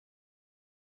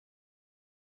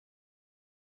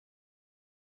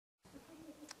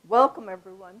Welcome,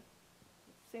 everyone.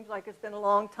 It seems like it's been a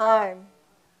long time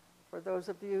for those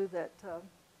of you that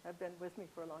have been with me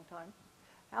for a long time.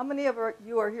 How many of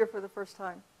you are here for the first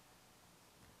time?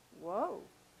 Whoa.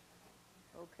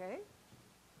 Okay.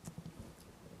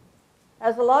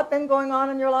 Has a lot been going on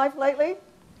in your life lately?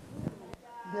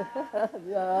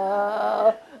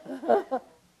 Yeah.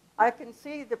 I can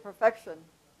see the perfection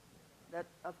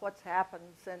of what's happened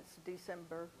since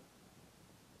December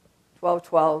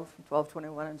 12/12,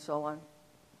 12/21, and so on.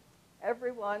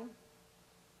 Everyone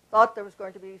thought there was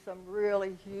going to be some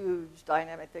really huge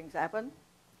dynamic things happen,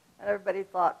 and everybody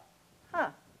thought,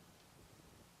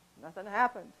 nothing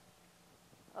happened.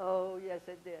 Oh, yes,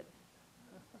 it did.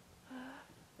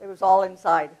 It was all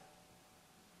inside.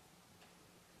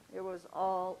 It was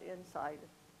all inside.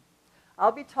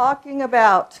 I'll be talking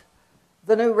about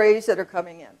the new rays that are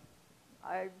coming in.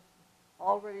 I've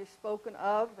already spoken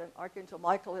of, and Archangel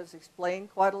Michael has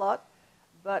explained quite a lot,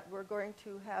 but we're going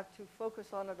to have to focus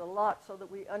on it a lot so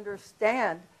that we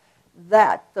understand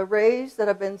that the rays that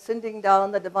have been sending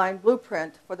down the divine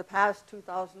blueprint for the past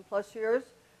 2,000 plus years,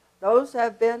 those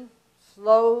have been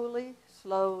slowly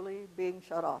being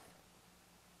shut off.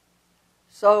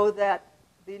 So that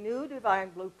the new divine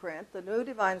blueprint, the new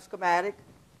divine schematic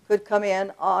could come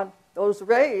in on those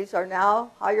rays are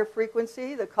now higher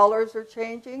frequency, the colors are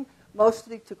changing,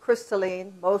 mostly to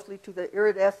crystalline, mostly to the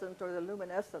iridescent or the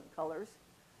luminescent colors,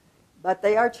 but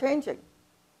they are changing.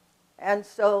 And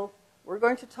so we're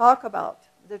going to talk about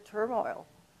the turmoil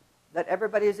that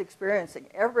everybody is experiencing,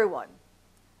 everyone.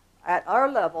 At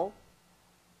our level,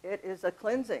 it is a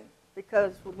cleansing,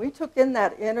 because when we took in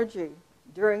that energy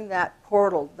during that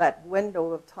portal, that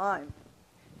window of time,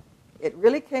 it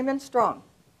really came in strong.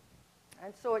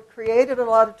 And so it created a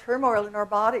lot of turmoil in our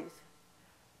bodies.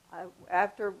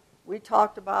 After we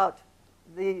talked about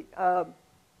the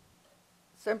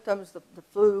symptoms, the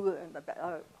flu and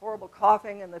the horrible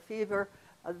coughing and the fever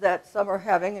that some are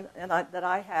having, and that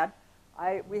I had,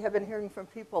 we have been hearing from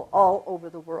people all over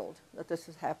the world that this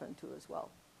has happened to as well.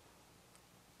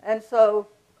 And so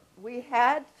we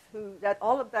had to,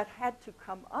 all of that had to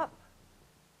come up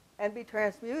and be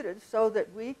transmuted so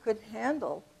that we could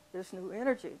handle this new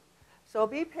energy. So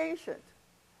be patient.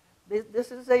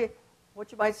 This is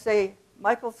what you might say,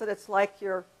 Michael said it's like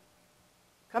you're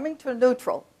coming to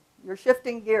neutral. You're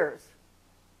shifting gears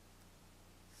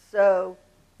so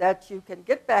that you can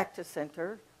get back to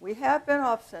center. We have been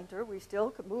off center. We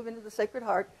still can move into the Sacred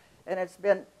Heart, and it's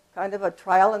been kind of a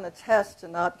trial and a test to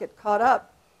not get caught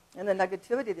up in the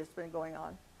negativity that's been going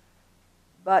on.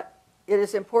 But it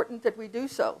is important that we do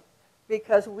so,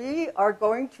 because we are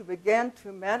going to begin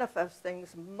to manifest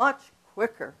things much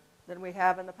quicker than we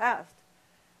have in the past.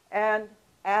 And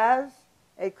as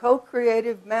a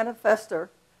co-creative manifester,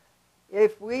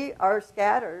 if we are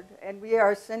scattered and we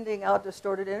are sending out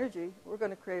distorted energy, we're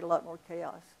going to create a lot more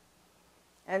chaos.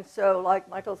 And so, like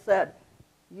Michael said,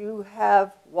 you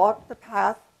have walked the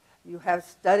path, you have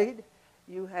studied,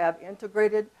 you have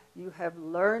integrated, you have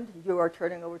learned, you are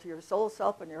turning over to your soul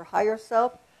self and your higher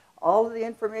self, all of the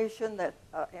information that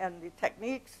and the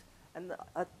techniques and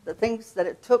the things that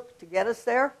it took to get us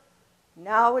there.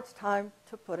 Now it's time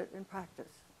to put it in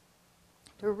practice,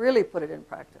 to really put it in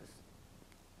practice.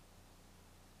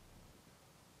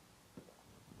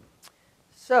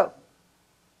 So,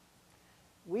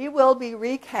 we will be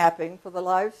recapping for the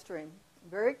live stream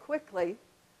very quickly,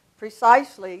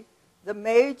 precisely, the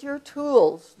major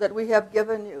tools that we have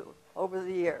given you over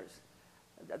the years.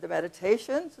 The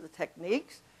meditations, the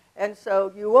techniques. And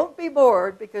so you won't be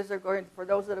bored, because they're going, for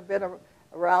those that have been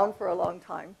around for a long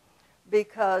time,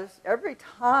 because every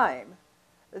time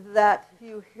that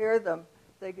you hear them,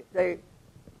 they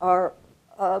are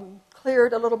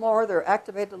cleared a little more, they're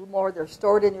activated a little more, they're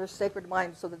stored in your sacred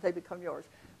mind so that they become yours.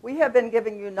 We have been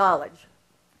giving you knowledge,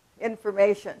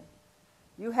 information.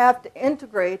 You have to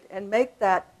integrate and make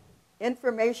that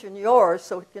information yours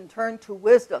so it can turn to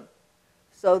wisdom,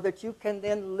 so that you can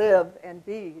then live and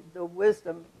be the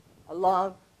wisdom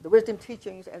along the wisdom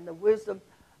teachings and the wisdom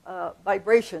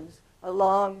vibrations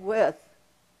along with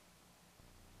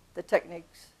the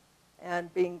techniques,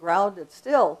 and being grounded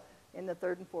still in the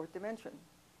third and fourth dimension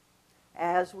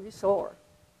as we soar.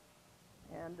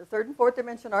 And the third and fourth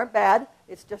dimension aren't bad,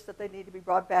 it's just that they need to be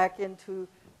brought back into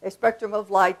a spectrum of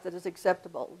light that is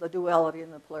acceptable, the duality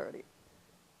and the polarity.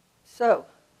 So,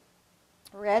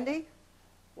 Randy,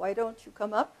 why don't you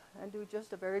come up and do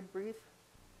just a very brief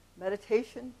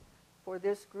meditation for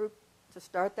this group to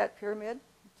start that pyramid,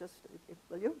 just,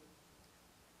 will you?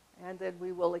 And then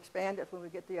we will expand it when we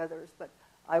get the others. But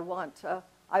I want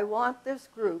this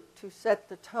group to set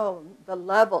the tone, the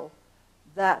level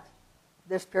that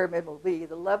this pyramid will be,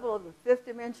 the level of the fifth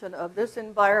dimension of this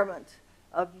environment,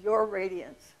 of your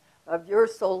radiance, of your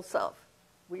soul self.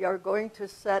 We are going to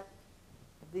set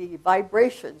the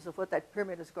vibrations of what that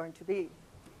pyramid is going to be.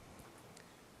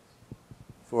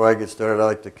 Before I get started, I'd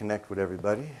like to connect with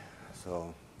everybody.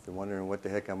 So if you're wondering what the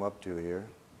heck I'm up to here,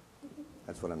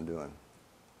 that's what I'm doing.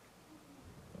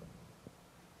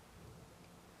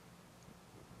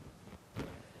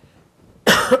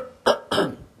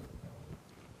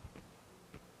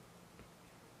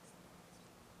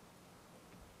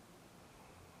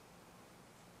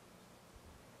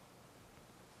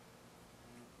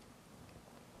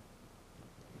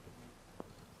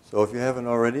 So if you haven't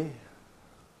already,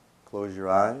 close your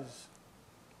eyes.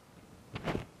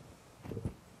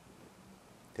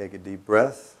 Take a deep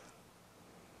breath.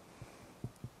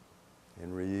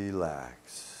 And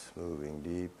relax, moving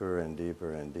deeper and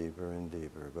deeper and deeper and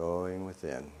deeper, going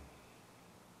within.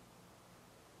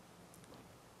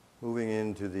 Moving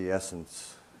into the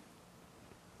essence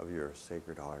of your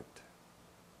sacred heart.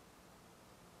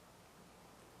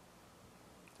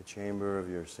 The chamber of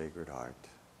your sacred heart.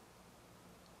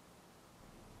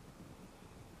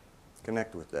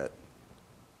 Connect with that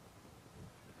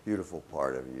beautiful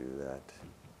part of you, that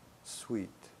sweet,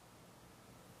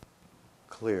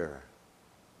 clear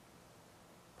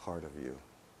part of you.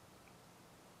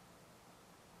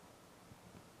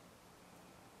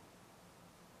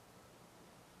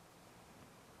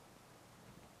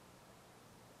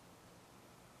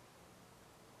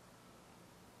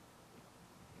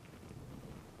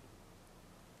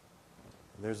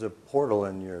 There's a portal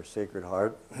in your sacred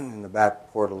heart, and the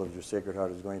back portal of your sacred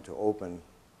heart is going to open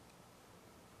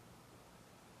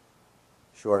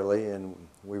shortly, and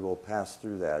we will pass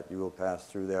through that. You will pass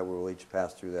through that. We will each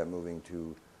pass through that, moving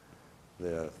to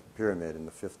the pyramid in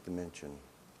the fifth dimension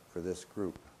for this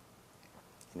group.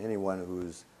 And anyone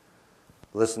who's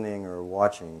listening or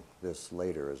watching this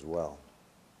later as well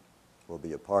will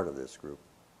be a part of this group.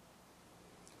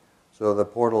 So the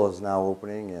portal is now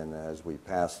opening, and as we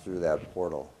pass through that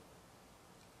portal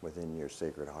within your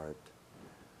sacred heart,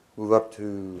 move up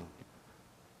to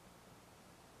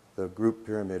the group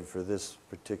pyramid for this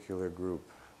particular group.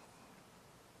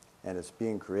 And it's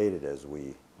being created as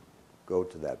we go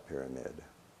to that pyramid.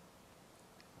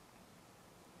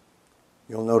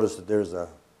 You'll notice that there's a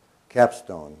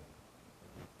capstone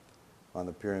on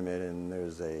the pyramid, and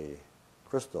there's a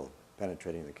crystal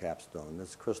penetrating the capstone.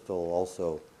 This crystal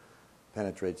also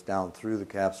penetrates down through the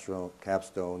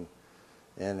capstone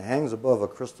and hangs above a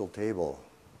crystal table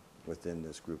within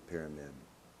this group pyramid.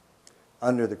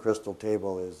 Under the crystal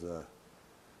table is a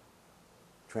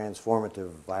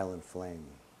transformative violet flame.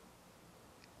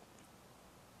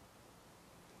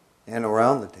 And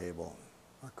around the table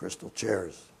are crystal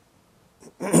chairs.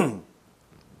 And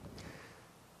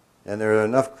there are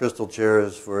enough crystal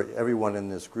chairs for everyone in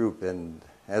this group, and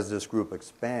as this group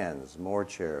expands, more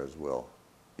chairs will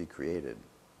be created.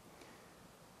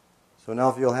 So now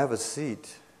if you'll have a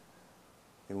seat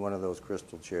in one of those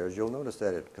crystal chairs, you'll notice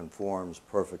that it conforms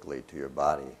perfectly to your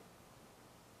body.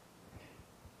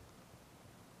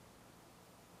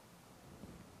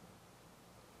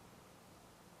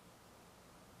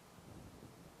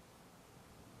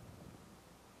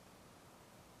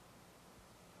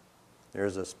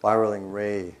 There's a spiraling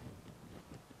ray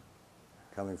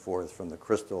coming forth from the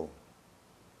crystal,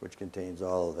 which contains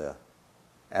all of the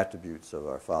attributes of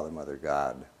our Father, Mother,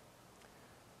 God,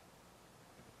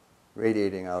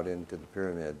 radiating out into the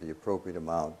pyramid the appropriate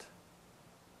amount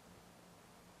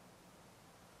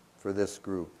for this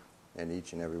group and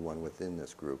each and every one within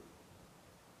this group.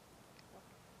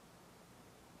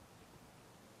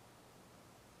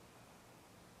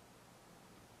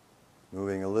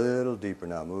 Moving a little deeper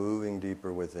now, moving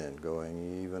deeper within,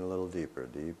 going even a little deeper,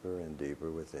 deeper and deeper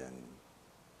within.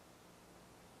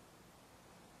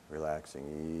 Relaxing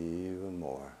even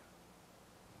more.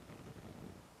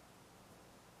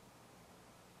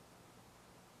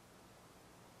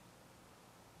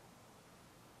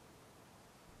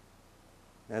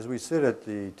 As we sit at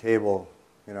the table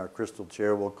in our crystal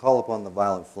chair, we'll call upon the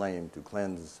violet flame to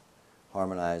cleanse,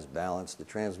 harmonize, balance, to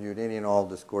transmute any and all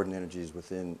discordant energies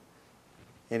within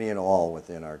any and all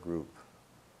within our group.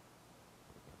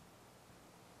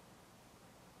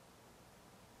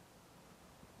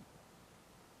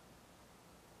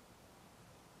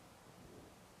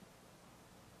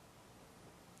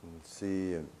 And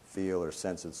see and feel or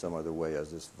sense it some other way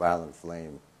as this violet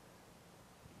flame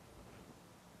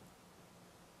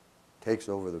takes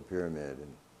over the pyramid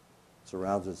and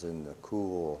surrounds us in the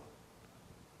cool,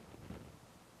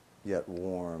 yet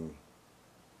warm,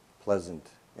 pleasant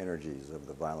energies of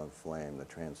the violet flame, the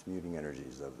transmuting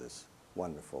energies of this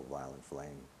wonderful violet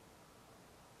flame.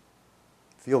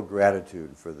 Feel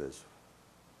gratitude for this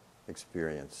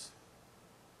experience.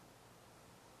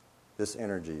 This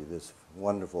energy, this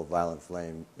wonderful violet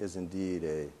flame, is indeed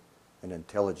an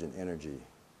intelligent energy.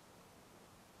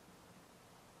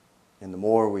 And the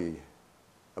more we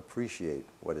appreciate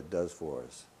what it does for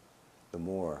us, the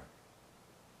more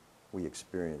we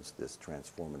experience this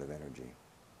transformative energy.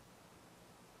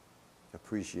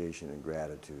 Appreciation and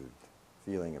gratitude,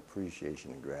 feeling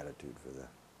appreciation and gratitude for the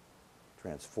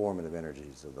transformative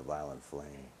energies of the violet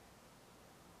flame.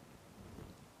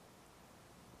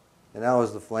 And now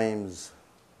as the flames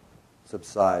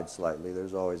subside slightly,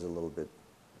 there's always a little bit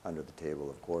under the table,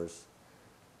 of course.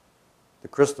 The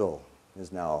crystal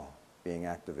is now being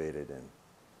activated and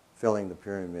filling the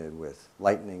pyramid with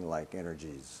lightning-like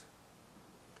energies,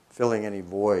 filling any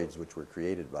voids which were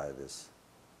created by this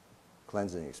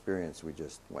cleansing experience we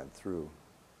just went through,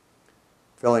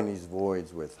 filling these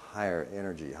voids with higher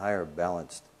energy, higher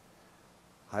balanced,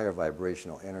 higher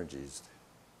vibrational energies.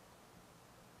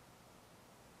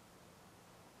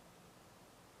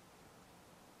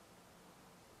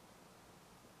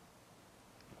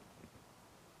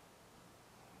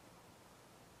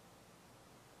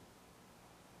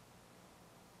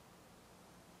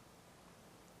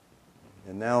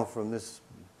 And now from this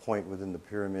point within the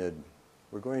pyramid,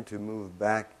 we're going to move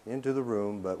back into the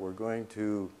room, but we're going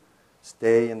to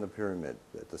stay in the pyramid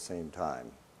at the same time.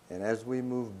 And as we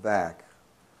move back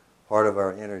part of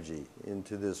our energy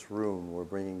into this room, we're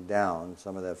bringing down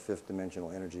some of that fifth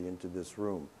dimensional energy into this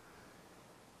room.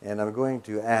 And I'm going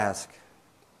to ask,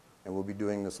 and we'll be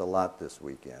doing this a lot this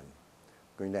weekend,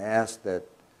 I'm going to ask that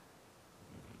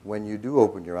when you do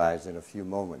open your eyes in a few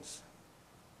moments,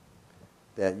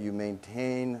 that you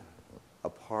maintain a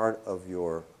part of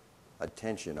your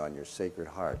attention on your sacred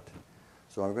heart.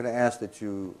 So I'm going to ask that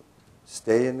you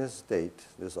stay in this state,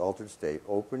 this altered state,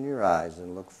 open your eyes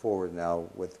and look forward now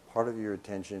with part of your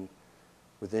attention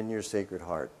within your sacred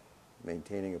heart,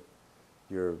 maintaining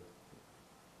your,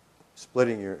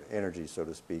 splitting your energy, so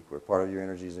to speak, where part of your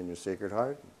energy is in your sacred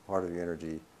heart, part of your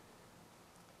energy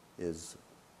is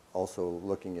also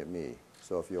looking at me.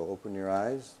 So if you'll open your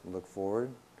eyes and look forward,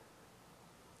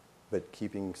 but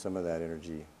keeping some of that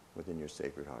energy within your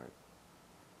sacred heart.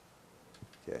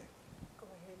 Okay. Go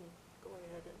ahead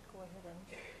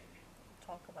and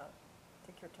talk about,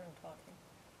 take your turn talking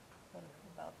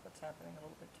about what's happening a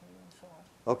little bit to you and so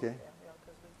on. Okay. Yeah,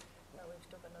 because we've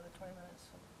still got another 20 minutes.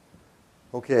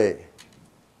 Okay.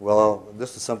 Well,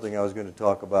 this is something I was going to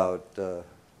talk about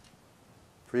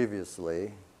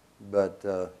previously, but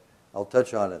I'll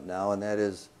touch on it now, and that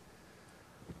is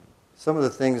some of the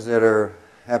things that are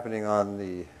happening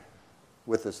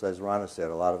with us, as Ronna said.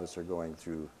 A lot of us are going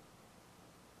through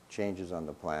changes on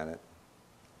the planet.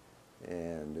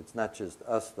 And it's not just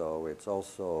us, though. It's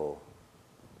also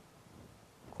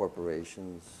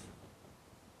corporations,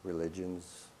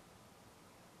 religions,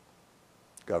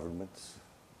 governments,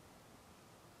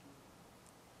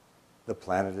 the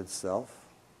planet itself,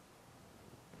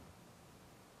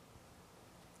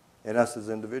 and us as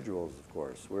individuals, of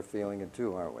course. We're feeling it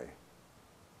too, aren't we?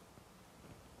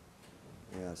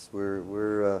 Yes,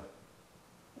 we're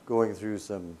going through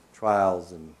some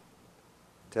trials and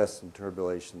tests and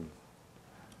tribulation,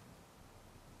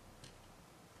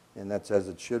 and that's as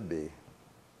it should be.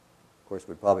 Of course,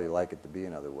 we'd probably like it to be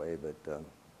another way, but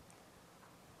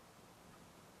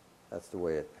that's the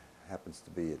way it happens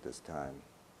to be at this time.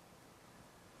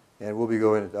 And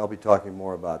I'll be talking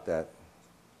more about that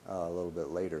a little bit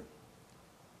later.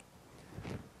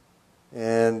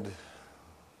 And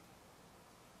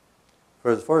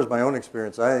as far as my own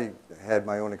experience, I had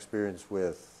my own experience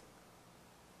with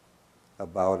a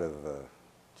bout of,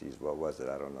 what was it?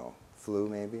 I don't know. Flu,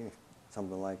 maybe?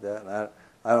 Something like that. And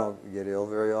I don't get ill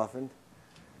very often,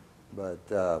 but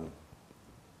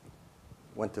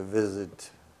went to visit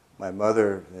my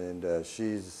mother, and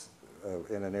she's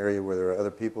in an area where there are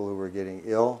other people who were getting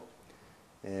ill,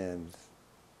 and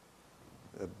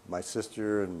my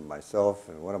sister and myself,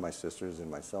 and one of my sisters and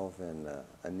myself and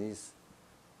a niece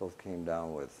both came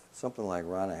down with something like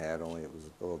Ronna had, only it was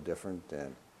a little different.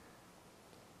 And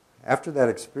after that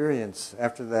experience,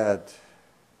 after that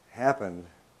happened,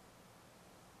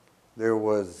 there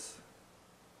was,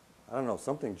 I don't know,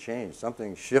 something changed,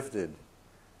 something shifted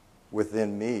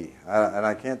within me. And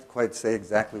I can't quite say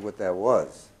exactly what that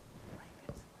was.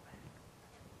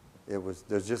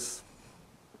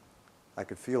 I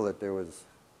could feel that there was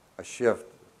a shift,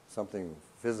 something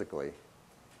physically.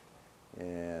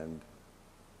 And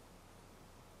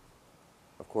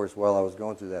of course, while I was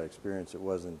going through that experience, it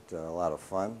wasn't a lot of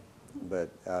fun. But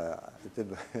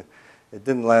it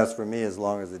didn't last for me as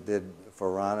long as it did for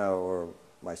Ronna or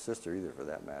my sister either, for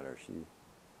that matter. She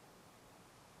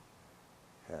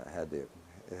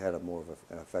it had more of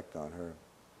an effect on her.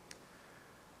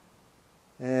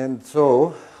 And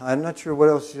so, I'm not sure what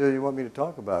else you want me to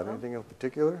talk about. No. Anything in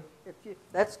particular?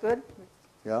 That's good.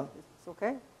 Yeah? It's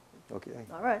okay. Okay.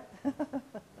 All right.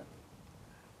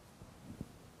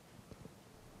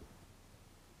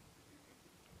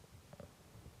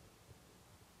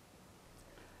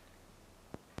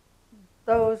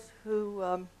 Those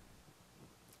who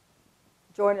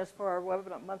join us for our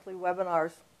monthly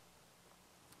webinars,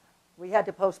 we had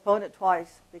to postpone it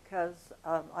twice because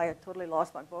I had totally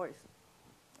lost my voice.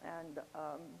 And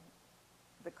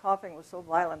the coughing was so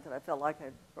violent that I felt like I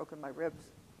had broken my ribs.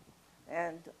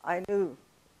 And I knew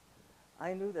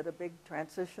that a big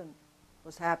transition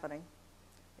was happening.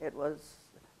 It was,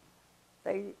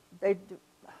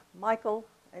 Michael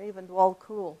and even Dwal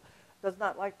Cool does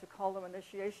not like to call them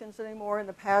initiations anymore. In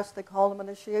the past, they called them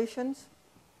initiations.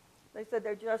 They said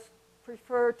they just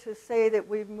prefer to say that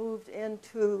we've moved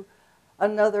into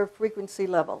another frequency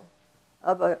level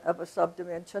of a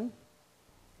subdimension.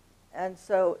 And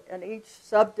so in each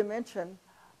subdimension,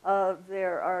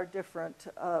 there are different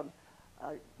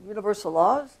universal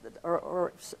laws that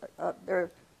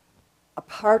they're a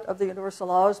part of the universal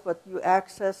laws, but you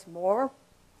access more.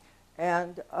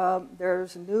 And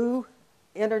there's new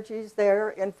energies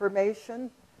there,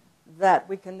 information that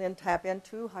we can then tap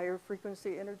into, higher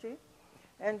frequency energy.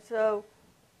 And so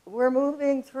we're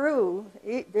moving through,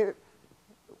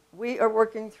 we are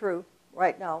working through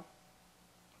right now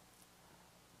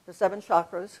the 7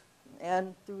 chakras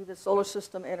and through the solar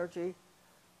system energy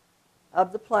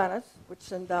of the planets, which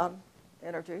send down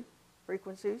energy,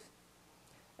 frequencies.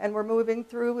 And we've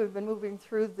been moving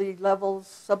through the levels,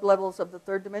 sub-levels of the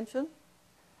 3rd dimension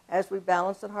as we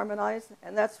balance and harmonize,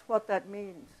 and that's what that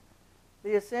means.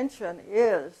 The ascension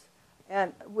is,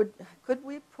 and could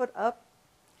we put up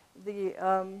the,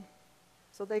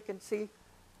 so they can see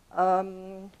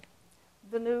the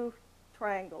new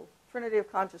triangle, Trinity of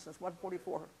Consciousness,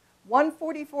 144.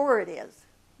 144 it is.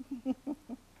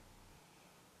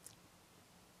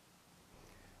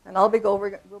 And we'll be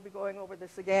going over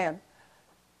this again.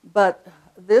 But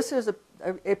this is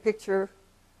a picture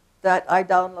that I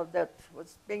downloaded, that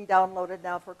was being downloaded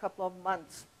now for a couple of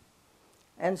months.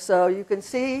 And so you can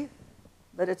see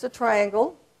that it's a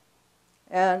triangle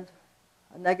and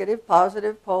a negative,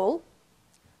 positive pole,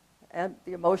 and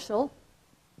the emotional,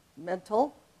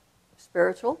 mental,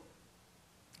 spiritual.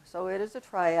 So it is a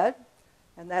triad,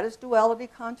 and that is duality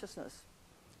consciousness.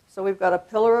 So we've got a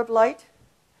pillar of light,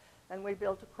 and we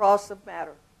built a cross of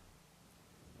matter.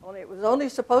 Only it was only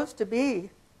supposed to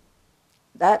be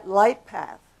that light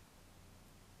path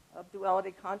of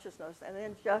duality consciousness, and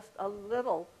then just a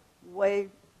little way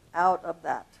out of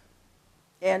that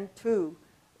into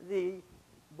the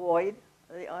void,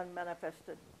 the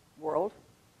unmanifested world.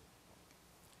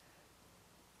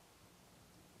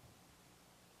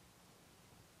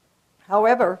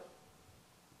 However,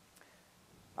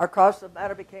 our cross of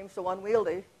matter became so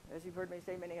unwieldy, as you've heard me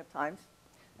say many times,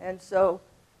 and so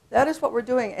that is what we're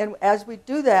doing. And as we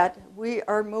do that, we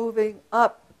are moving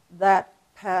up that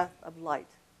path of light.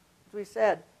 As we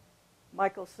said,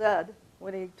 Michael said,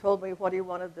 when he told me what he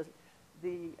wanted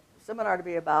the seminar to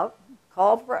be about,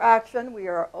 call for action. We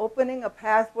are opening a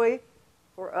pathway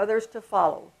for others to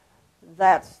follow.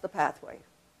 That's the pathway.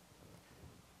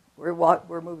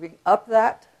 We're moving up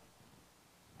that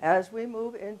as we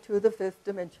move into the 5th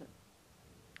dimension.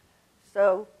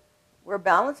 So we're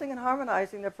balancing and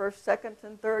harmonizing the 1st, 2nd,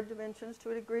 and 3rd dimensions to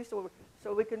a degree so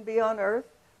we can be on Earth.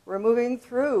 We're moving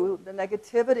through the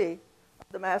negativity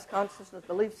of the mass consciousness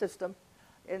belief system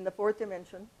in the 4th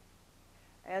dimension.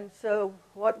 And so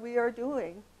what we are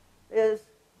doing is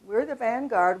we're the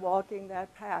vanguard walking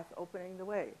that path, opening the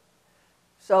way.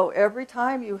 So every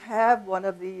time you have one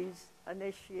of these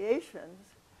initiations,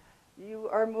 you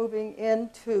are moving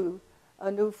into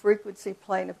a new frequency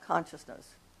plane of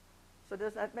consciousness. So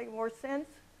does that make more sense?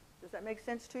 Does that make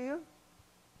sense to you?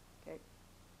 Okay.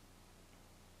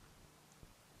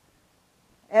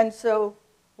 And so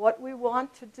what we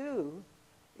want to do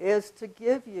is to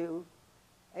give you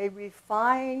a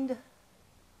refined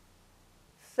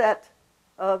set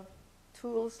of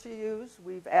tools to use.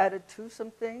 We've added to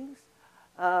some things.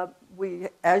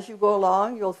 As you go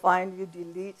along, you'll find you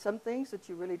delete some things that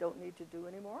you really don't need to do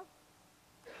anymore.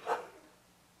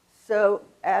 So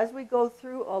as we go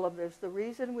through all of this, the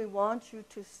reason we want you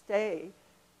to stay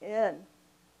in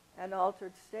an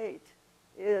altered state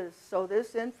is so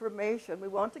this information, we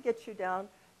want to get you down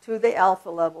to the alpha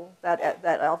level, that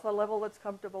alpha level that's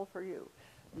comfortable for you.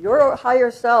 Your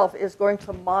higher self is going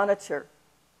to monitor,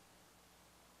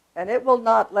 and it will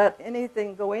not let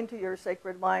anything go into your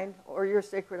sacred mind or your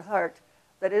sacred heart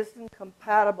that isn't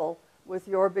compatible with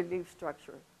your belief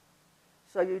structure.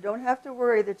 So you don't have to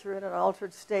worry that you're in an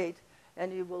altered state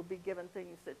and you will be given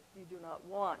things that you do not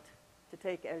want to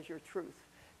take as your truth.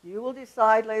 You will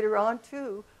decide later on,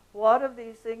 too, what of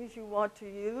these things you want to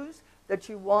use, that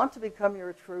you want to become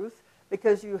your truth,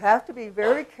 because you have to be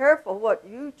very careful what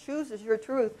you choose as your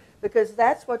truth, because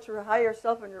that's what your higher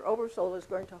self and your oversoul is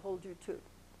going to hold you to.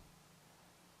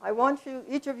 I want you,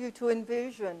 each of you, to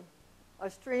envision a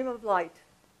stream of light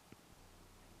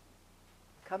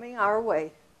coming our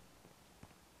way,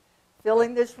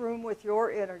 filling this room with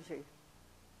your energy.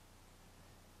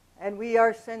 And we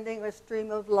are sending a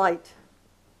stream of light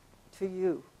to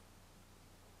you.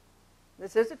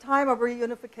 This is a time of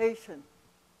reunification.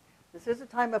 This is a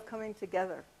time of coming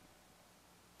together.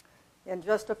 In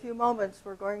just a few moments,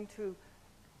 we're going to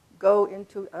go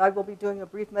into, I will be doing a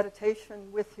brief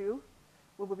meditation with you.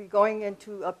 We will be going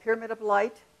into a pyramid of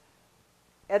light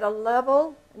at a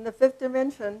level in the fifth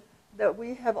dimension that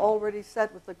we have already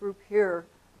set with the group here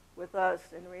with us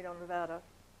in Reno, Nevada.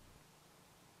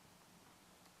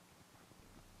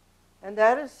 And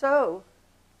that is so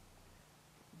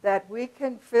that we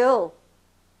can fill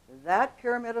that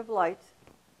pyramid of light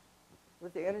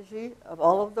with the energy of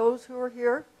all of those who are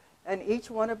here and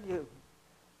each one of you.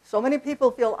 So many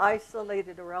people feel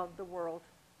isolated around the world.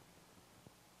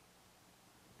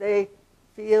 They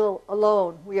feel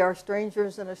alone. We are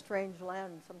strangers in a strange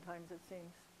land, sometimes it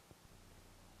seems.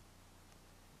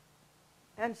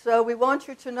 And so we want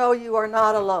you to know you are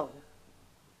not alone.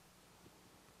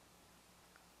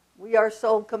 We are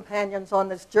soul companions on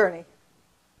this journey.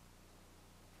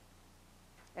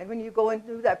 And when you go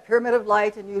into that pyramid of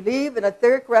light and you leave an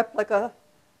etheric replica,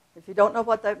 if you don't know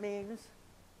what that means,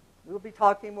 we'll be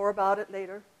talking more about it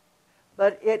later.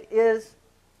 But it is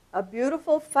a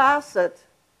beautiful facet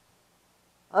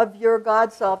of your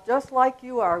God self, just like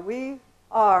you are. We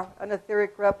are an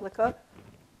etheric replica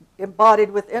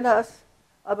embodied within us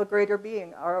of a greater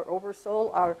being, our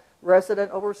oversoul, our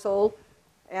resident oversoul,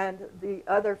 and the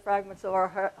other fragments of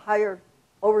our higher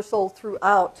oversoul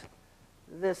throughout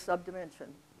this subdimension.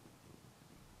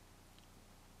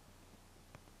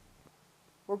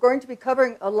 We're going to be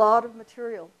covering a lot of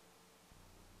material.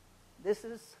 This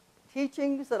is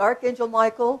teachings that Archangel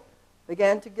Michael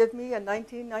began to give me in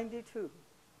 1992.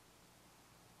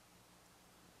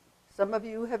 Some of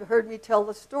you have heard me tell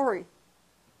the story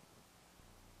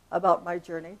about my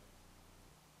journey.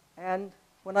 And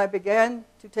when I began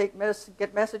to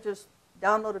get messages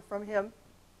downloaded from him,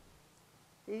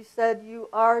 he said, you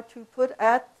are to put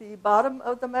at the bottom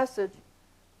of the message,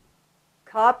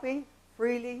 copy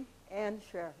freely and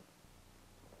share.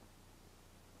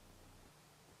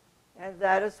 And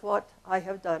that is what I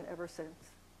have done ever since.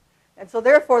 And so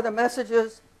therefore the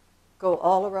messages go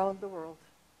all around the world.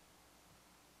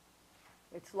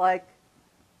 It's like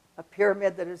a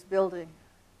pyramid that is building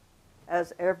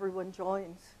as everyone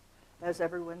joins, as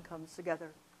everyone comes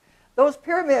together. Those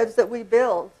pyramids that we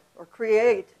build or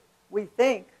create, we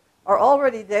think, are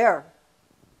already there.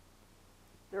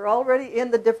 They're already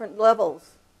in the different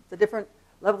levels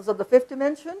of the fifth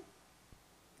dimension,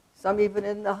 some even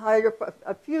in the higher,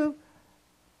 a few.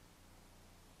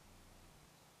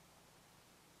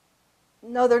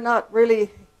 No, they're not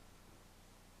really.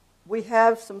 We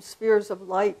have some spheres of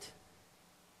light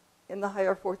in the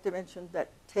higher fourth dimension that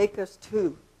take us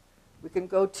to. We can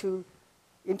go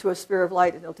into a sphere of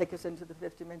light and it'll take us into the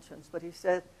fifth dimensions. But he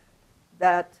said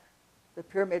that the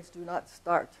pyramids do not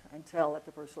start until at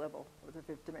the first level of the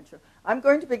fifth dimension. I'm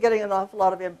going to be getting an awful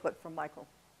lot of input from Michael.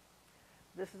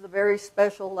 This is a very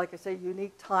special, like I say,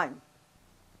 unique time.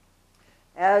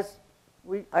 As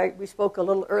we spoke a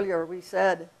little earlier, we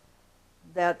said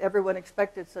that everyone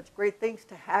expected such great things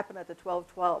to happen at the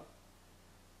 12/12.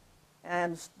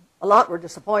 And a lot were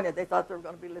disappointed. They thought they were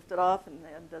going to be lifted off and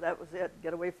that was it,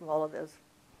 get away from all of this.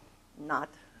 Not.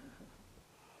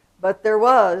 But there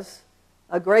was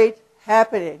a great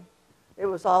happening. It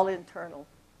was all internal.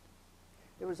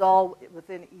 It was all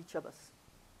within each of us.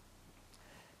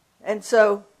 And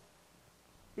so,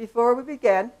 before we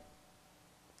begin,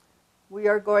 we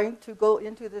are going to go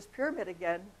into this pyramid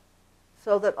again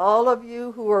so that all of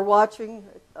you who are watching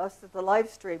us at the live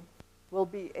stream will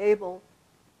be able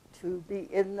to be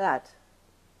in that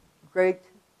great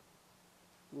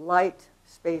light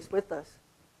space with us.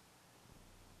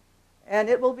 And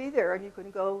it will be there, and you can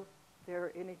go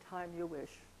there anytime you wish.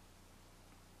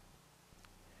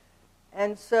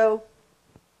 And so,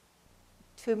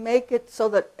 to make it so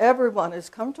that everyone is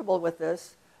comfortable with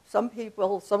this, some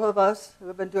people, some of us who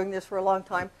have been doing this for a long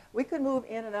time, we can move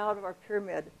in and out of our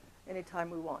pyramid anytime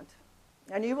we want.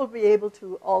 And you will be able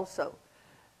to also.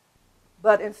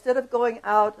 But instead of going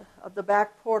out of the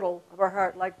back portal of our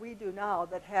heart like we do now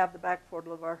that have the back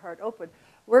portal of our heart open,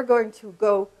 we're going to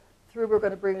go through, we're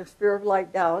going to bring a sphere of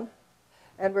light down,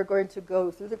 and we're going to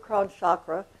go through the crown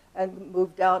chakra and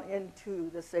move down into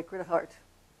the sacred heart.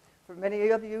 For many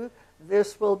of you,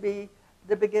 this will be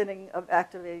the beginning of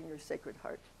activating your sacred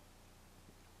heart.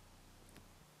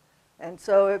 And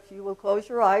so if you will close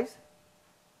your eyes,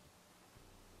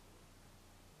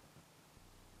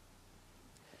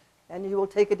 and you will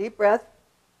take a deep breath,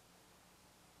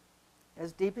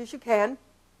 as deep as you can,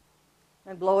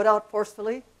 and blow it out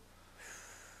forcefully.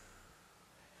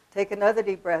 Take another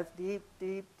deep breath, deep,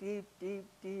 deep, deep, deep,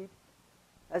 deep,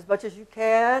 as much as you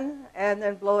can, and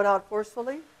then blow it out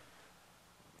forcefully.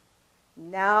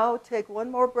 Now take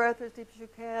one more breath as deep as you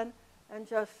can, and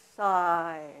just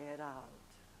sigh it out.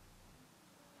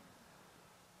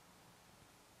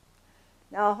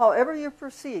 Now, however you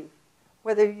perceive,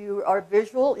 whether you are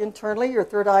visual internally, your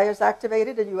third eye is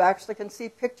activated and you actually can see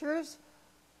pictures,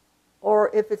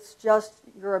 or if it's just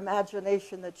your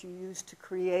imagination that you use to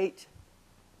create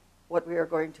what we are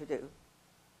going to do.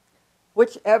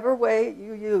 Whichever way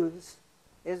you use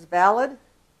is valid,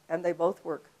 and they both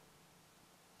work.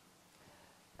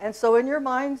 And so in your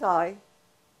mind's eye,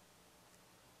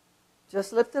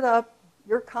 just lift it up,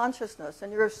 your consciousness,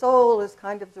 and your soul is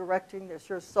kind of directing this.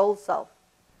 Your soul self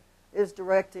is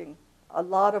directing a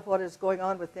lot of what is going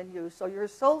on within you. So your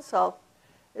soul self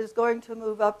is going to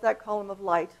move up that column of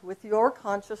light with your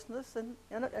consciousness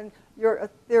and your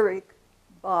etheric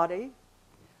body,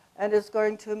 and is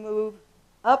going to move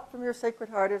up from your sacred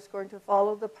heart. It's going to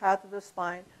follow the path of the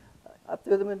spine, up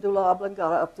through the medulla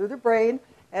oblongata, up through the brain,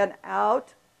 and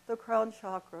out the crown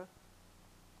chakra.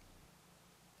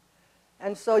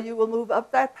 And so you will move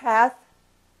up that path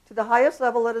to the highest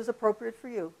level that is appropriate for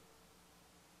you.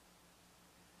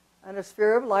 And a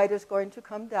sphere of light is going to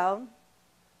come down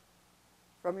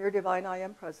from your divine I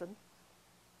Am present.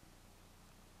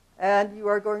 And you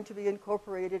are going to be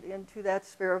incorporated into that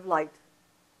sphere of light.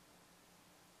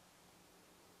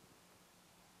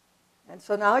 And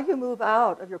so now you move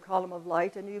out of your column of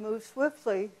light and you move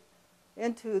swiftly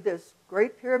into this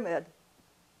great pyramid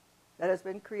that has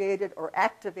been created, or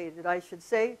activated, I should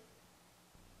say,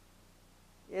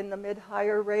 in the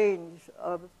mid-higher range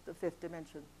of the fifth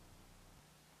dimension.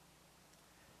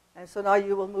 And so now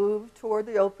you will move toward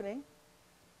the opening.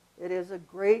 It is a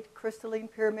great crystalline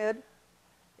pyramid.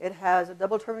 It has a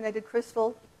double terminated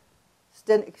crystal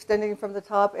extending from the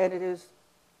top, and it is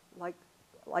like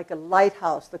a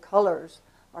lighthouse. The colors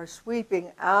are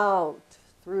sweeping out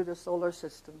through the solar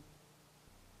system.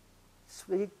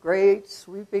 Great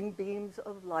sweeping beams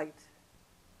of light.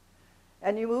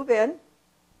 And you move in,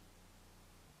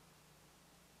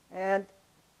 and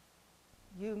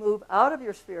you move out of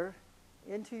your sphere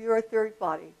into your etheric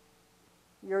body.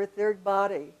 Your etheric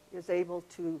body is able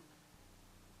to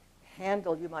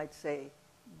handle, you might say,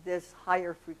 this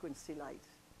higher frequency light.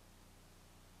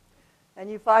 And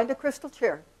you find a crystal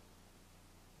chair.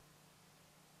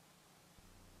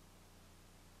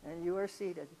 And you are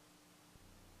seated.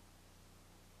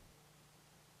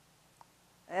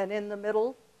 And in the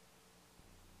middle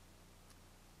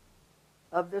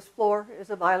of this floor is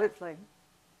a violet flame.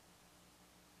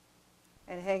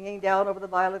 And hanging down over the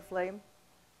violet flame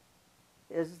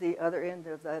is the other end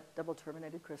of that double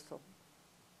terminated crystal.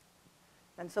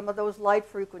 And some of those light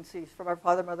frequencies from our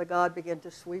Father, Mother, God begin to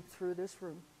sweep through this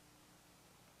room.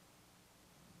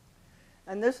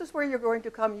 And this is where you're going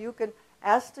to come. You can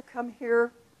ask to come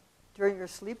here during your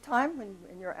sleep time,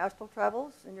 in your astral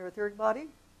travels, in your etheric body,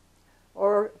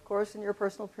 or, of course, in your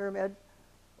personal pyramid,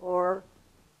 or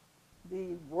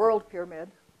the world pyramid,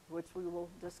 which we will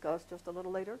discuss just a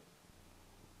little later.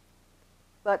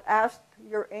 But ask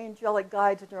your angelic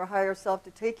guides and your higher self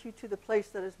to take you to the place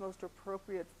that is most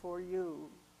appropriate for you.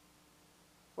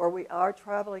 For we are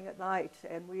traveling at night,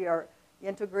 and we are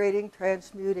integrating,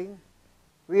 transmuting,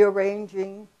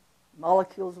 rearranging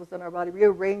molecules within our body,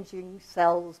 rearranging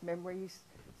cells, memories,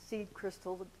 seed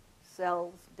crystal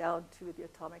cells down to the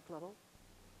atomic level.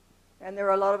 And there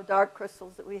are a lot of dark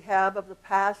crystals that we have of the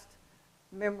past,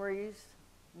 memories,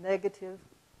 negative,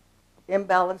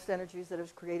 imbalanced energies that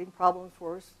is creating problems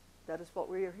for us. That is what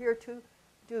we are here to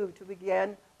do, to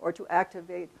begin or to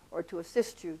activate or to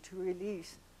assist you to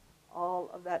release all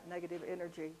of that negative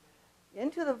energy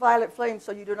into the violet flame,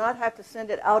 so you do not have to send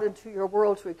it out into your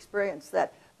world to experience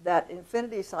that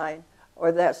infinity sign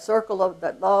or that circle of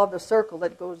that law of the circle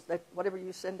that goes, that whatever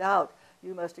you send out,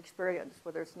 you must experience,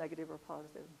 whether it's negative or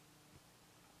positive.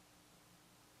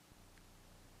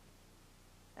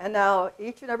 And now,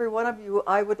 each and every one of you,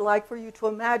 I would like for you to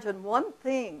imagine one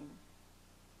thing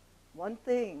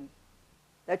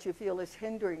that you feel is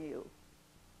hindering you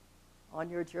on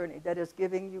your journey, that is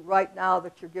giving you right now,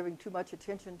 that you're giving too much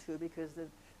attention to because it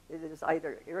is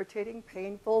either irritating,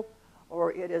 painful,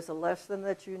 or it is a lesson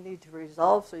that you need to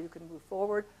resolve so you can move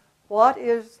forward. What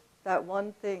is that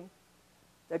one thing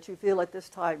that you feel at this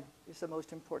time is the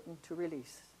most important to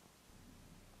release?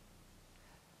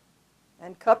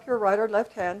 And cup your right or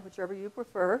left hand, whichever you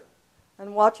prefer,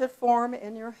 and watch it form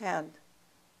in your hand.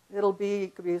 It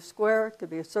could be a square, it could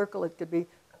be a circle, it could be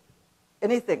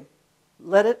anything.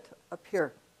 Let it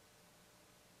appear.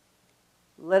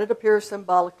 Let it appear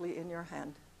symbolically in your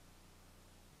hand.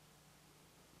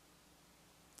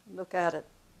 Look at it.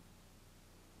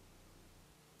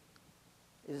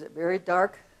 Is it very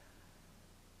dark?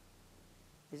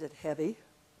 Is it heavy?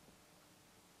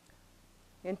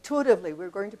 Intuitively, we're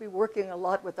going to be working a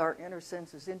lot with our inner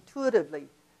senses. Intuitively,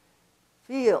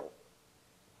 feel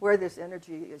where this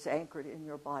energy is anchored in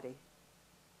your body.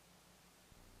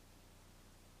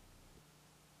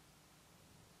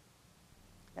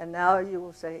 And now you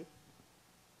will say,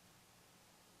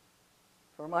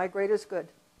 for my greatest good,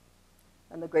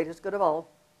 and the greatest good of all,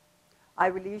 I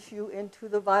release you into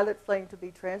the violet flame to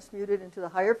be transmuted into the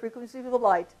higher frequencies of the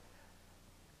light.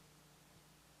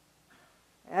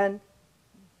 And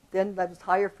then those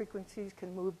higher frequencies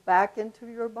can move back into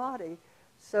your body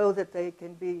so that they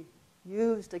can be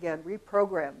used again,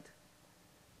 reprogrammed.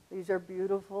 These are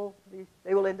beautiful.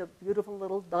 They will end up beautiful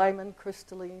little diamond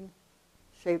crystalline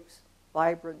shapes,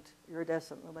 vibrant,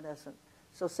 iridescent, luminescent.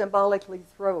 So symbolically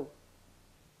throw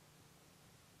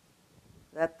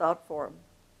that thought form,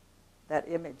 that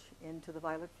image, into the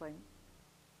violet flame.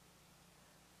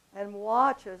 And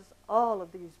watch as all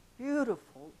of these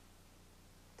beautiful,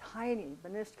 tiny,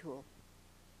 minuscule,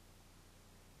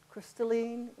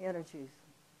 crystalline energies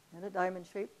in a diamond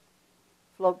shape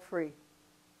float free.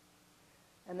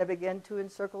 And they begin to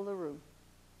encircle the room.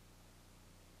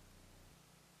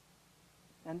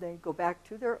 And they go back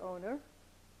to their owner,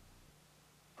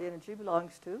 the energy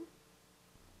belongs to,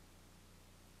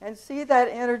 and see that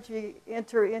energy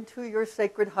enter into your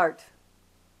sacred heart.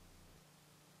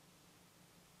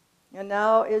 And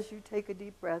now as you take a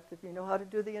deep breath, if you know how to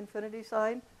do the infinity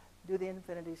sign, do the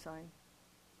infinity sign.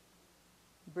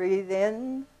 Breathe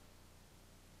in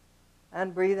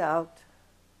and breathe out.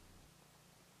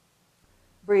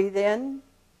 Breathe in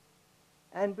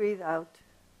and breathe out.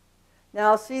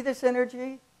 Now see this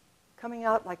energy coming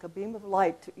out like a beam of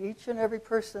light to each and every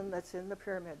person that's in the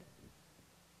pyramid.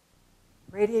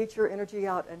 Radiate your energy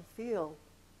out and feel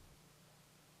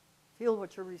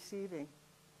what you're receiving.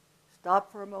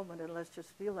 Stop for a moment and let's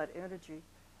just feel that energy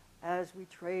as we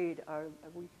trade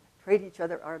each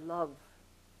other our love,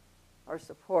 our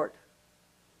support,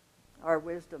 our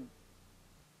wisdom,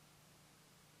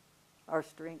 our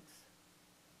strengths.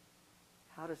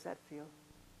 How does that feel?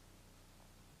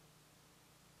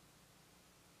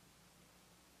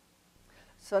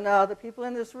 So now the people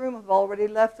in this room have already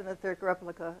left an etheric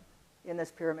replica in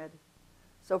this pyramid.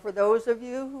 So for those of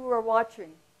you who are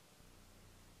watching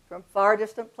from far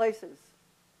distant places,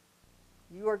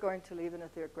 you are going to leave an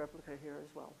etheric replica here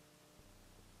as well.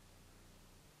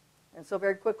 And so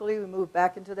very quickly we move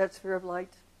back into that sphere of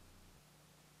light.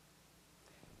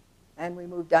 And we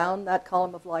move down that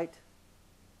column of light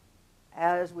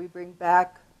as we bring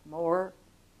back more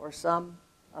or some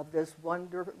of this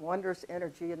wondrous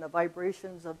energy and the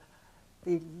vibrations of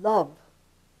the love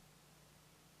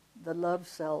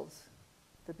cells,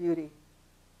 the beauty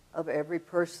of every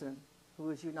person who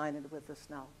is united with us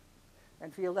now.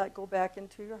 And feel that go back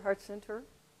into your heart center,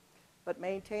 but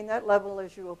maintain that level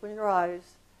as you open your eyes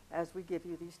as we give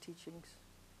you these teachings.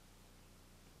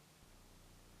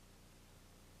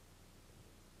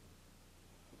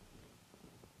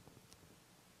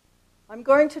 I'm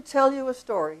going to tell you a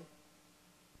story.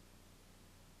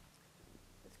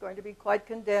 It's going to be quite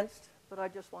condensed, but I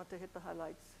just want to hit the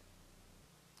highlights.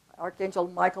 Archangel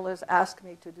Michael has asked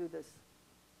me to do this.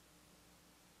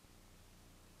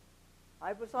 I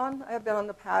have been on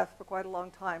the path for quite a long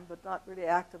time, but not really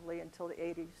actively until the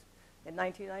 80s. In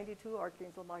 1992,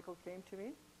 Archangel Michael came to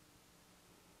me,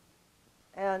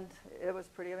 and it was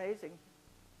pretty amazing.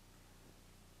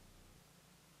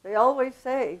 They always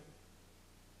say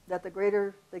that the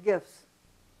greater the gifts,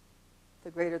 the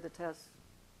greater the tests.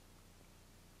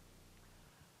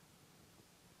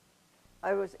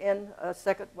 I was in a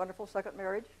wonderful second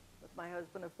marriage with my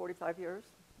husband of 45 years.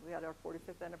 We had our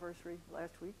 45th anniversary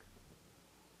last week.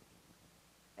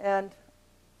 And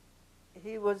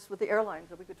he was with the airlines,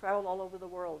 and we could travel all over the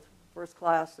world, first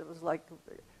class. It was like,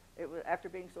 after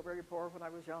being so very poor when I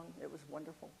was young, it was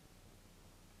wonderful.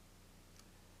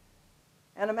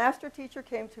 And a master teacher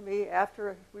came to me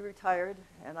after we retired,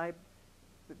 and I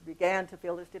began to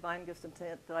feel this divine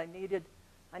discontent that I needed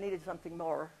something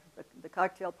more. The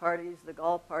cocktail parties, the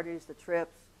golf parties, the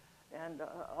trips, and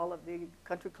all of the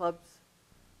country clubs,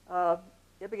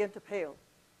 it began to pale.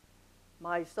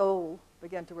 My soul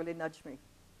began to really nudge me.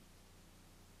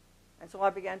 And so I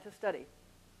began to study.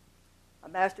 A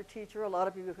master teacher, a lot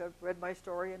of you have read my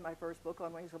story in my first book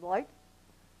on Wings of Light,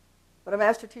 but a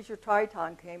master teacher,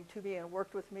 Triton, came to me and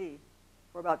worked with me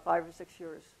for about 5 or 6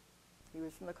 years. He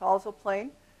was from the causal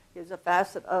plane. He is a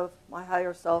facet of my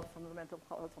higher self from the mental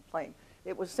causal plane.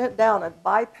 It was sent down and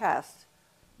bypassed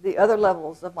the other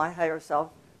levels of my higher self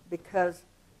because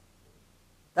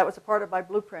that was a part of my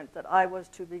blueprint that I was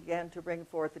to begin to bring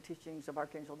forth the teachings of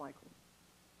Archangel Michael.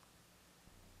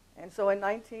 And so in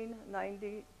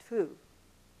 1992,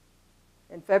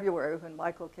 in February, when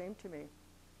Michael came to me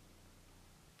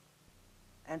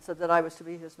and said that I was to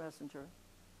be his messenger,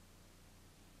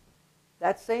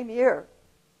 that same year,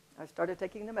 I started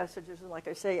taking the messages, and like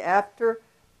I say, after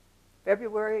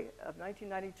February of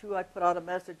 1992, I put out a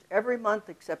message every month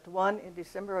except one in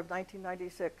December of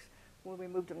 1996 when we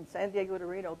moved from San Diego to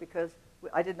Reno because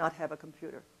I did not have a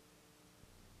computer.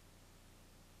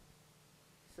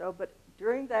 So, but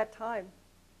during that time,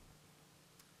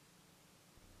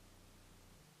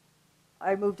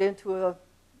 I moved into a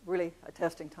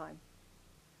testing time.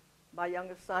 My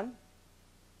youngest son,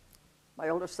 my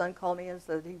older son called me and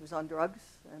said he was on drugs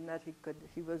and that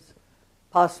he was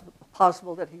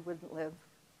possible that he wouldn't live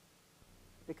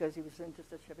because he was into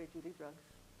such heavy-duty drugs.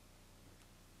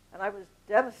 And I was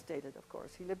devastated, of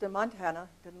course. He lived in Montana,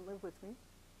 didn't live with me.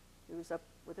 He was up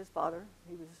with his father.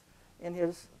 He was in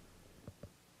his,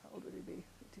 how old would he be?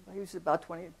 He was about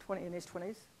 20 in his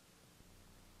 20s.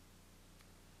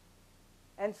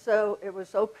 And so it was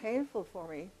so painful for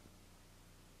me.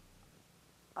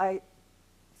 I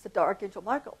said to Archangel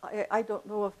Michael, I don't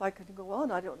know if I can go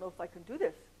on. I don't know if I can do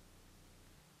this.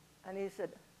 And he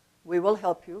said, we will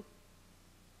help you.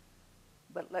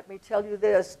 But let me tell you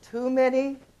this, too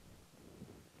many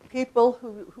people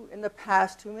who in the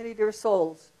past, too many dear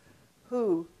souls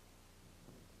who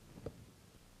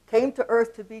came to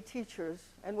earth to be teachers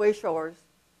and way showers,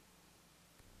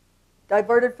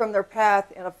 diverted from their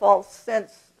path in a false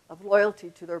sense of loyalty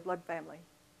to their blood family.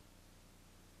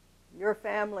 Your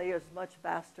family is much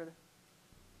vaster.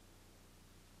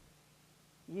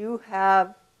 You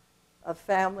have a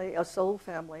family, a soul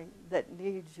family that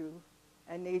needs you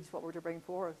and needs what we're to bring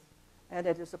forth. And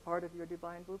it is a part of your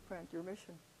divine blueprint, your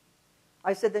mission.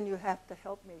 I said, then you have to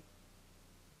help me.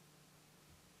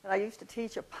 And I used to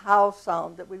teach a pow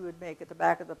sound that we would make at the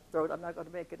back of the throat. I'm not going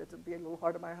to make it. It'll be a little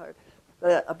hard on my heart.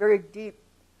 But a very deep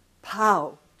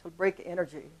pow to break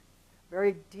energy.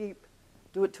 Very deep.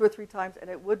 Do it 2 or 3 times, and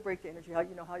it would break the energy. How,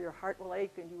 you know how your heart will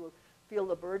ache and you will feel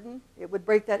the burden? It would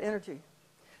break that energy.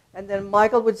 And then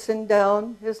Michael would send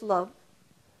down his love,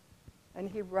 and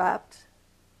he wrapped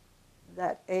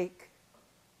that ache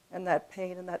and that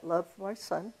pain and that love for my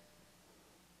son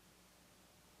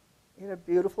in a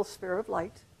beautiful sphere of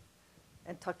light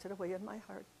and tucked it away in my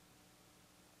heart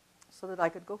so that I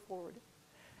could go forward.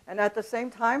 And at the same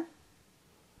time,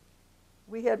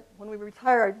 when we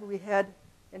retired, we had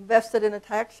invested in a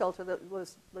tax shelter that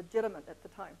was legitimate at the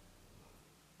time.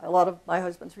 A lot of my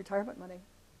husband's retirement money.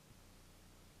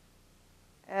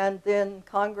 And then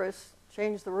Congress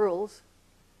changed the rules,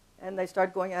 and they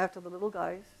started going after the little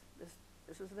guys.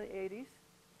 This was in the 80s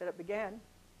that it began.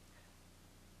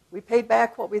 We paid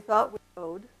back what we thought we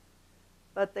owed,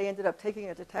 but they ended up taking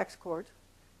it to tax court.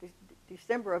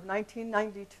 December of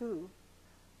 1992,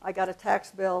 I got a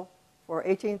tax bill for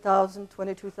 $18,000,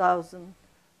 $22,000,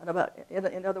 and about,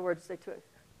 in other words,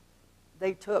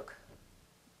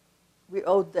 we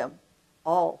owed them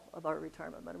all of our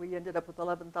retirement money. We ended up with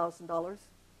 $11,000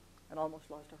 and almost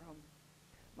lost our home.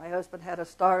 My husband had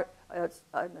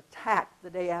an attack the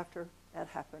day after that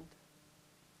happened.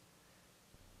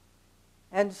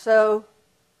 And so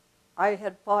I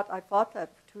fought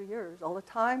that for 2 years. All the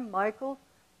time, Michael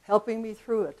helping me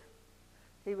through it.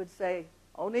 He would say,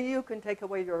 only you can take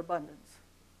away your abundance.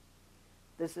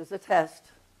 This is a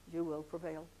test. You will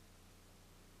prevail.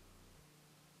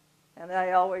 And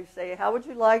I always say, how would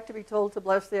you like to be told to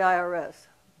bless the IRS?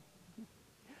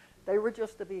 They were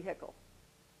just a vehicle,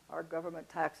 our government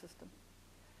tax system.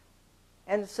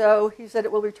 And so he said,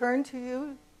 it will return to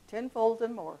you tenfold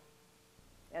and more.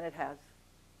 And it has.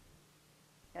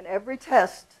 And every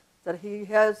test that he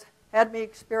has had me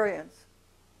experience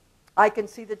I can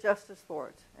see the justice for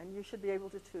it, and you should be able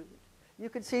to too. You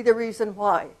can see the reason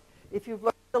why. If you've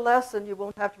learned the lesson, you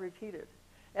won't have to repeat it.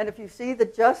 And if you see the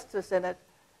justice in it,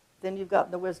 then you've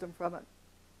gotten the wisdom from it.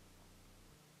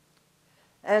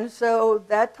 And so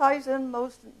that ties in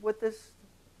most with this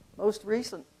most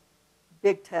recent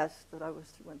big test that I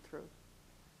went through.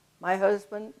 My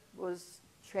husband was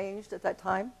changed at that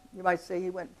time. You might say he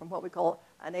went from what we call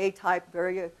an A-type,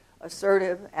 very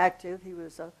assertive, active. He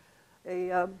was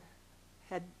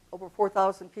had over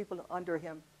 4,000 people under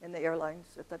him in the airlines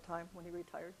at that time when he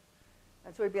retired.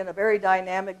 And so he'd been a very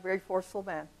dynamic, very forceful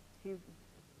man. He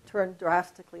turned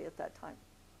drastically at that time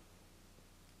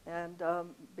and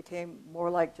became more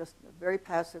like just very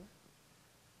passive.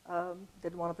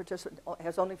 Didn't want to participate,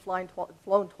 has only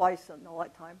flown twice in all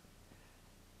that time.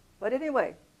 But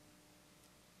anyway,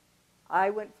 I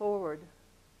went forward.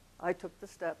 I took the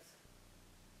steps.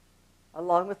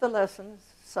 Along with the lessons,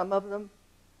 some of them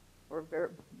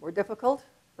were difficult,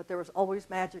 but there was always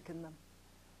magic in them.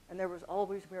 And there was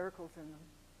always miracles in them.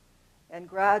 And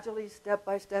gradually, step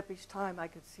by step, each time, I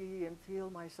could see and feel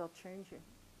myself changing.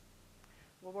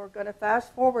 Well, we're going to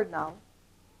fast forward now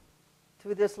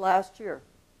to this last year.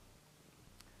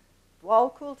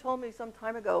 Dwal Kul told me some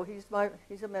time ago, he's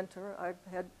a mentor.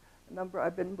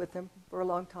 I've been with him for a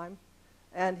long time.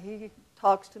 And he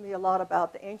talks to me a lot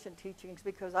about the ancient teachings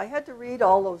because I had to read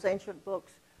all those ancient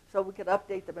books so we could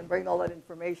update them and bring all that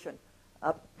information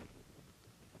up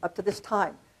to this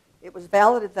time. It was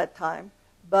valid at that time,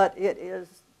 but it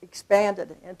is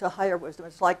expanded into higher wisdom.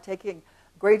 It's like taking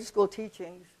grade school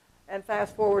teachings and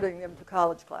fast forwarding them to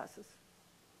college classes.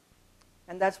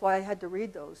 And that's why I had to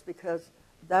read those, because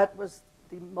that was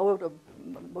the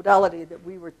modality that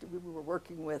we were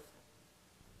working with.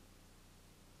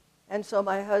 And so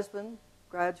my husband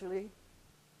gradually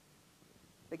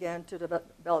began to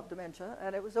develop dementia,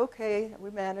 and it was okay.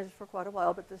 We managed for quite a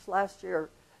while, but this last year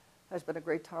has been a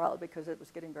great trial because it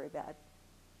was getting very bad.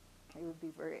 He would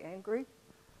be very angry,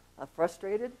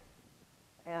 frustrated,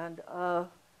 and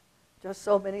just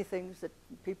so many things that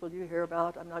people you hear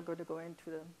about. I'm not going to go into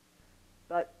them,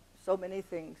 but so many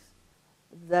things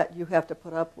that you have to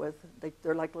put up with.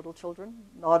 They're like little children,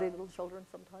 naughty little children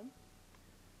sometimes.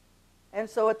 And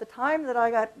so at the time that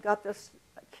I got this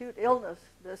acute illness,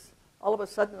 all of a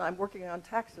sudden I'm working on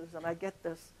taxes and I get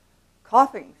this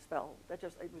coughing spell it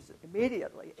was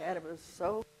immediately, and it was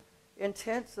so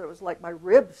intense that it was like my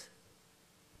ribs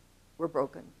were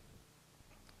broken.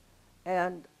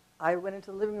 And I went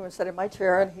into the living room and sat in my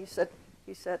chair, and he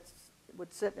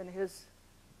would sit in his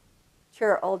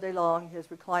chair all day long, his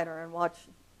recliner, and watch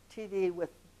TV with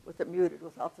it muted,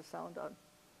 without the sound on.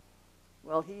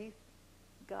 Well, he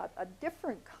got a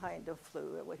different kind of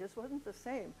flu. His wasn't the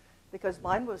same, because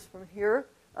mine was from here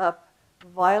up,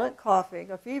 violent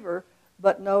coughing, a fever,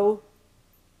 but no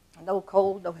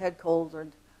cold, no head cold,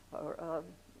 or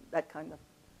that kind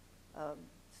of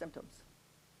symptoms.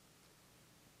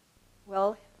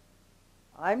 Well,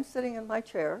 I'm sitting in my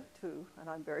chair too, and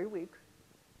I'm very weak.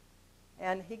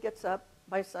 And he gets up.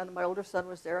 My older son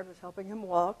was there and was helping him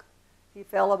walk. He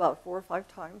fell about 4 or 5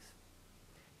 times.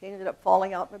 He ended up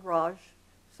falling out in the garage,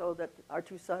 so that our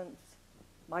 2 sons,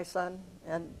 my son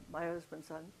and my husband's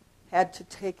son, had to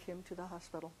take him to the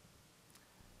hospital.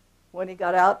 When he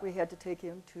got out, we had to take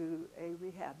him to a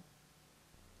rehab.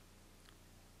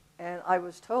 And I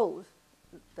was told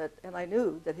and I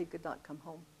knew that he could not come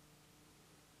home.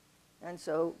 And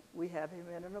so we have him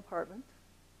in an apartment.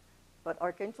 But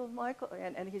Archangel Michael,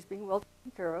 and he's being well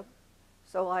taken care of,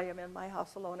 so I am in my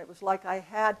house alone. It was like I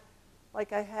had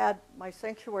my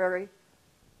sanctuary,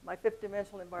 my 5th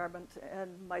dimensional environment, and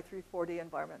my 340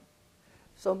 environment.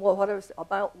 So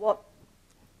what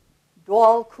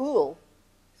Dwal Kul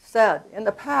said in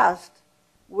the past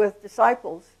with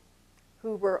disciples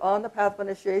who were on the path of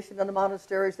initiation in the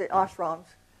monasteries, the ashrams,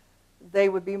 they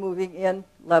would be moving in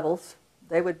levels.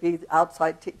 They would be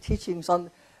outside teachings on,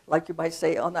 like you might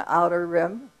say, on the outer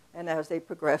rim. And as they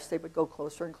progressed, they would go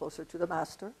closer and closer to the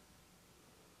master.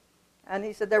 And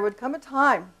he said there would come a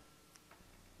time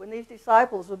when these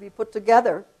disciples would be put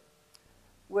together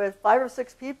with 5 or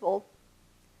 6 people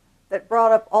that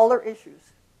brought up all their issues,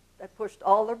 that pushed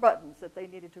all their buttons that they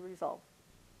needed to resolve.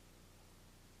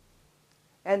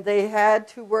 And they had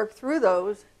to work through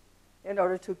those in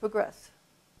order to progress.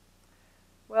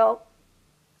 Well,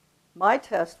 my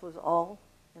test was all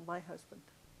in my husband.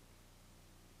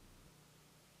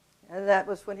 And that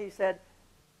was when he said,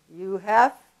 you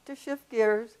have to shift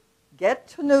gears, get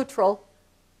to neutral,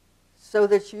 so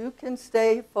that you can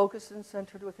stay focused and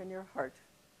centered within your heart.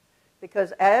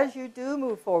 Because as you do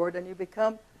move forward and you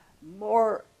become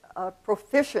more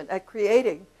proficient at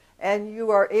creating and you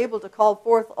are able to call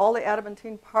forth all the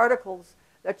adamantine particles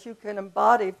that you can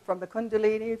embody from the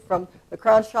kundalini, from the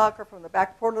crown chakra, from the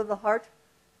back portal of the heart.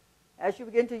 As you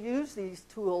begin to use these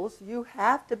tools, you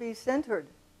have to be centered.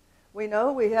 We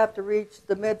know we have to reach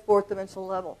the mid-fourth dimensional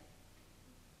level.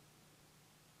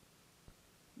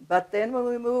 But then when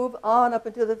we move on up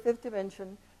into the fifth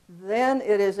dimension, then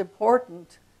it is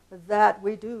important that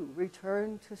we do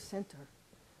return to center.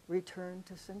 Return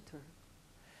to center.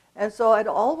 And so I'd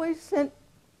always sent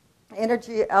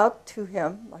energy out to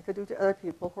him, like I do to other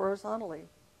people, horizontally.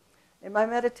 In my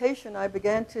meditation, I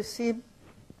began to see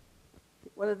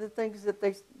one of the things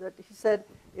that he said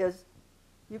is,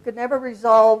 you could never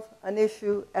resolve an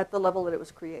issue at the level that it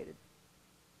was created.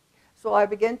 So I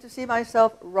began to see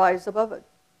myself rise above it.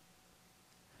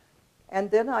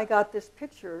 And then I got this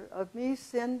picture of me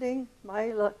sending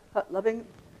my loving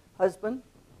husband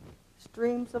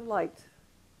streams of light.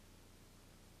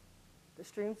 The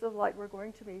streams of light were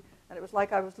going to me, and it was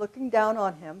like I was looking down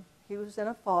on him. He was in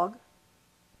a fog.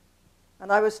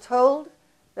 And I was told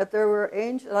that there were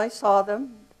angels, and I saw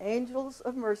them, angels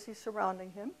of mercy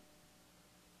surrounding him.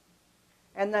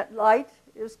 And that light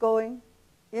is going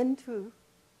into,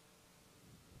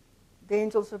 the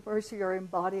angels of mercy are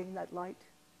embodying that light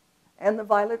and the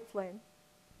violet flame,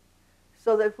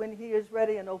 so that when he is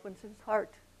ready and opens his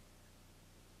heart,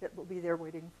 it will be there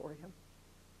waiting for him.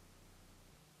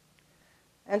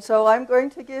 And so I'm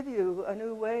going to give you a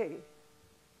new way.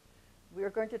 We are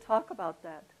going to talk about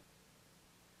that,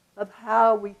 of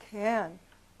how we can.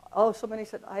 Oh, so many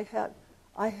said,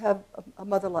 I have a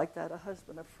mother like that, a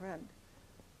husband, a friend.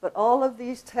 But all of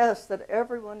these tests that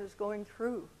everyone is going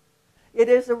through, it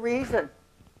is a reason.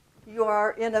 You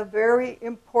are in a very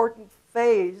important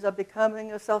phase of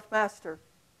becoming a self-master.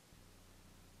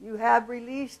 You have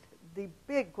released the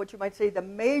big, what you might say, the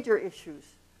major issues.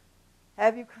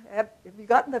 Have you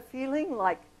gotten the feeling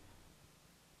like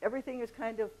everything is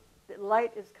kind of, the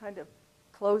light is kind of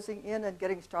closing in and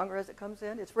getting stronger as it comes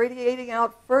in? It's radiating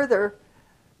out further,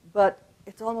 but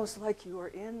it's almost like you are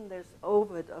in this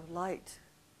ovid of light,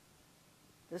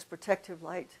 this protective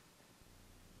light.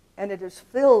 And it is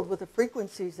filled with the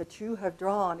frequencies that you have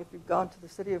drawn. If you've gone to the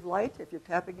city of light, if you're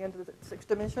tapping into the sixth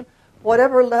dimension,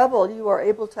 whatever level you are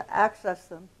able to access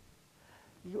them,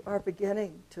 you are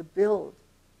beginning to build,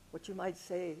 what you might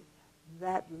say,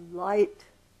 that light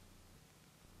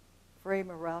frame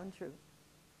around you.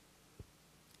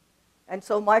 And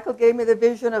so Michael gave me the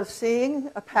vision of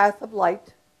seeing a path of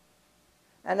light,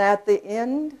 and at the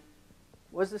end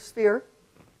was a sphere.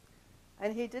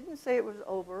 And he didn't say it was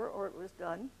over or it was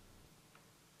done.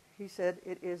 He said,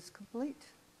 it is complete.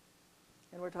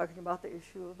 And we're talking about the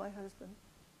issue of my husband.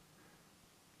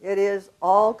 It is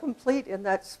all complete in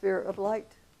that sphere of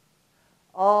light.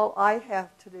 All I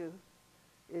have to do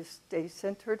is stay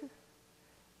centered,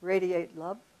 radiate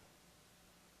love,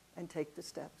 and take the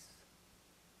steps.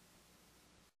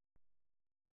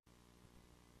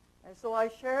 And so I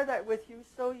share that with you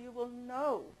so you will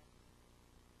know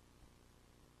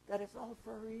that it's all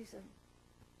for a reason.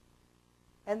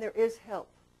 And there is help.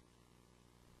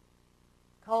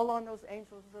 Call on those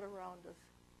angels that are around us.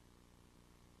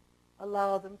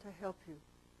 Allow them to help you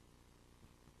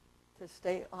to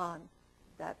stay on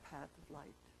that path of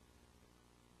light.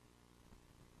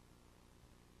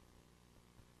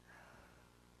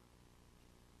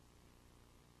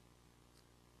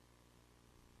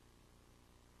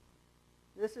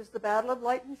 This is the battle of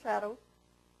light and shadow.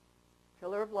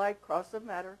 Pillar of light, cross of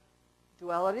matter,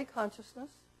 duality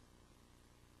consciousness,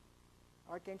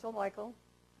 Archangel Michael,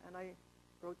 and I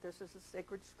wrote this as a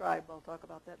sacred scribe. I'll talk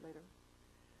about that later.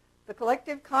 The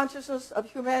collective consciousness of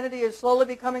humanity is slowly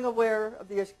becoming aware of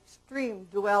the extreme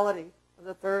duality of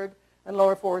the third and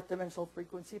lower fourth dimensional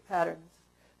frequency patterns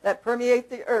that permeate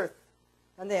the earth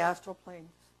and the astral planes.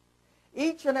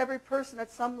 Each and every person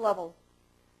at some level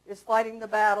is fighting the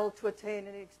battle to attain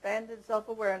an expanded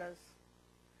self-awareness,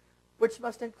 which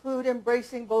must include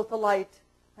embracing both the light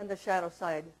and the shadow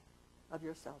side of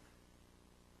yourself.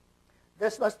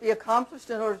 This must be accomplished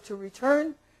in order to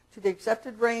return to the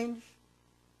accepted range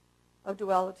of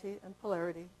duality and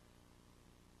polarity.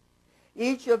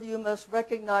 Each of you must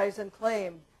recognize and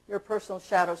claim your personal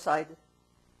shadow side,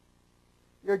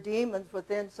 your demons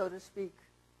within, so to speak,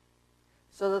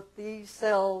 so that these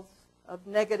cells of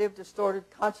negative, distorted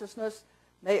consciousness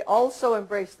may also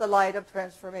embrace the light of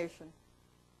transformation.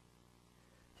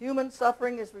 Human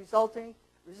suffering is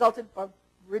resulted from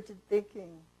rigid thinking,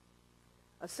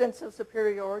 a sense of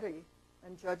superiority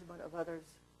and judgment of others,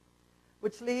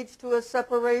 which leads to a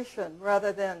separation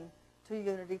rather than to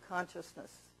unity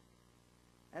consciousness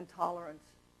and tolerance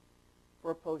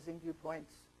for opposing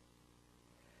viewpoints.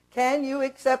 Can you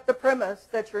accept the premise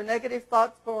that your negative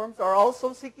thought forms are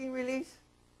also seeking release?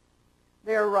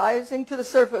 They are rising to the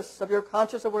surface of your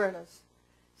conscious awareness,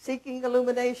 seeking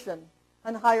illumination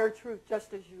and higher truth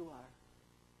just as you are.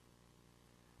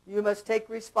 You must take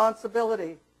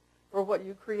responsibility for what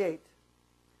you create,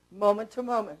 moment to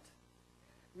moment.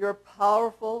 Your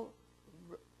powerful,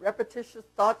 repetitious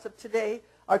thoughts of today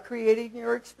are creating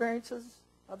your experiences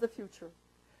of the future.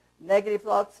 Negative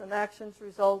thoughts and actions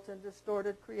result in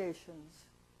distorted creations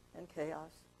and chaos.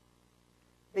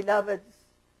 Beloveds,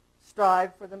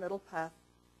 strive for the middle path,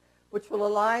 which will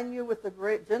align you with the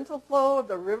great gentle flow of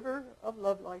the river of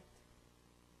love light,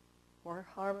 where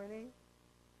harmony,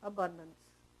 abundance,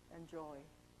 and joy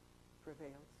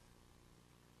prevails.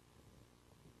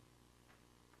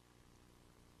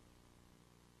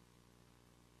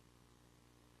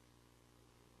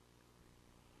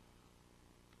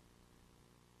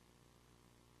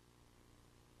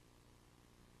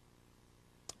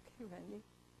 Okay, Randy.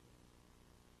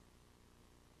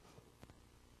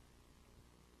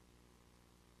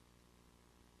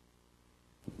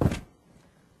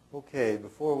 Okay,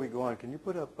 before we go on, can you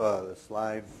put up the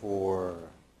slide for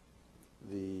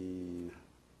the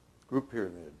group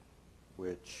pyramid,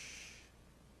 which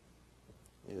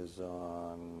is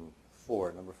on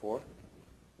number 4.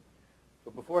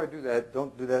 But before I do that,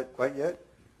 don't do that quite yet.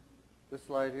 This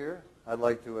slide here, I'd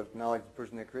like to acknowledge the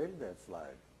person that created that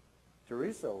slide,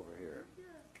 Teresa over here.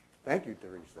 Thank you,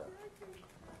 Teresa.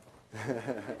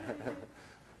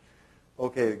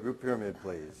 Okay, the group pyramid,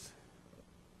 please.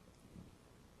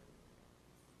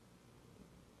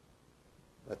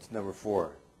 That's number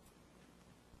 4,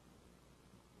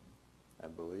 I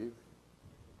believe.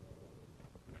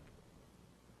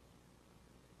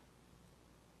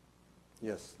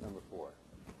 Yes, number 4.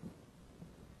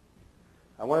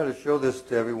 I wanted to show this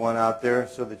to everyone out there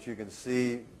so that you can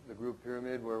see the group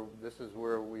pyramid, where this is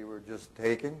where we were just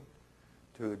taken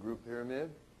to the group pyramid.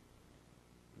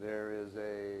 There is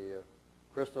a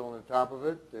crystal on the top of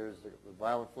it. There's the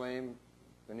violet flame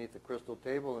beneath the crystal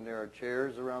table, and there are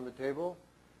chairs around the table.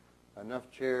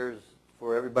 Enough chairs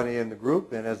for everybody in the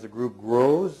group, and as the group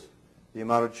grows, the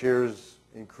amount of chairs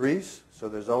increase, so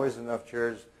there's always enough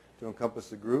chairs to encompass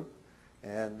the group.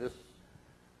 And this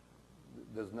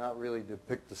does not really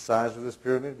depict the size of this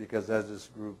pyramid, because as this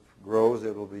group grows,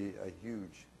 it will be a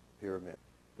huge pyramid.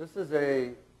 This is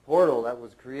a portal that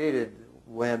was created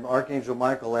when Archangel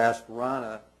Michael asked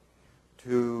Ronna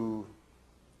to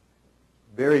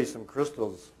bury some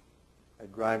crystals at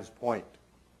Grimes Point.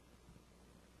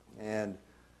 And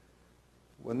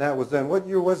when that was done, what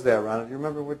year was that, Ronna? Do you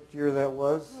remember what year that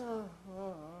was?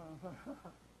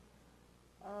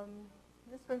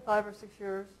 It's been 5 or 6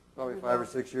 years. Probably 5 or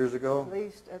 6 years ago? At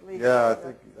least. Yeah, I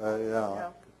think, yeah. Yeah,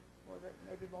 or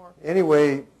maybe more.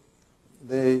 Anyway,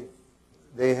 they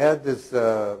had this,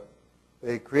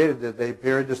 they created it, they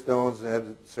buried the stones and had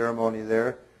a ceremony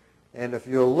there. And if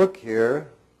you'll look here,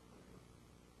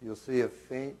 you'll see a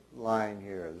faint line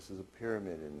here. This is a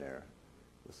pyramid in there.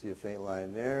 You'll see a faint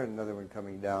line there, and another one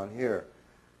coming down here.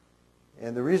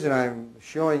 And the reason I'm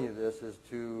showing you this is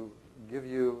to give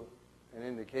you an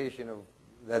indication of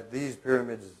that these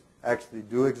pyramids actually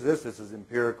do exist. This is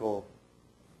empirical.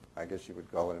 I guess you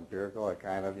would call it empirical.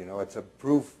 It's a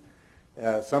proof,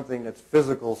 something that's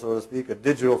physical, so to speak, a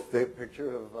digital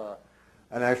picture of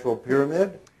an actual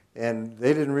pyramid. And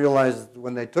they didn't realize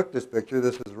when they took this picture,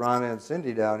 this is Ronna and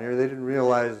Cindy down here, they didn't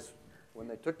realize when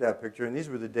they took that picture, and these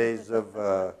were the days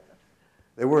of,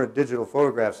 they weren't digital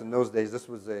photographs in those days. This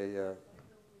was a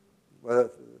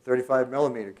 35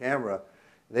 millimeter camera.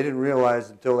 They didn't realize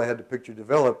until they had the picture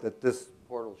developed that this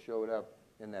portal showed up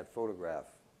in that photograph.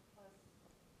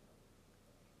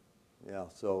 Yeah,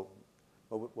 so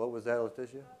what was that,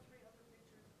 Letitia?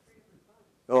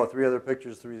 3 other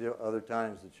pictures, 3 other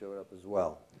times that showed up as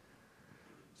well.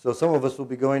 So some of us will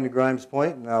be going to Grimes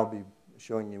Point, and I'll be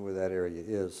showing you where that area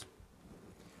is.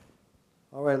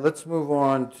 All right, let's move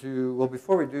on to, well,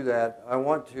 before we do that, I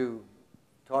want to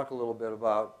talk a little bit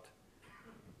about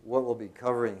what we'll be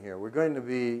covering here. We're going to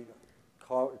be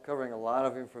covering a lot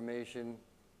of information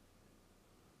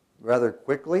rather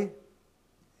quickly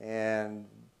and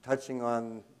touching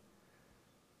on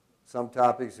some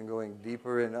topics and going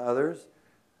deeper in others.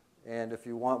 And if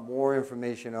you want more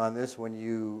information on this, when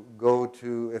you go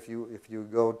to, if you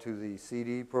go to the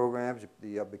CD programs,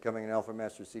 the Becoming an Alpha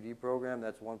Master CD program,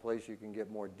 that's one place you can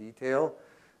get more detail.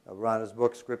 Ronna's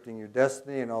book, Scripting Your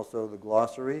Destiny, and also the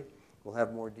glossary will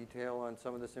have more detail on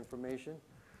some of this information.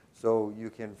 So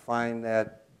you can find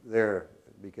that there,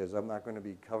 because I'm not going to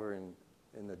be covering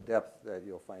in the depth that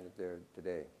you'll find it there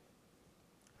today.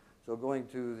 So going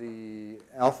to the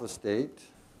alpha state,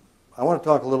 I want to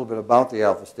talk a little bit about the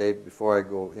alpha state before I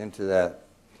go into that.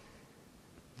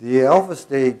 The alpha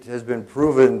state has been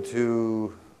proven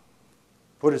to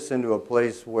put us into a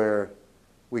place where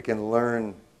we can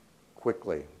learn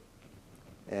quickly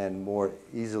and more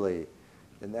easily.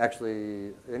 And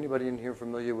actually, anybody in here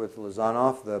familiar with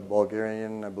Lazanov, the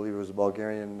Bulgarian, I believe it was a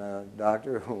Bulgarian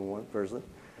doctor, one person?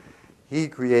 He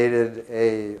created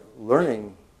a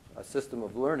system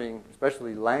of learning,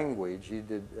 especially language. He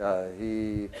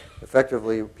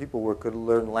effectively, people could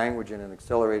learn language in an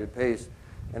accelerated pace.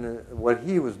 And what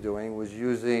he was doing was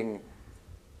using,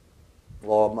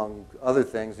 well, among other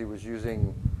things, he was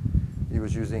using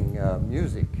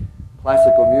music,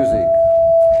 classical music.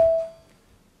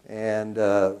 And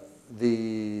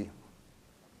the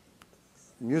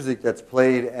music that's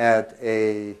played at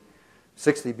a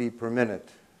 60 beat per minute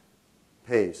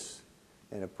pace,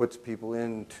 and it puts people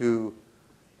into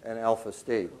an alpha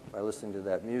state by listening to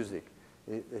that music.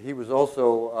 He was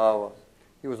also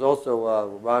a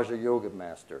Raja Yoga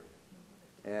master,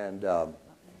 and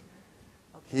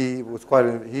he was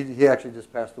he actually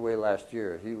just passed away last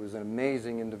year. He was an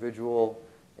amazing individual.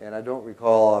 And I don't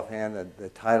recall offhand the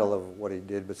title of what he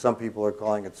did, but some people are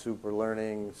calling it super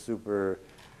learning,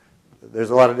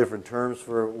 there's a lot of different terms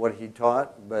for what he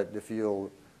taught, but if you'll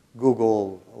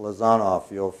Google Lazanov,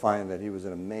 you'll find that he was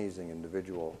an amazing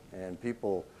individual. And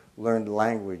people learned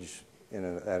language at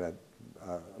a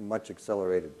much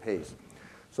accelerated pace.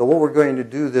 So what we're going to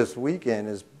do this weekend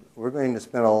is we're going to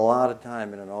spend a lot of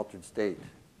time in an altered state.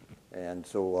 And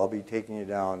so I'll be taking you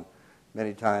down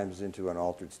many times into an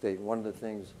altered state. One of the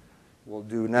things we'll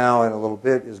do now in a little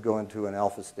bit is go into an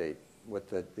alpha state with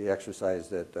the exercise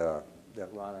that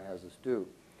Ronna has us do.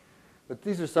 But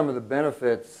these are some of the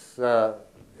benefits, that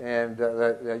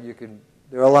you can.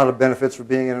 There are a lot of benefits for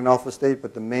being in an alpha state,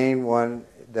 but the main one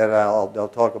that I'll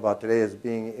talk about today is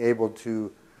being able to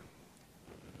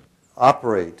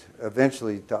operate,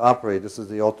 eventually to operate, this is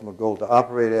the ultimate goal, to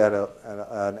operate at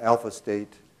an alpha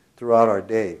state throughout our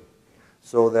day,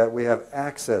 so that we have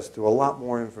access to a lot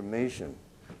more information.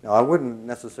 Now, I wouldn't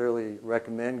necessarily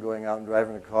recommend going out and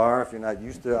driving a car if you're not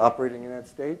used to operating in that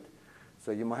state.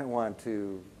 So you might want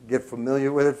to get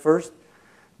familiar with it first.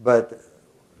 But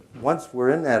once we're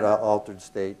in that altered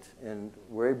state and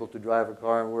we're able to drive a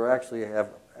car, and we actually have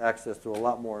access to a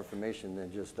lot more information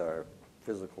than just our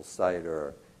physical sight or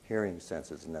our hearing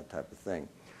senses and that type of thing.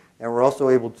 And we're also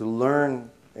able to learn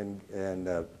and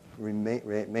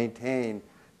maintain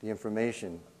the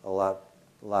information a lot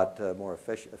more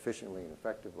efficiently and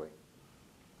effectively.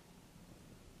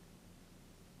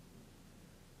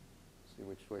 Let's see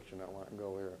which direction I want to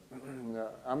go here.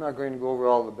 I'm not going to go over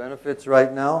all the benefits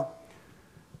right now,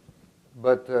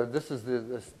 but this is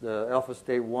the alpha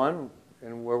state 1,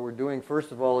 and what we're doing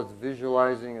first of all is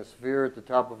visualizing a sphere at the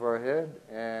top of our head,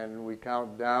 and we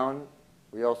count down.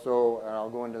 We also, and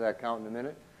I'll go into that count in a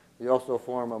minute, we also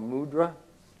form a mudra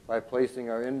by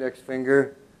placing our index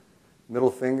finger,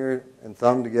 middle finger, and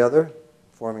thumb together,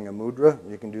 forming a mudra.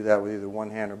 You can do that with either one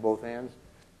hand or both hands.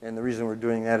 And the reason we're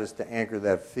doing that is to anchor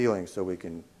that feeling so we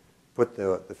can put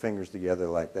the fingers together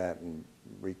like that and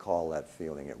recall that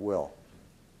feeling at will.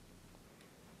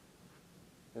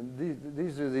 And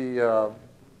these are the,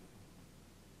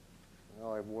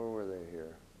 where were they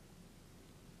here?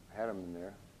 I had them in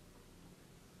there.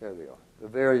 There they are. The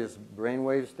various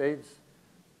brainwave states.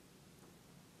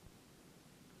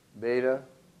 Beta,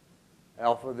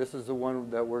 alpha, this is the one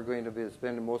that we're going to be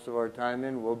spending most of our time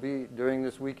in. During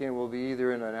this weekend, we'll be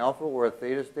either in an alpha or a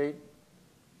theta state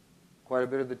quite a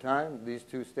bit of the time, these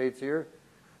two states here.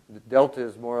 The delta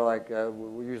is more like,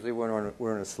 usually when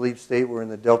we're in a sleep state, we're in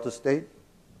the delta state.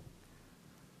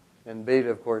 And beta,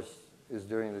 of course, is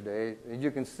during the day. And you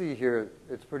can see here,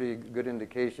 it's pretty good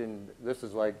indication. This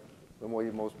is like the way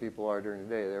most people are during the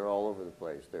day. They're all over the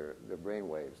place. They're brain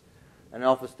waves. An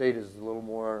alpha state is a little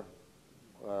more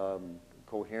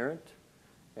coherent,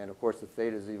 and of course the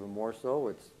theta is even more so.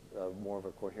 It's more of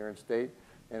a coherent state.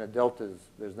 And a delta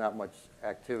there's not much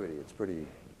activity. It's pretty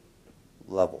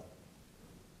level.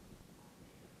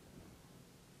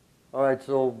 All right,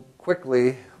 so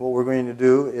quickly, what we're going to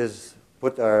do is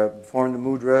form the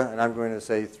mudra, and I'm going to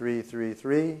say 3, 3,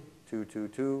 3, 2, 2,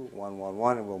 2, 1, 1,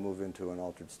 1, and we'll move into an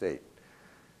altered state.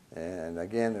 And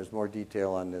again, there's more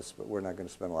detail on this, but we're not going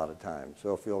to spend a lot of time.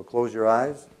 So if you'll close your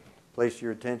eyes, place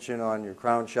your attention on your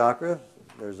crown chakra.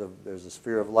 There's a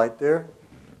sphere of light there.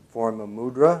 Form a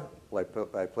mudra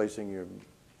by placing your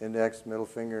index, middle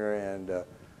finger, and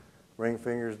ring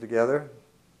fingers together.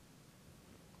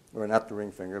 Or not the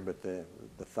ring finger, but the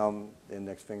thumb, the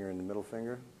index finger, and the middle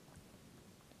finger.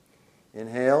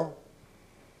 Inhale.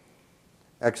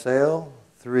 Exhale.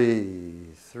 3,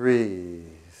 3,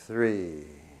 3.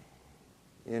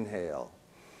 Inhale.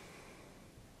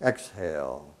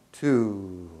 Exhale.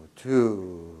 2,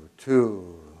 2,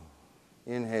 2.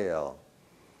 Inhale.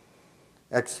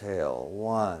 Exhale.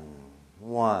 1,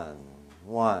 1,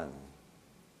 1.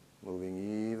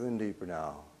 Moving even deeper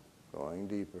now. Going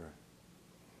deeper.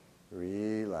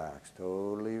 Relaxed,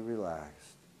 totally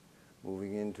relaxed.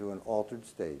 Moving into an altered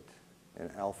state, an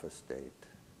alpha state.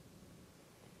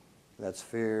 That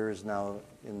sphere is now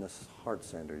in the heart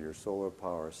center, your solar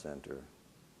power center,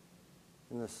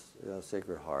 in the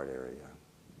sacred heart area.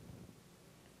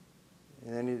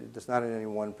 And it's not in any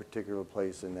one particular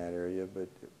place in that area, but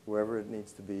wherever it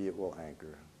needs to be, it will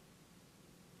anchor.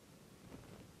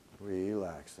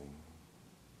 Relaxing.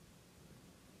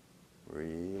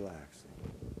 Relaxing.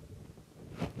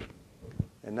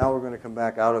 And now we're going to come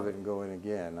back out of it and go in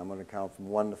again. I'm going to count from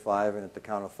 1 to 5, and at the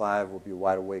count of 5, we'll be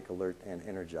wide awake, alert, and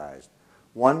energized.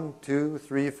 1, 2,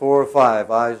 3, 4,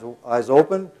 5. Eyes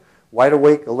open, wide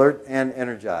awake, alert, and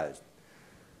energized.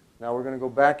 Now we're going to go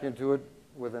back into it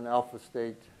with an alpha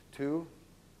state 2.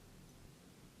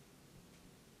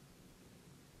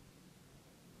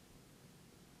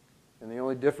 And the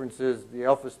only difference is the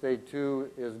alpha state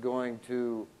 2 is going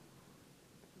to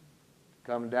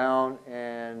come down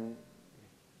and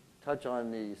touch on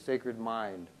the sacred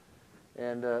mind.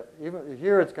 And even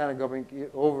here it's kind of going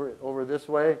over this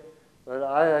way, but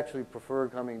I actually prefer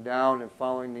coming down and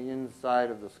following the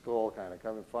inside of the skull,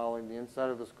 following the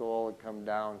inside of the skull and come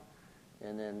down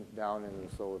and then down into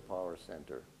the solar power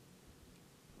center.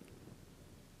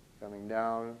 Coming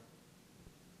down.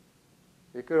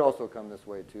 It could also come this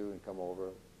way too and come over,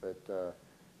 but the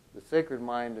sacred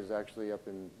mind is actually up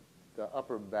in the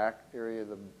upper back area of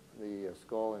the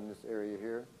skull in this area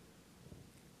here.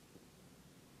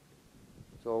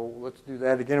 So let's do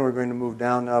that again. We're going to move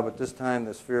down now, but this time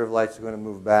the sphere of light is going to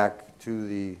move back to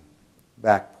the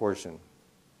back portion.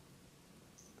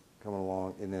 Coming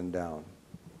along and then down.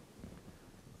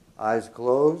 Eyes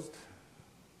closed.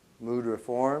 Mood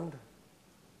reformed.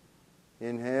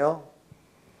 Inhale.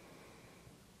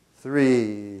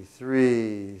 3,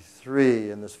 3, 3.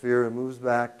 And the sphere moves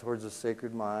back towards the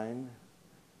sacred mind.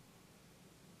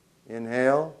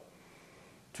 Inhale.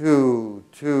 2,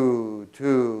 2,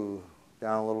 2.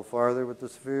 Down a little farther with the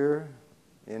sphere.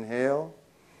 Inhale.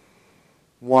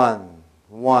 1,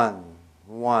 1,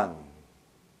 1.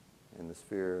 And the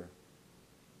sphere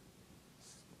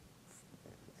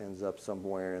ends up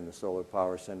somewhere in the solar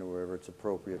power center, wherever it's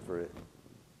appropriate for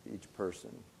each person.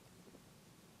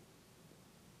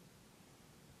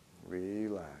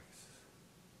 Relax.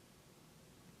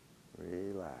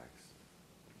 Relax.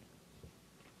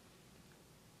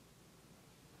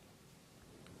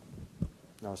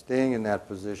 Now staying in that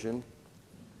position,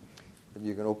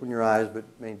 you can open your eyes but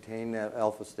maintain that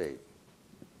alpha state.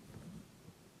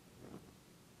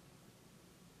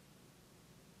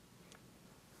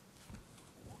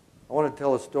 I want to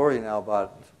tell a story now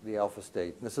about the alpha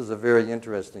state. This is a very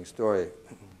interesting story.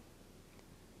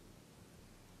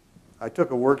 I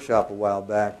took a workshop a while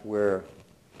back where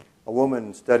a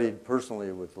woman studied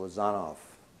personally with Lazanov.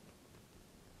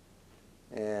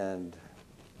 And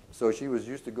so she was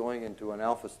used to going into an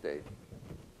alpha state.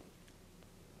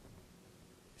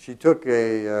 She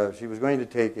was going to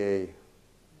take a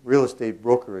real estate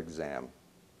broker exam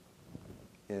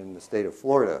in the state of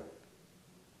Florida.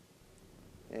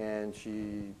 And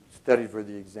she studied for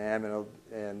the exam,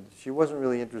 and she wasn't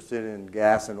really interested in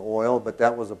gas and oil, but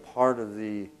that was a part of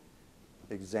the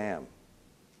exam.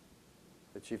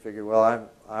 But she figured, well,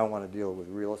 I want to deal with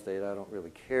real estate. I don't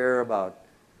really care about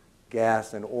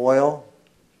gas and oil,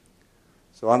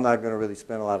 so I'm not going to really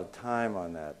spend a lot of time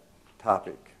on that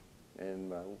topic.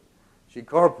 And she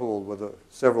carpooled with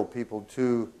several people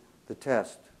to the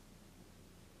test.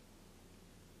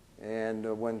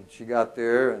 And when she got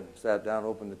there and sat down,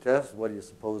 opened the test, what do you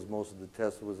suppose most of the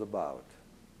test was about?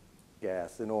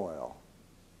 Gas and oil.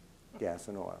 Gas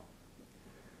and oil.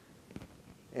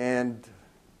 And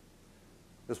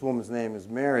this woman's name is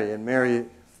Mary, and Mary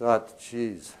thought,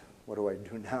 geez, what do I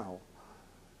do now?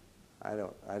 I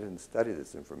didn't study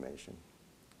this information.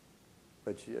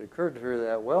 But it occurred to her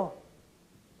that, well,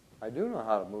 I do know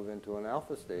how to move into an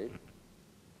alpha state.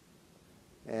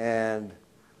 And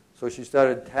so she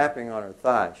started tapping on her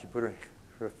thigh. She put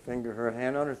her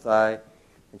hand on her thigh,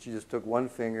 and she just took one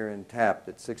finger and tapped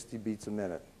at 60 beats a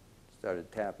minute.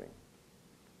 Started tapping,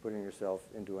 putting herself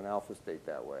into an alpha state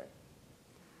that way.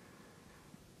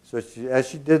 So as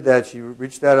she did that, she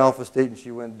reached that alpha state, and she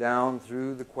went down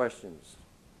through the questions.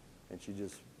 And she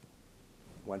just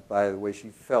went by the way she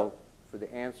felt for the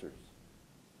answers.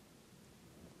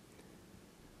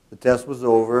 The test was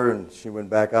over, and she went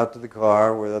back out to the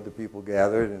car where other people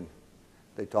gathered, and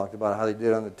they talked about how they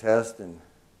did on the test, and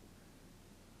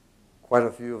quite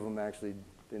a few of them actually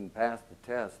didn't pass the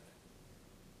test.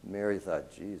 Mary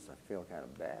thought, geez, I feel kind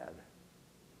of bad.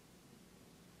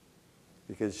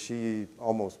 Because she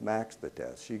almost maxed the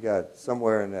test. She got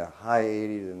somewhere in the high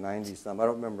 80 to 90 some, I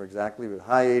don't remember exactly, but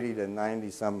high 80 to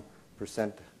 90 some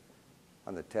percent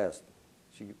on the test.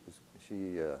 She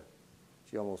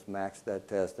almost maxed that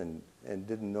test and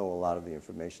didn't know a lot of the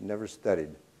information, never studied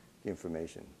the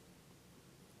information.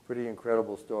 Pretty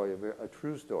incredible story, a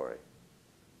true story.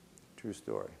 True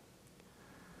story.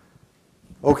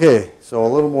 Okay, so a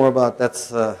little more about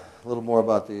the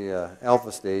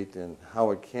alpha state and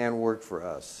how it can work for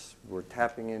us. We're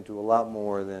tapping into a lot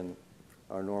more than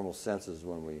our normal senses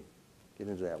when we get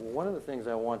into that. Well, another thing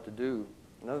I want to do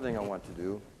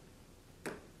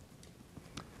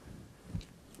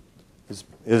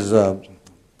is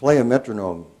play a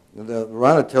metronome.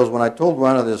 Ronna tells, when I told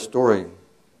Ronna this story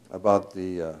about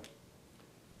the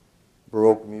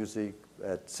Baroque music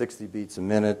at 60 beats a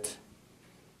minute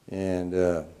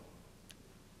and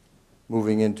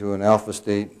moving into an alpha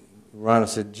state, Ronna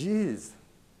said, geez,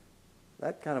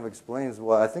 that kind of explains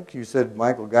why. I think you said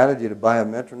Michael guided you to buy a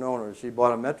metronome, or she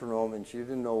bought a metronome and she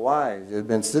didn't know why. It had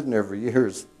been sitting there for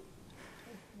years.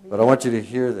 But I want you to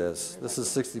hear this. This is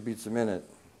 60 beats a minute.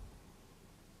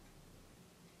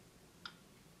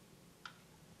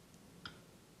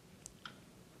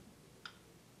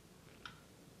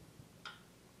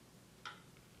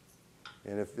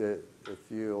 And if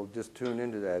you'll just tune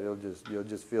into that, you'll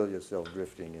just feel yourself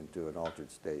drifting into an altered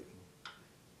state.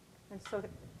 And so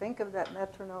think of that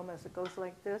metronome as it goes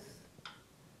like this,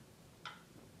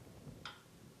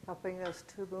 helping us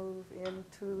to move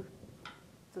into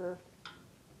the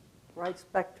right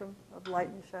spectrum of light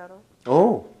and shadow.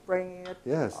 Oh, bringing it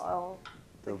yes. all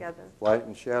together. Light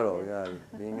and shadow, yeah,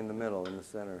 being in the middle, in the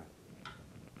center.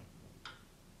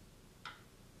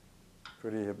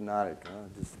 Pretty hypnotic, huh?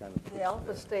 Just kind of the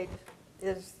alpha state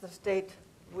is the state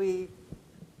we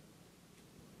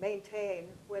maintain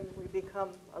when we become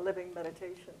a living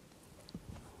meditation.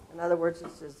 In other words,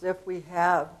 it's as if we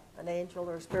have an angel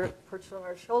or a spirit perched on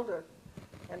our shoulder,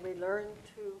 and we learn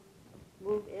to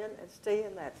move in and stay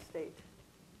in that state.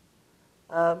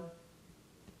 I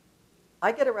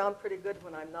get around pretty good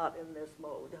when I'm not in this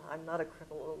mode. I'm not a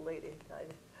crippled old lady.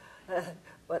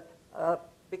 But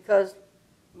because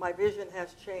my vision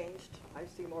has changed, I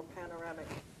see more panoramic.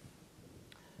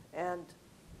 And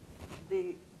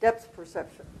the depth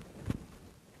perception,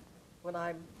 when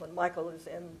Michael is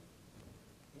in,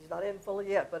 he's not in fully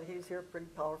yet, but he's here pretty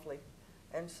powerfully.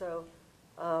 And so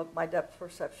my depth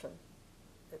perception,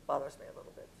 it bothers me a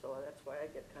little bit. So that's why I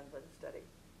get kind of unsteady.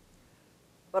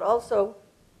 But also,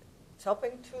 it's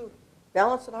helping to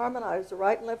balance and harmonize the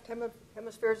right and left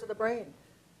hemispheres of the brain.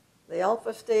 The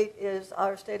alpha state is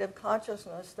our state of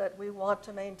consciousness that we want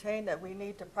to maintain, that we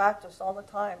need to practice all the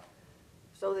time,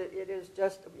 so that it is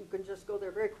just, you can just go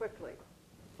there very quickly.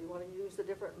 You want to use the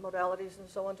different modalities and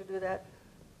so on to do that,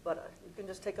 but you can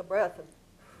just take a breath and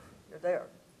you're there.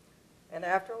 And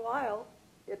after a while,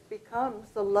 it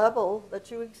becomes the level that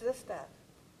you exist at.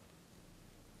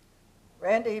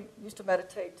 Randy used to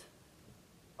meditate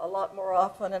a lot more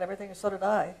often and everything, and so did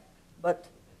I, but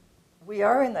we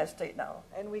are in that state now,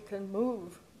 and we can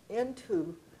move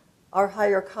into our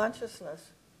higher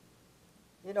consciousness.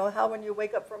 You know how when you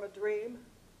wake up from a dream,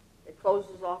 it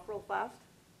closes off real fast?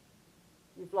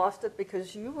 You've lost it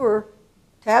because you were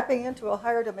tapping into a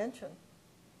higher dimension.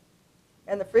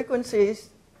 And the frequencies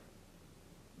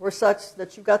were such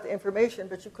that you got the information,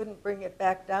 but you couldn't bring it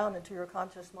back down into your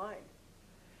conscious mind.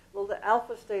 Well, the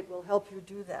alpha state will help you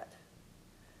do that.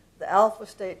 The alpha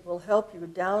state will help you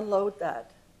download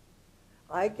that.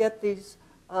 I get these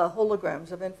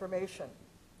holograms of information,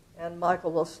 and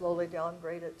Michael will slowly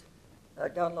download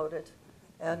it,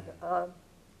 and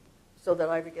so that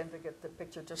I begin to get the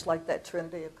picture just like that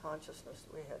trinity of consciousness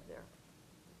that we had there.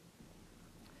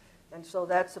 And so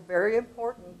that's a very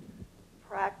important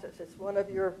practice. It's one of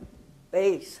your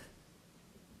base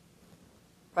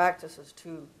practices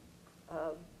to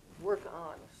work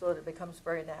on so that it becomes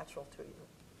very natural to you.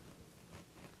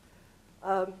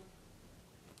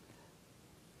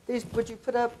 Would you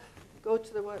put up, go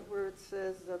to the one where it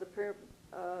says the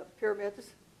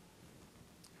pyramids,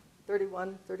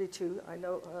 31, 32, I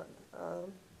know.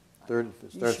 30,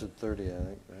 it starts at 30, I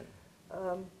think, right?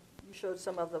 You showed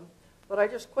some of them. But I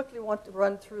just quickly want to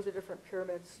run through the different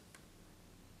pyramids.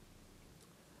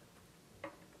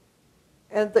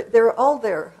 And they're all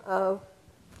there. I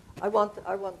want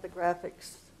the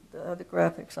graphics, the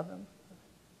graphics of them.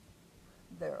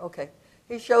 There, okay.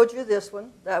 he showed you this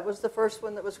one. That was the first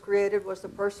one that was created, was the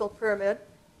personal pyramid.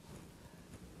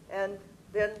 And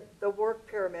then the work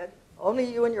pyramid. Only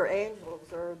you and your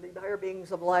angels or the higher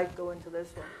beings of light go into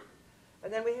this one.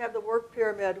 And then we have the work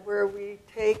pyramid where we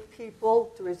take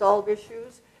people to resolve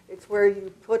issues. It's where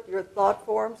you put your thought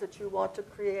forms that you want to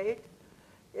create.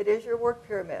 It is your work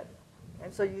pyramid.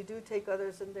 And so you do take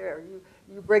others in there.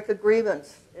 You break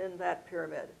agreements in that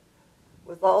pyramid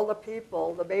with all the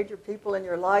people, the major people in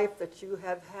your life that you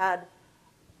have had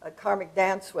a karmic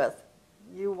dance with.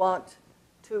 You want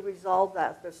to resolve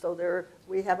that. So there,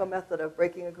 we have a method of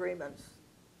breaking agreements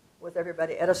with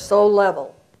everybody at a soul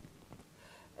level.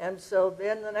 And so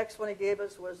then the next one he gave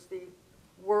us was the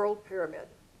world pyramid.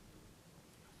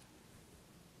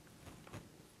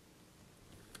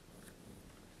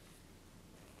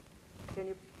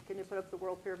 Can you put up the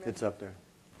world pyramid? It's up there.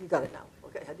 You got it now.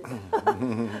 Okay, I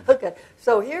did. Okay,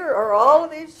 so here are all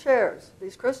of these chairs,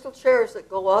 these crystal chairs that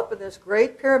go up in this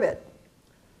great pyramid.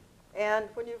 And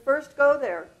when you first go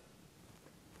there,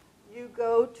 you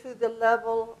go to the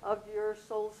level of your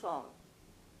soul song,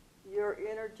 your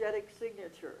energetic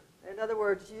signature. In other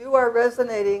words, you are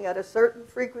resonating at a certain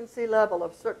frequency level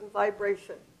of certain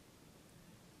vibration.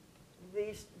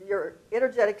 Your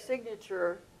energetic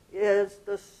signature is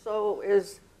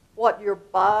what your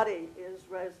body is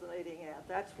resonating at.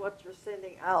 That's what you're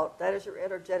sending out. That is your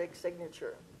energetic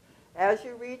signature. As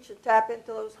you reach and tap into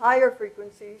those higher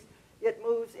frequencies, it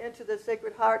moves into the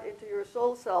sacred heart, into your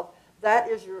soul self. That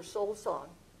is your soul song.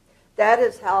 That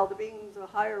is how the beings of a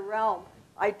higher realm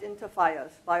identify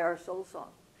us, by our soul song.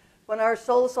 When our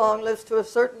soul song lifts to a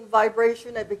certain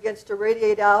vibration, it begins to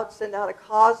radiate out, send out a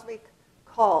cosmic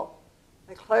call,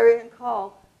 a clarion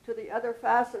call to the other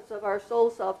facets of our soul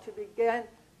self to begin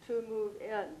to move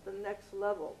in the next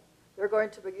level. They're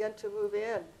going to begin to move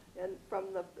in and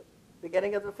from the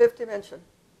beginning of the fifth dimension.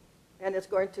 And they're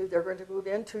going to move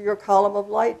into your column of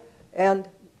light. And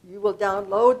you will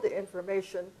download the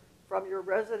information from your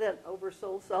resident over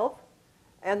soul self.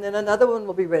 And then another one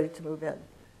will be ready to move in.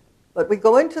 But we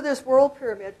go into this world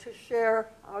pyramid to share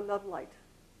our love light.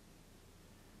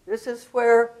 This is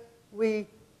where we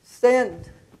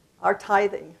send our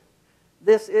tithing.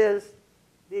 This is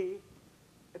the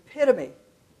epitome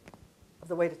of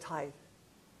the way to tithe.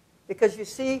 Because you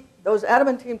see, those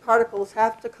adamantine particles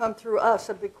have to come through us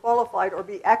and be qualified or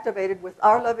be activated with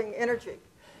our loving energy.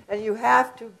 And you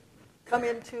have to come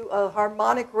into a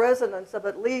harmonic resonance of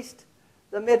at least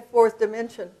the mid-fourth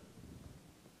dimension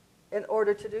in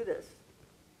order to do this.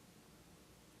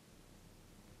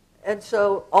 And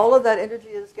so all of that energy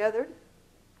is gathered,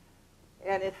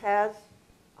 and it has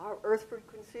our earth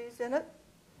frequencies in it.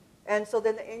 And so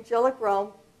then the angelic realm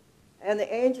and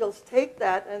the angels take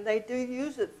that and they do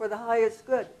use it for the highest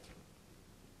good.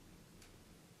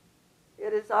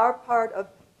 It is our part of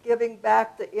giving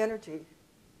back the energy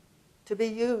to be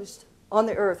used on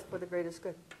the earth for the greatest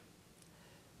good.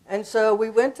 And so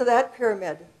we went to that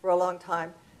pyramid for a long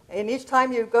time. And each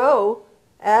time you go,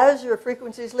 as your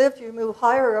frequencies lift, you move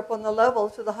higher up on the level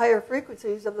to the higher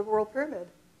frequencies of the world pyramid.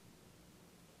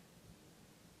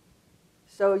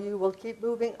 So you will keep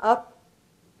moving up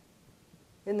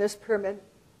in this pyramid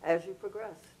as you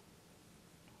progress.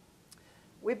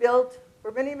 We built,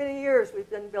 for many, many years, we've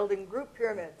been building group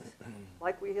pyramids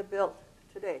like we have built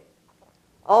today,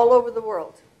 all over the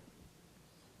world.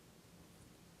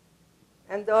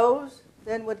 And those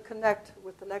then would connect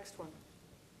with the next one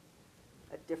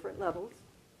at different levels.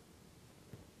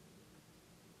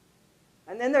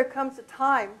 And then there comes a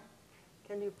time,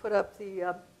 can you put up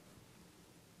the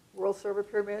World Server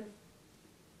Pyramid?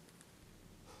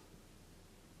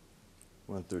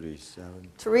 137.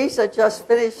 Teresa just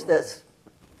finished this.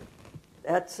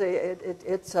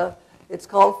 It's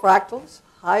called fractals,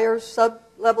 higher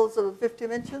sub-levels of the fifth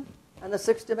dimension and the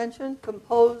sixth dimension,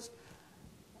 composed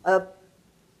of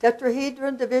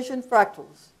tetrahedron division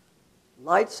fractals.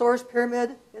 Light source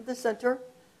pyramid in the center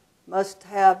must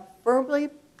have firmly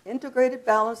integrated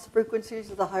balanced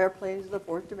frequencies of the higher planes of the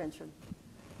fourth dimension,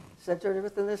 centered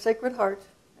within the sacred heart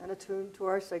and attuned to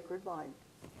our sacred mind.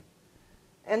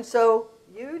 And so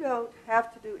you don't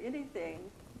have to do anything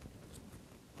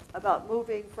about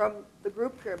moving from the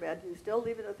group pyramid. You still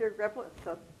leave it at third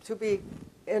replica to be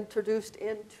introduced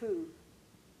into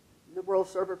the world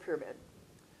server pyramid.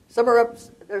 Some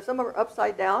are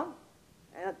upside down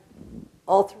and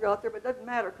all throughout there, but it doesn't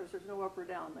matter because there's no up or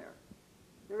down there.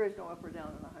 There is no up or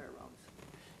down in the higher realms.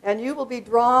 And you will be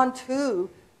drawn to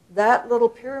that little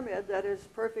pyramid that is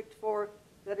perfect for,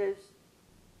 that is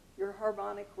your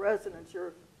harmonic resonance,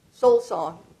 your soul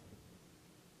song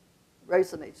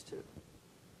resonates to.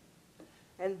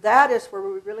 And that is where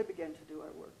we really begin to do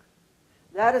our work.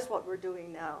 That is what we're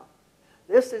doing now.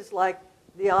 This is like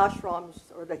the ashrams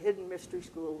or the hidden mystery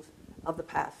schools of the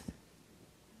past.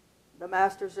 The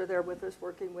masters are there with us,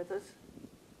 working with us.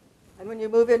 And when you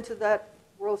move into that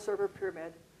world server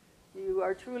pyramid, you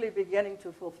are truly beginning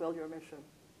to fulfill your mission.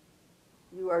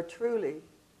 You are truly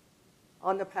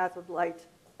on the path of light,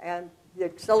 and the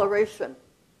acceleration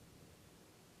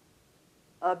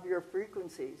of your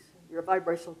frequencies, your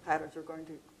vibrational patterns are going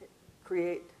to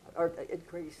create or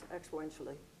increase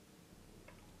exponentially.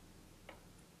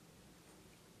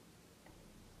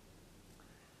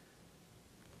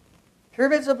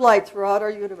 Pyramids of light throughout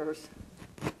our universe.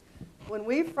 When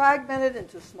we fragmented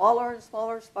into smaller and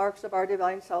smaller sparks of our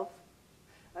divine self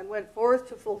and went forth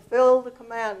to fulfill the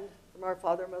command from our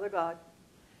Father and Mother God,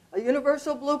 a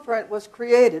universal blueprint was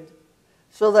created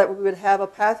so that we would have a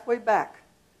pathway back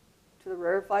to the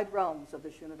rarefied realms of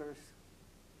this universe.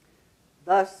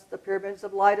 Thus, the pyramids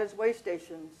of light as way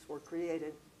stations were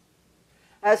created.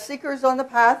 As seekers on the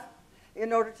path,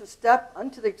 in order to step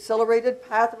onto the accelerated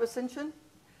path of ascension,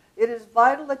 it is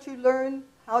vital that you learn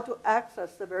how to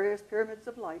access the various pyramids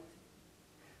of light.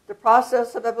 The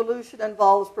process of evolution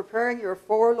involves preparing your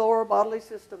 4 lower bodily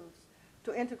systems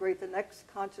to integrate the next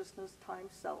consciousness time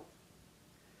self.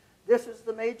 This is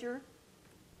the major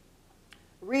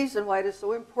reason why it is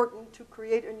so important to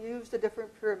create and use the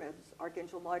different pyramids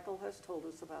Archangel Michael has told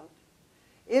us about.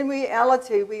 In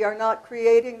reality, we are not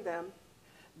creating them.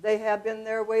 They have been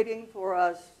there waiting for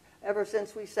us ever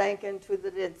since we sank into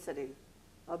the density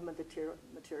of the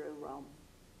material realm.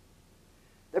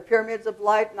 The pyramids of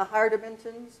light in the higher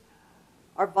dimensions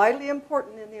are vitally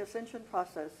important in the ascension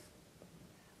process.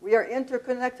 We are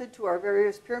interconnected to our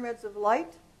various pyramids of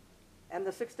light and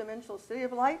the 6-dimensional city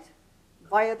of light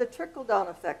via the trickle-down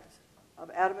effect of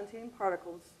adamantine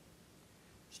particles.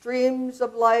 Streams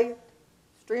of light,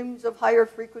 streams of higher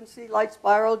frequency light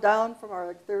spiral down from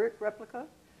our etheric replica,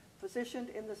 positioned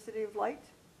in the city of light,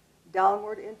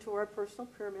 downward into our personal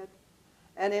pyramid,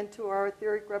 and into our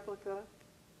etheric replica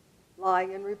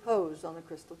lying in repose on the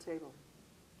crystal table.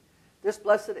 This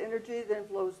blessed energy then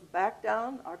flows back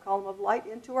down our column of light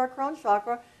into our crown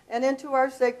chakra and into our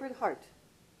sacred heart.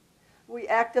 We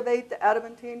activate the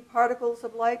adamantine particles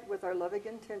of light with our loving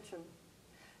intention.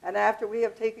 And after we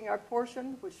have taken our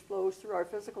portion, which flows through our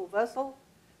physical vessel,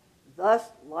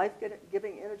 thus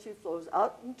life-giving energy flows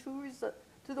out into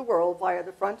the world via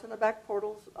the front and the back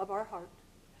portals of our heart.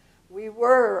 We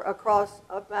were a cross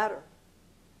of matter.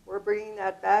 We're bringing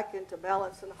that back into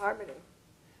balance and harmony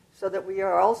so that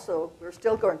we're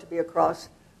still going to be a cross,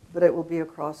 but it will be a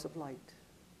cross of light.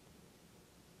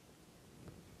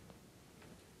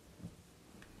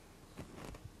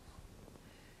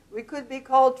 We could be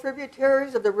called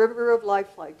tributaries of the river of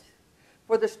life light,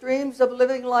 for the streams of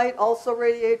living light also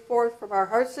radiate forth from our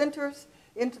heart centers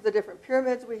into the different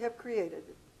pyramids we have created,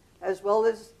 as well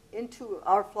as into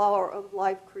our flower of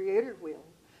life creator wheel,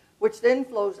 which then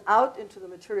flows out into the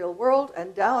material world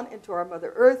and down into our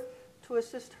Mother Earth to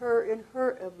assist her in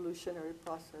her evolutionary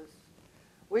process.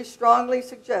 We strongly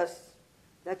suggest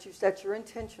that you set your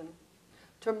intention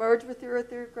to merge with your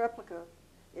etheric replica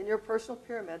in your personal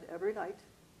pyramid every night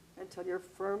until you're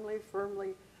firmly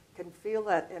can feel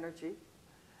that energy.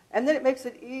 And then it makes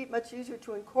it much easier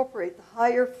to incorporate the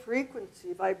higher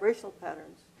frequency vibrational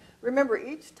patterns. Remember,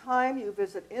 each time you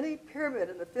visit any pyramid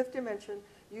in the 5th dimension,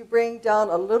 you bring down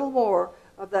a little more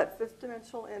of that 5th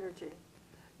dimensional energy.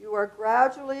 You are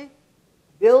gradually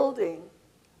building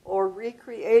or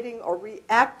recreating or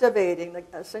reactivating the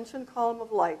ascension column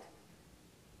of light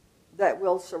that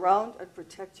will surround and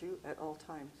protect you at all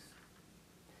times.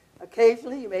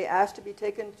 Occasionally, you may ask to be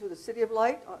taken to the City of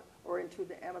Light or into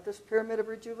the Amethyst Pyramid of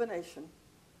Rejuvenation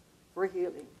for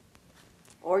healing.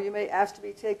 Or you may ask to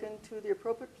be taken to the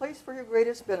appropriate place for your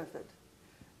greatest benefit.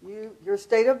 Your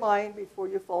state of mind before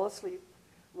you fall asleep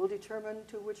will determine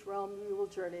to which realm you will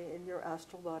journey in your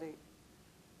astral body.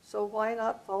 So why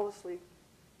not fall asleep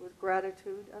with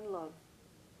gratitude and love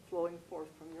flowing forth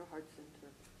from your heart center?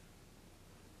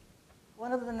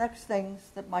 One of the next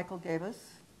things that Michael gave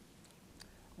us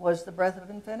was the breath of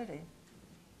infinity.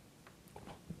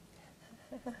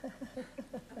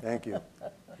 Thank you.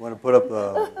 Want to put up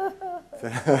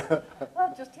the...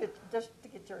 just to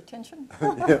get your attention.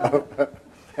 Yeah,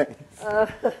 thanks.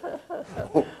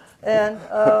 And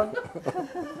well,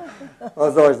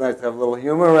 it's always nice to have a little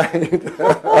humor, right?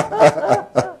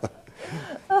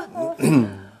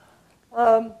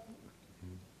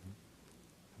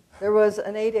 There was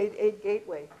an 888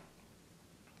 gateway,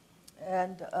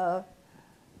 and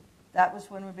that was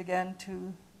when we began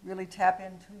to really tap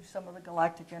into some of the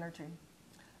galactic energy.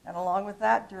 And along with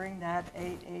that, during that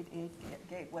 888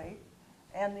 gateway,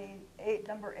 And the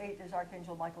number 8 is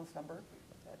Archangel Michael's number,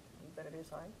 that infinity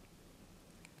sign.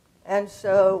 And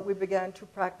so we began to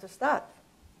practice that.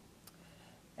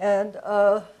 And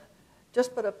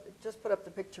just put up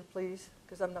the picture, please,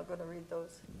 because I'm not going to read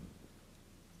those.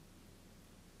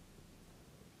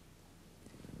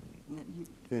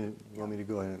 You want me to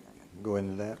go ahead and go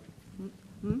into that?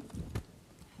 Hmm?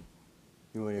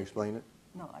 You want me to explain it?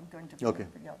 No, I'm going to. Okay.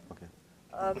 Yeah. Okay.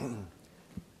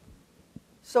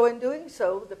 So in doing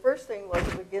so, the first thing was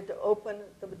to begin to open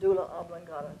the medulla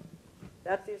oblongata.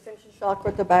 That's the ascension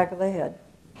chakra at the back of the head.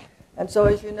 And so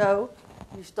as you know,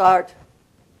 you start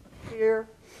here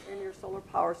in your solar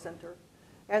power center.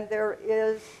 And there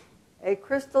is a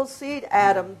crystal seed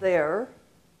atom there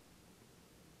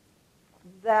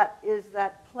that is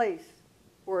that place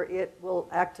where it will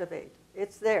activate.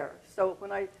 It's there. So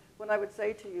when I would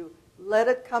say to you, let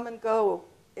it come and go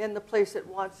in the place it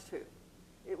wants to,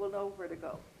 it will know where to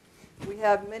go. We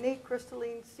have many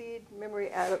crystalline seed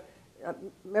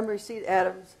memory seed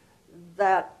atoms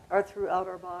that are throughout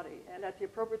our body. And at the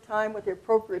appropriate time, with the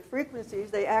appropriate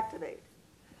frequencies, they activate.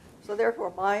 So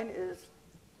therefore, mine is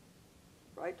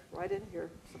right in here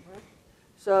somewhere.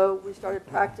 So we started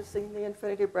practicing the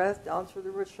infinity breath down through the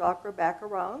root chakra, back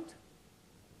around.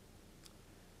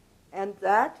 And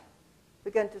that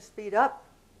began to speed up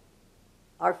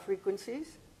our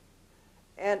frequencies.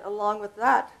 And along with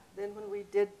that, then when we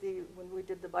did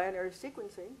the binary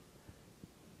sequencing,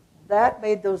 that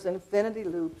made those infinity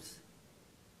loops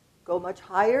go much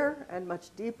higher and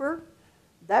much deeper.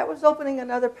 That was opening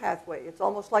another pathway. It's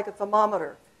almost like a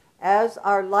thermometer. As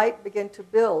our light began to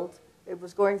build, it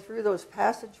was going through those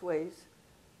passageways.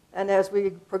 And as we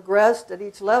progressed at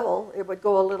each level, it would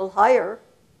go a little higher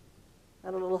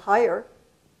and a little higher.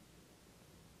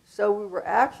 So we were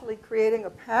actually creating a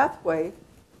pathway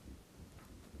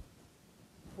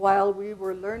while we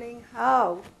were learning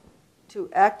how to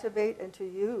activate and to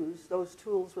use those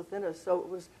tools within us. So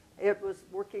it was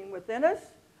working within us,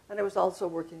 and it was also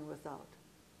working without.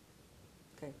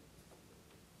 Okay.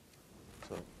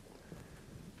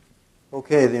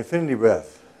 Okay, the infinity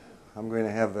breath. I'm going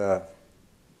to have,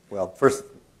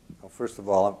 first of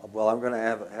all, I'm going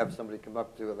to have somebody come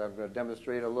up to it that I'm going to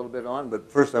demonstrate a little bit on,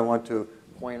 but first I want to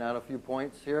point out a few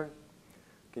points here.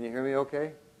 Can you hear me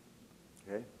okay?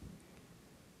 Okay.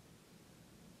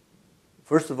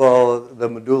 First of all, the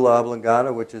medulla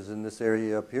oblongata, which is in this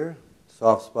area up here,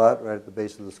 soft spot right at the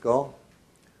base of the skull.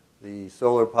 The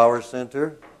solar power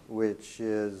center, which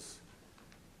is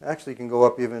actually can go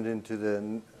up even into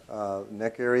the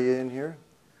neck area in here.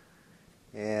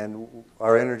 And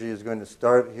our energy is going to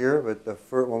start here, but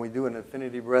when we do an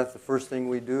infinity breath, the first thing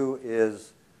we do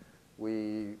is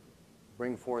we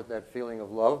bring forth that feeling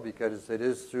of love, because it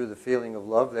is through the feeling of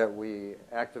love that we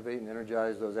activate and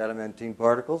energize those adamantine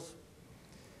particles.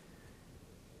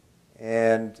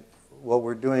 And what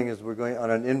we're doing is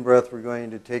on an in-breath, we're going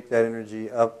to take that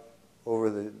energy up over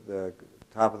the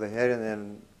top of the head and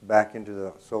then back into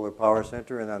the solar power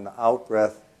center. And on the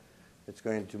out-breath, it's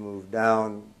going to move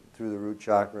down through the root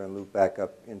chakra and loop back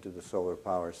up into the solar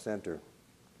power center.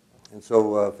 And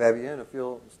so, Fabienne, if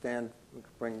you'll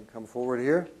come forward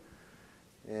here.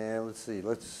 And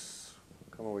let's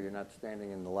come over. You're not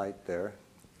standing in the light there.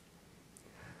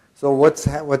 So what's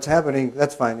happening?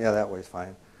 That's fine. Yeah, that way's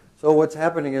fine. So what's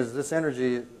happening is this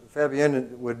energy,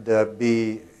 Fabienne would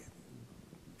be,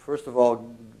 first of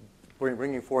all,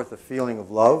 bringing forth a feeling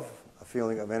of love, a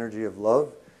feeling of energy of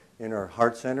love in her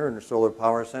heart center, in her solar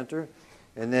power center.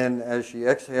 And then as she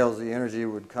exhales, the energy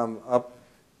would come up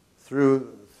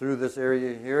through this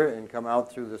area here and come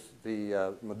out through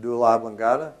the medulla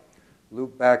oblongata,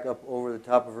 loop back up over the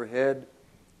top of her head,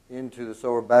 back into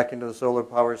the solar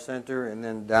power center, and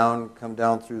then come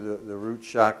down through the root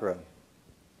chakra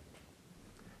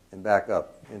and back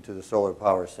up into the solar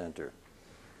power center.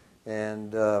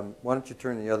 And why don't you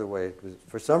turn the other way? Because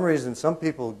for some reason, some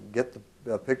people get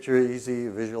the picture easy,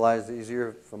 visualize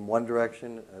easier from one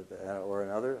direction or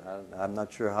another. I'm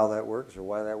not sure how that works or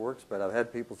why that works, but I've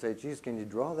had people say, geez, can you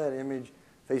draw that image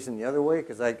facing the other way?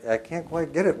 Because I can't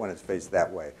quite get it when it's faced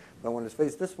that way. But when it's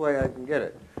faced this way, I can get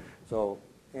it. So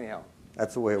anyhow,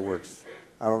 that's the way it works.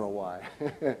 I don't know why.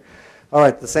 All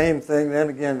right, the same thing. Then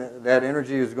again, that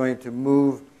energy is going to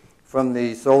move from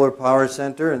the solar power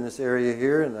center in this area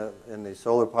here, in the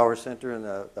solar power center in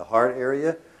the heart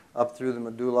area, up through the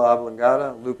medulla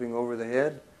oblongata, looping over the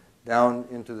head, down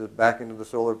back into the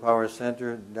solar power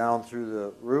center, down through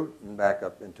the root, and back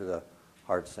up into the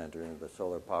heart center, into the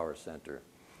solar power center.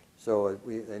 So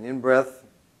an in-breath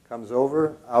comes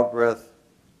over, out-breath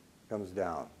comes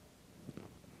down.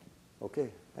 Okay,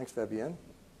 thanks, Fabienne.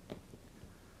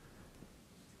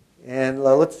 And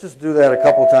let's just do that a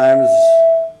couple times.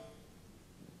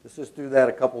 Let's just do that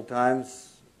a couple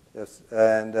times. Yes.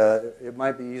 And it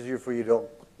might be easier for you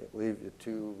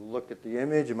to look at the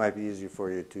image. It might be easier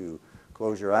for you to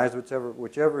close your eyes,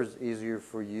 whichever is easier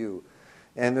for you.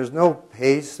 And there's no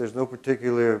pace. There's no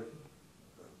particular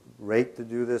rate to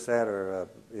do this at, or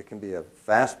it can be a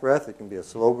fast breath. It can be a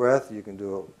slow breath. You can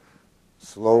do it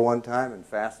slow one time and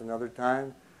fast another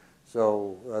time.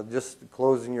 So just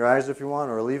closing your eyes if you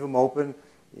want, or leave them open.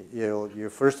 You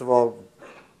first of all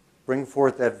bring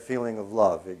forth that feeling of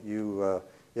love.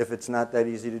 If it's not that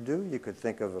easy to do, you could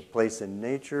think of a place in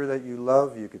nature that you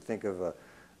love. You could think of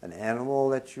an animal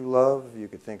that you love. You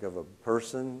could think of a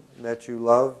person that you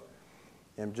love.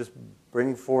 And just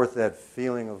bring forth that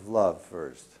feeling of love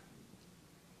first.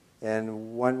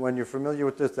 And when you're familiar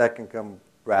with this, that can come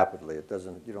rapidly.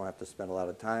 You don't have to spend a lot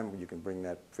of time. You can bring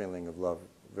that feeling of love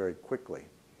very quickly.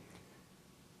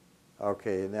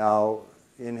 Okay, now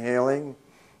inhaling,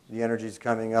 the energy is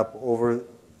coming up over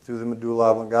through the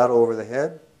medulla oblongata, over the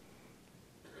head,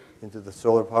 into the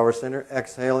solar power center.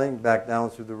 Exhaling, back down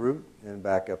through the root and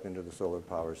back up into the solar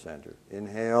power center.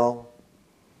 Inhale.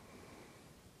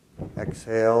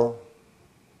 Exhale.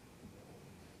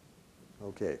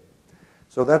 Okay.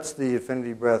 So that's the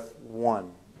Infinity Breath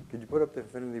 1. Could you put up the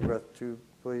Infinity Breath 2,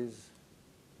 please?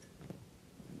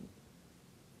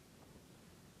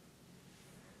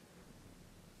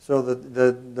 So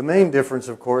the main difference,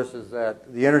 of course, is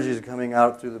that the energy is coming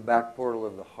out through the back portal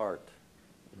of the heart.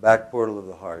 The back portal of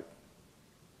the heart.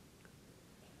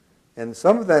 And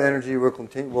some of that energy will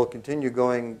continue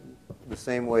going the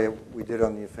same way we did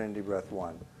on the Infinity Breath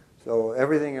 1. So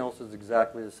everything else is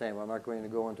exactly the same. I'm not going to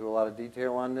go into a lot of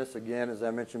detail on this. Again, as I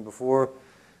mentioned before,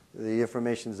 the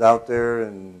information's out there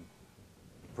and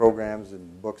programs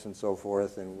and books and so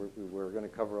forth, and we're going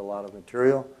to cover a lot of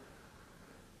material.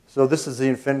 So this is the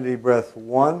Infinity Breath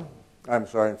 1. I'm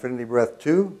sorry, Infinity Breath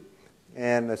 2.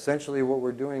 And essentially what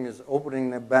we're doing is opening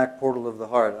the back portal of the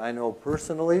heart. I know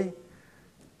personally,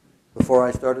 before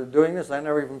I started doing this, I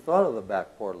never even thought of the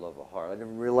back portal of a heart. I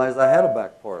didn't realize I had a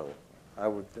back portal.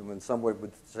 When someone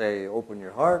would say, open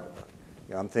your heart,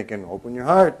 I'm thinking, open your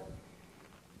heart.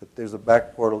 But there's a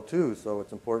back portal too, so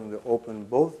it's important to open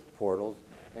both portals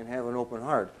and have an open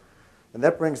heart. And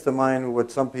that brings to mind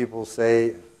what some people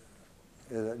say,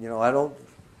 I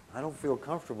don't feel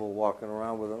comfortable walking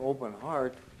around with an open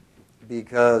heart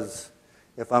because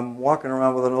if I'm walking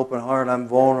around with an open heart, I'm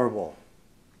vulnerable.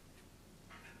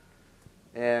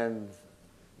 And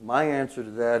my answer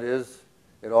to that is,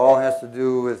 it all has to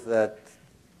do with that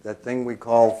thing we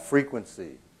call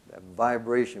frequency, that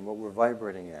vibration, what we're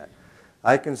vibrating at.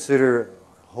 I consider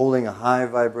holding a high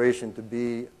vibration to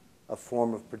be a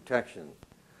form of protection.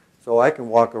 So I can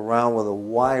walk around with a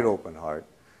wide open heart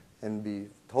and be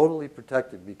totally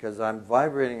protected because I'm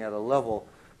vibrating at a level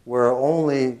where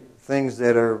only things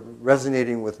that are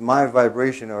resonating with my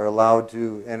vibration are allowed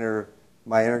to enter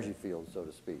my energy field, so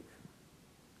to speak.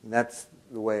 And that's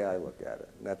the way I look at it.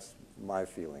 And that's my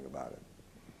feeling about it.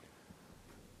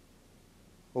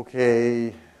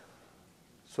 Okay,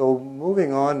 so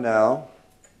moving on now,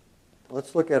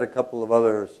 let's look at a couple of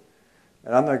others.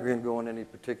 And I'm not going to go in any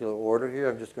particular order here.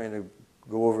 I'm just going to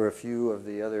go over a few of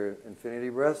the other infinity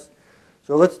breaths.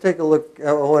 So let's take a look.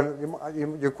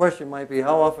 Your question might be,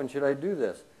 how often should I do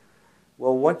this?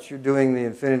 Well, once you're doing the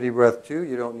Infinity Breath 2,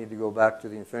 you don't need to go back to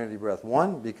the Infinity Breath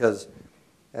 1 because,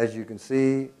 as you can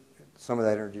see, some of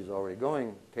that energy is already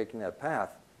taking that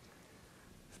path.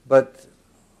 But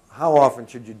how often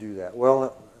should you do that?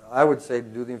 Well, I would say to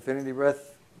do the Infinity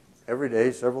Breath every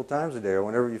day, several times a day, or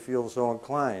whenever you feel so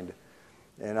inclined.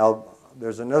 And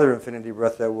there's another Infinity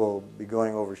Breath that we'll be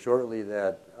going over shortly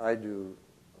that I do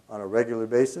on a regular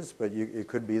basis, but it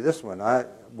could be this one. I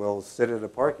will sit at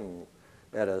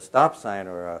a stop sign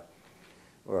or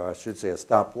I should say a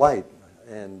stop light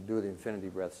and do the Infinity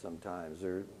Breath sometimes,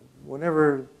 or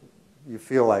whenever you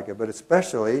feel like it. But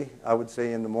especially, I would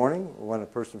say in the morning when a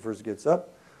person first gets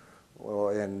up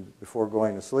and before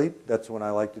going to sleep, that's when I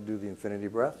like to do the Infinity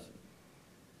Breaths.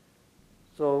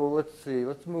 So let's see,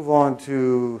 let's move on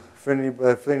to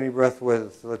Infinity Breath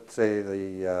with, let's say,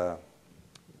 the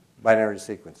binary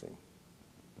sequencing.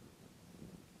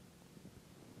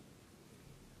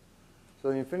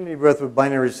 So the Infinity Breath with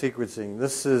binary sequencing,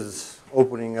 this is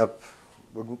opening up,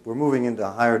 we're moving into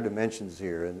higher dimensions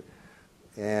here.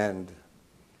 And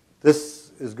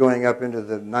this is going up into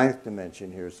the 9th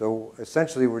dimension here. So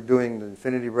essentially we're doing the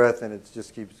Infinity Breath and it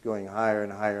just keeps going higher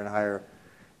and higher and higher.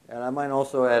 And I might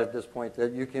also add at this point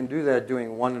that you can do that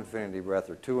doing 1 Infinity Breath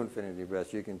or 2 Infinity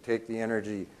Breaths. You can take the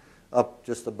energy up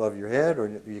just above your head,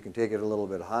 or you can take it a little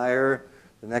bit higher.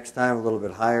 The next time a little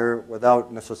bit higher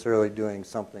without necessarily doing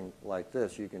something like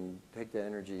this. You can take that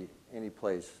energy any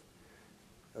place.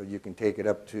 You can take it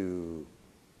up to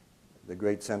the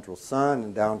great central sun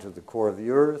and down to the core of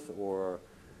the earth, or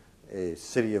a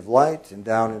city of light and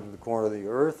down into the core of the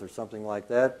earth, or something like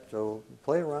that. So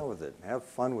play around with it. Have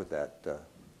fun with that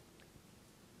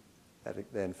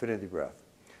infinity breath.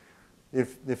 The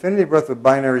infinity breath with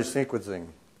binary sequencing.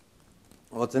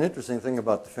 Well, it's an interesting thing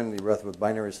about the infinity breath with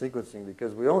binary sequencing,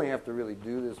 because we only have to really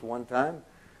do this one time.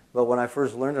 But when I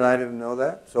first learned it, I didn't know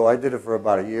that. So I did it for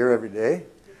about a year every day.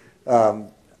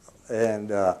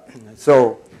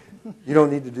 So you don't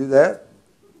need to do that.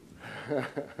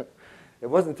 It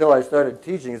wasn't until I started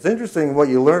teaching. It's interesting what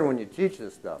you learn when you teach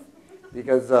this stuff,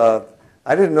 because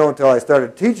I didn't know until I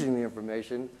started teaching the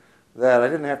information that I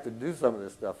didn't have to do some of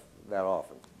this stuff that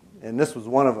often. And this was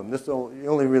one of them. You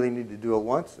only really need to do it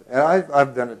once. And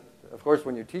I've done it. Of course,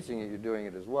 when you're teaching it, you're doing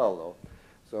it as well, though.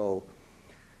 So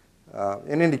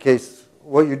in any case,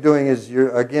 what you're doing is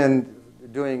you're, again,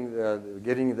 getting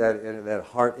that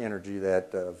heart energy,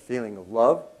 that feeling of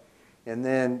love. And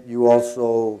then you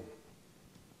also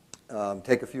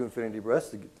take a few infinity breaths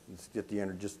to get the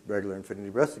energy, just regular infinity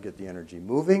breaths to get the energy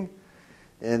moving.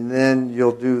 And then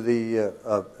you'll do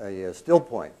a still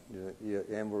point.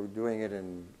 And we're doing it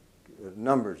in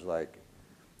numbers like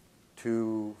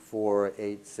 2, 4,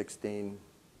 8, 16.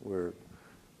 We're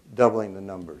doubling the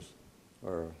numbers.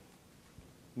 Or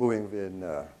moving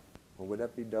in, would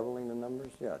that be doubling the numbers?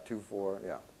 Yeah, 2, 4,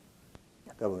 yeah.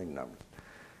 Doubling the numbers.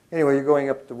 Anyway,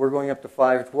 we're going up to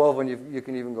 5, 12, and you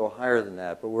can even go higher than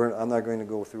that. But I'm not going to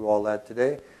go through all that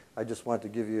today. I just want to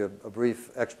give you a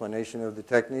brief explanation of the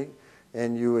technique.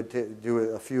 And you would do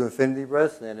a few infinity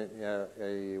breaths, then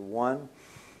a 1,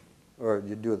 or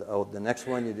you do the next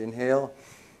one. You'd inhale,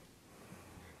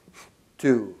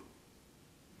 2,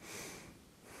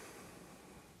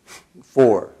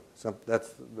 4. So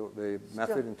that's the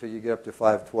method until you get up to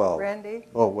 5, 12. Randy?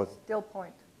 Oh, what? Still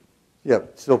point. Yeah,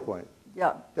 still point.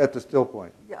 Yeah. At the still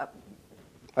point. Yeah.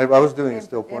 I was doing a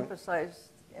still point.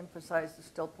 Emphasize the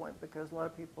still point, because a lot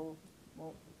of people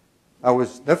won't. I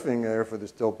was sniffing there for the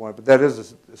still point, but that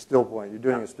is a still point. You're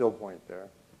doing a still point there.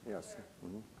 Yes.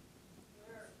 Mm-hmm.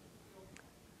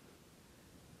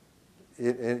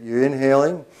 You're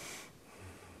inhaling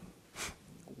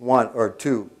 1 or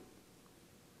 2,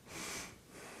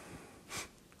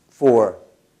 4.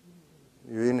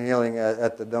 You're inhaling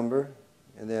at the number,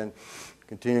 and then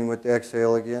continuing with the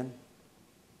exhale again.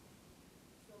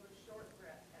 So the short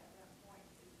breath at that point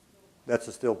is still. That's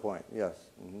a still point. Yes.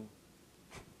 Mm-hmm.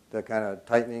 That kind of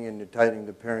tightening, and you're tightening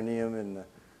the perineum and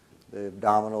the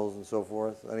abdominals and so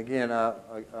forth. And again,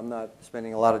 I'm not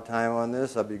spending a lot of time on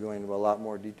this. I'd be going into a lot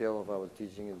more detail if I was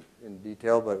teaching in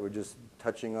detail, but we're just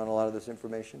touching on a lot of this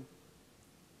information.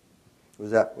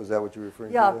 Was that what you're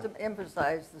referring to? Yeah, to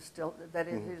emphasize that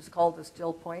it is called the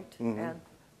still point, and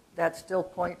that still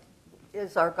point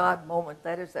is our God moment.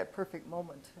 That is that perfect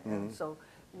moment. And so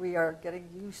we are getting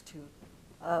used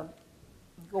to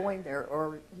going there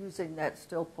or using that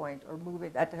still point or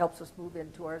moving. That helps us move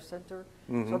into our center.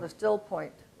 So the still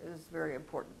point is very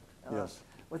important. Yes.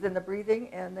 Within the breathing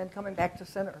and then coming back to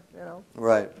center,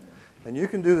 Right. And you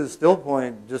can do the still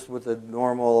point just with a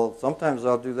normal, sometimes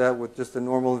I'll do that with just a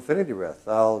normal infinity breath.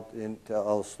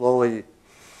 I'll slowly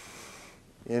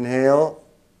inhale,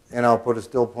 and I'll put a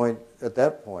still point at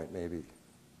that point maybe.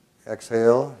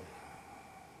 Exhale,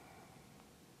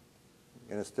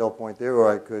 and a still point there,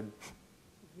 or I could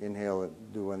inhale and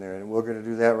do one there. And we're going to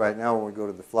do that right now when we go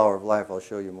to the flower of life. I'll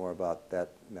show you more about that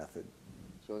method.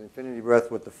 So the infinity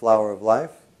breath with the flower of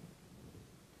life.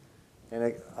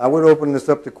 And I would open this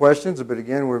up to questions, but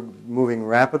again, we're moving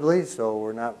rapidly, so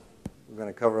we're going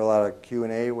to cover a lot of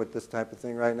Q&A with this type of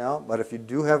thing right now. But if you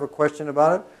do have a question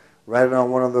about it, write it on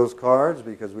one of those cards,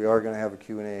 because we are going to have a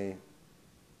Q&A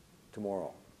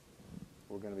tomorrow.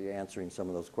 We're going to be answering some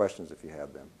of those questions if you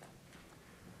have them.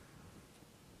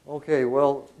 Okay,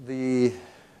 well, the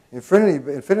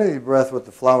infinity breath with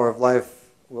the flower of life,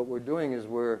 what we're doing is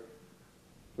we're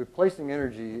placing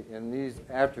energy in these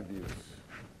attributes.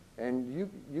 And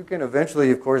you can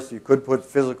eventually, of course, you could put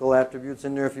physical attributes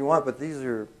in there if you want, but these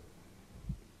are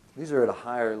at a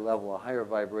higher level, a higher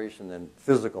vibration than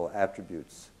physical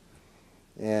attributes.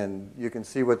 And you can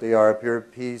see what they are up here: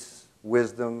 peace,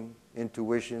 wisdom,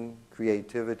 intuition,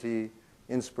 creativity,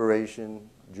 inspiration,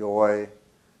 joy,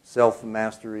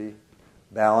 self-mastery,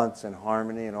 balance and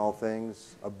harmony in all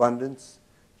things, abundance,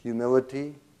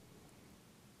 humility,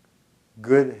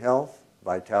 good health,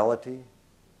 vitality,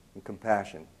 and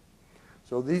compassion.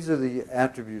 So these are the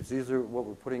attributes. These are what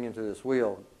we're putting into this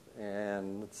wheel.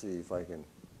 And let's see if I can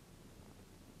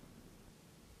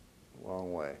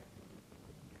Long way.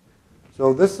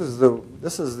 So this is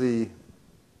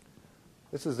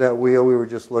that wheel we were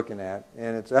just looking at,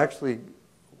 and it's actually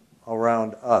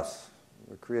around us.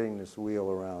 We're creating this wheel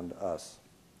around us.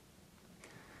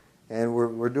 And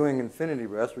we're doing infinity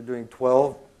breaths. We're doing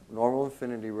 12 normal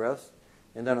infinity breaths.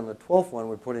 And then on the 12th one,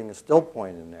 we're putting a still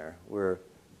point in there. We're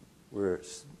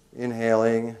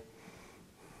inhaling,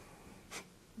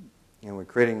 and we're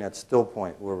creating that still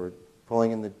point where we're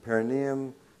pulling in the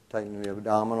perineum, tightening the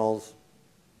abdominals.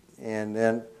 And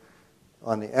then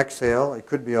on the exhale, it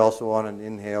could be also on an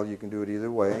inhale. You can do it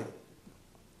either way.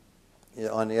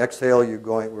 On the exhale,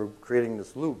 we're creating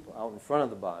this loop out in front of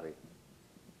the body.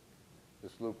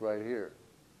 This loop right here.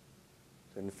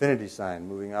 It's an infinity sign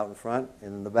moving out in front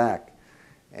and in the back.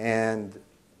 And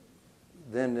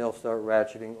then they'll start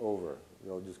ratcheting over.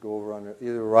 They'll just go over on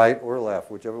either right or left.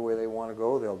 Whichever way they want to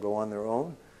go, they'll go on their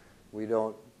own. We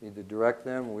don't need to direct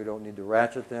them. We don't need to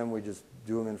ratchet them. We just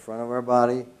do them in front of our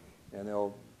body, and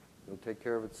they'll take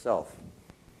care of itself.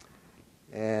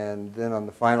 And then on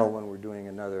the final one, we're doing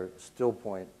another still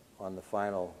point on the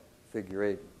final figure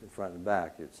 8 in front and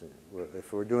back.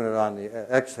 If we're doing it on the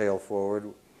exhale forward,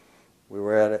 we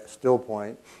were at a still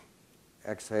point,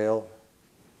 exhale,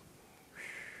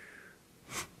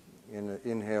 and the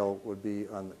inhale would be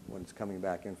when it's coming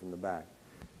back in from the back.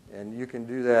 And you can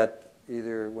do that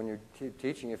either when you're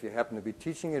teaching. If you happen to be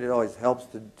teaching it, it always helps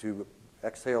to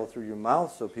exhale through your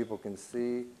mouth so people can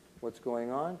see what's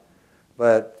going on.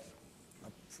 But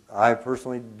I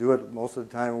personally do it most of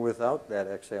the time without that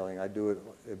exhaling. I do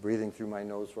it breathing through my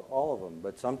nose for all of them.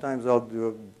 But sometimes I'll do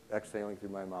it exhaling through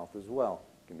my mouth as well.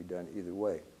 It can be done either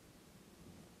way.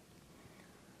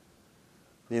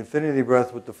 The infinity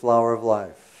breath with the flower of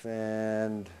life.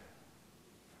 And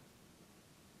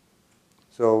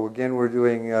so again, we're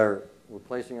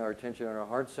placing our attention on our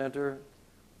heart center.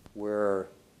 We're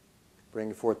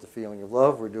bringing forth the feeling of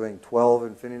love. We're doing 12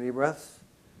 infinity breaths.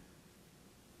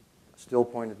 Still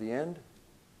point at the end.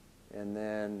 And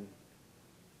then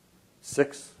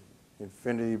 6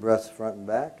 infinity breaths front and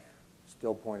back.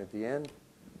 Still point at the end.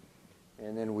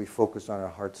 And then we focus on our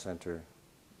heart center.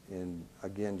 And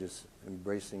again, just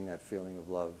embracing that feeling of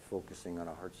love, focusing on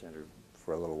our heart center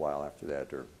for a little while after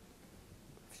that, or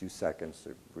a few seconds,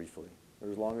 or briefly, or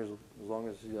as long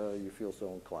as you feel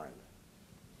so inclined.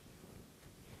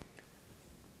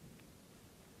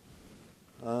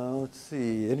 Let's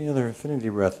see. Any other infinity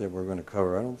breath that we're going to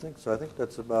cover? I don't think so. I think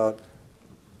that's about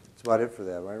it for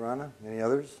that, right, Ronna? Any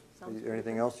others? Is there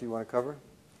anything else you want to cover?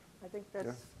 I think that's,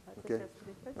 Yeah? I think Okay. that's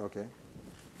pretty good. Okay.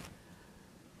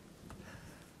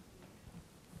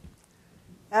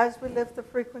 As we lift the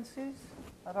frequencies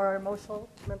of our emotional,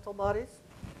 mental bodies,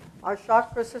 our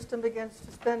chakra system begins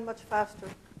to spin much faster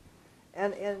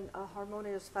and in a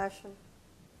harmonious fashion.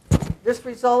 This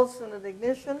results in an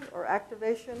ignition or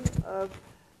activation of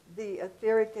the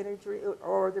etheric energy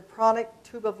or the pranic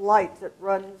tube of light that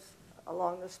runs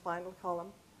along the spinal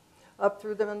column, up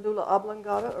through the medulla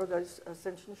oblongata or the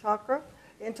ascension chakra,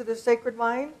 into the sacred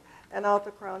mind, and out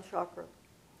the crown chakra.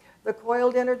 The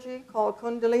coiled energy called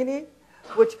kundalini,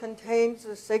 which contains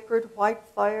the sacred white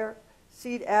fire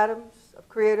seed atoms of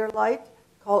creator light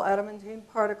called adamantine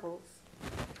particles,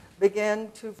 begin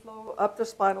to flow up the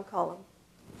spinal column.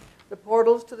 The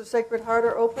portals to the sacred heart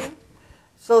are open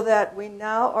so that we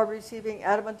now are receiving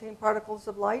adamantine particles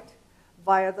of light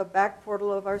via the back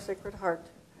portal of our sacred heart,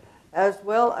 as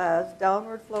well as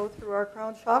downward flow through our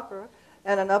crown chakra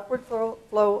and an upward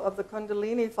flow of the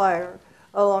kundalini fire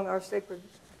along our sacred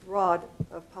rod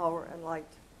of power and light.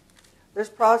 This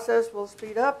process will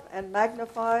speed up and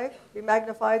be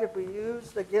magnified if we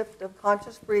use the gift of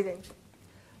conscious breathing,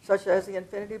 such as the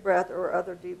infinity breath or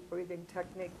other deep breathing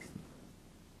techniques.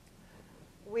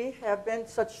 We have been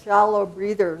such shallow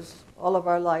breathers all of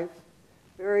our life.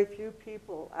 Very few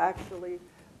people actually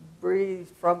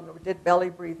did belly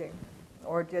breathing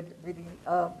or did breathing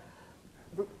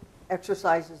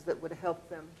exercises that would help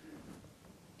them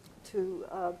to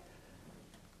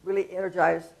really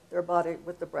energize their body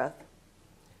with the breath.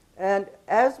 And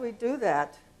as we do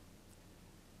that,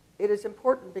 it is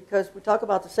important because we talk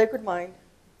about the sacred mind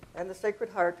and the sacred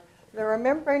heart. There are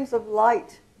membranes of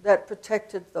light that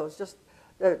protected those.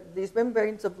 These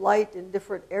membranes of light in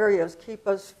different areas keep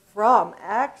us from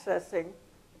accessing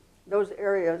those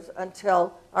areas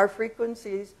until our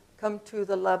frequencies come to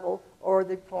the level or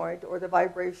the point or the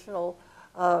vibrational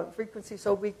frequency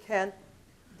so we can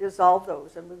dissolve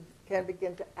those and we can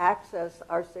begin to access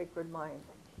our sacred mind.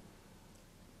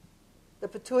 The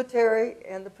pituitary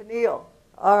and the pineal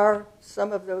are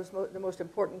some of the most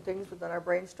important things within our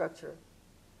brain structure.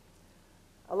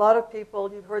 A lot of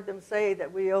people, you've heard them say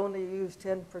that we only use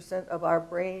 10% of our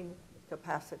brain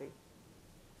capacity.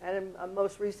 And in a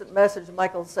most recent message,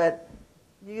 Michael said,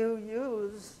 you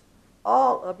use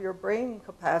all of your brain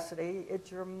capacity.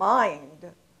 It's your mind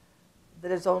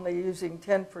that is only using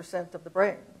 10% of the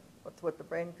brain, what the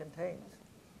brain contains.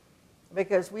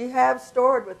 Because we have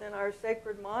stored within our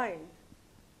sacred mind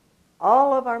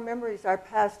all of our memories, our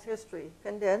past history,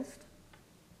 condensed,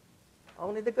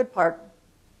 only the good part.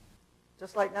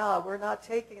 Just like now, we're not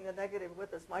taking the negative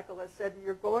with us. Michael has said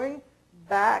you're going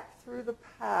back through the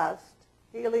past,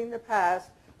 healing the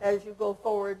past, as you go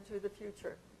forward to the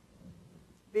future.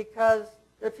 Because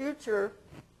the future,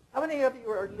 how many of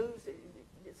you are losing?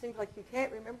 It seems like you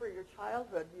can't remember your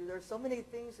childhood. There's so many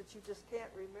things that you just can't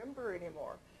remember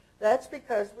anymore. That's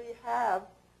because we have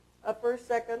a first,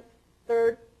 second,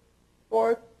 third,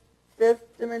 fourth,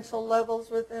 fifth dimensional levels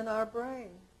within our brain.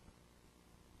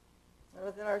 And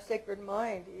within our sacred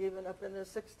mind, even up in the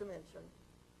sixth dimension.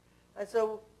 And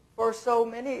so for so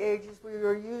many ages, we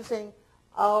were using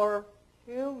our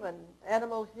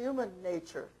animal-human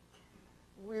nature.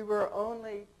 We were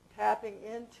only tapping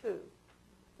into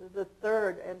the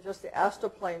third and just the astral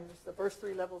planes, the first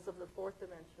three levels of the fourth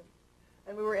dimension.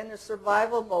 And we were in the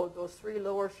survival mode, those three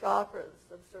lower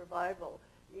chakras of survival,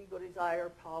 ego, desire,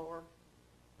 power.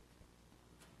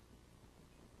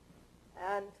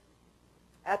 And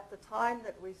at the time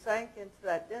that we sank into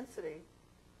that density,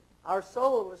 our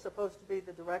soul was supposed to be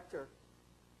the director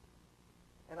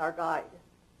and our guide.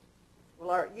 Well,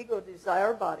 our ego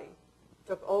desire body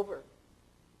took over.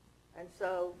 And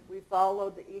so we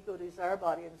followed the ego desire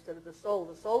body instead of the soul.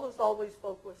 The soul is always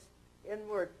focused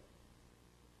inward.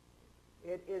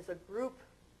 It is a group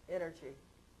energy.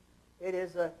 It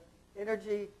is an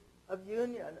energy of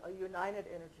union, a united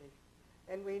energy.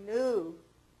 And we knew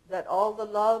that all the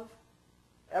love,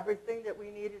 everything that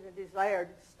we needed and desired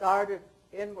started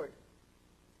inward,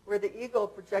 where the ego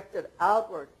projected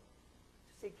outward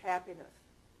to seek happiness,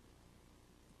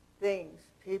 things,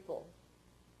 people,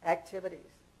 activities,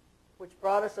 which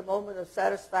brought us a moment of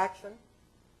satisfaction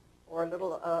or a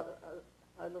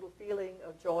little feeling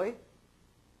of joy.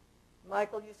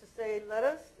 Michael used to say, let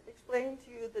us explain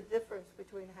to you the difference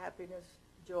between happiness,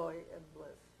 joy, and bliss.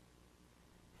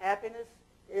 Happiness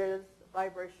is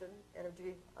vibration,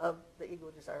 energy of the ego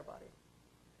desire body.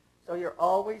 So you're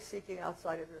always seeking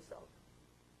outside of yourself.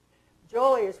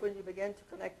 Joy is when you begin to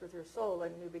connect with your soul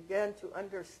and you begin to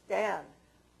understand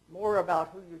more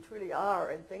about who you truly are,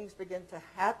 and things begin to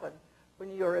happen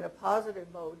when you're in a positive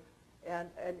mode and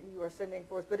you are sending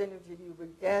forth good energy. You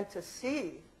begin to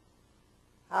see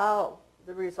how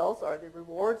the results are, the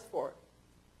rewards for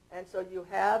it. And so you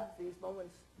have these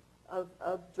moments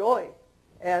of joy.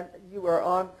 And you are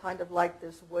on kind of like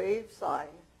this wave sign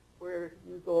where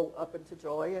you go up into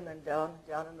joy and then down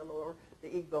in the lower,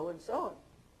 the ego, and so on.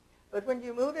 But when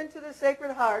you move into the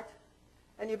sacred heart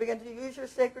and you begin to use your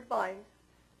sacred mind,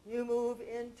 you move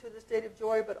into the state of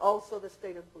joy, but also the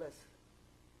state of bliss.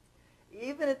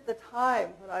 Even at the time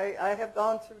when I have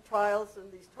gone through trials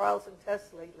and these trials and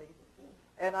tests lately,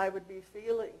 and I would be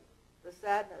feeling the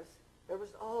sadness, there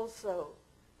was also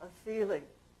a feeling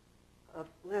of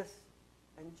bliss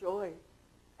and joy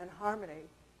and harmony,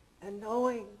 and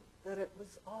knowing that it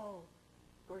was all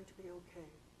going to be okay.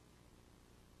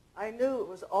 I knew it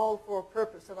was all for a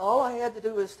purpose, and all I had to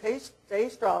do was stay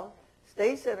strong,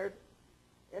 stay centered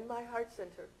in my heart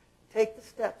center, take the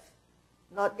steps,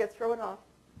 not get thrown off,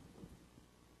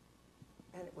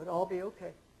 and it would all be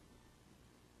okay.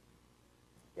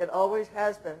 It always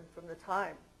has been from the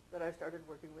time that I started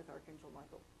working with Archangel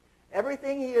Michael.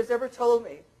 Everything he has ever told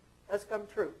me has come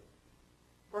true.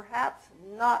 Perhaps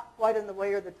not quite in the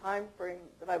way or the time frame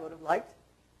that I would have liked,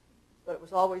 but it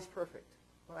was always perfect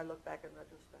when I look back in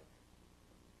retrospect.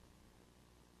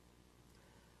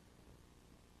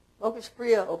 Mokish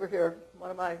Priya over here,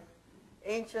 one of my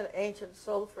ancient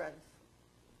soul friends,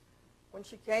 when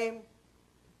she came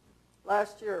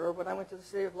last year, or when I went to the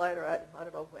City of Light, or I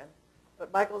don't know when,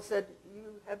 but Michael said, you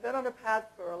have been on a path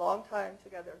for a long time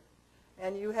together,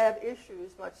 and you have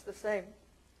issues much the same,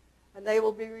 and they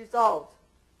will be resolved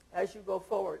as you go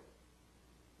forward,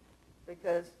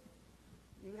 because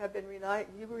you have been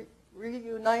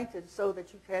reunited so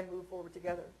that you can move forward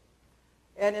together.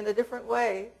 And in a different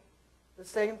way, the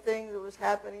same thing that was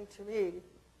happening to me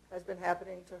has been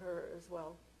happening to her as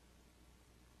well.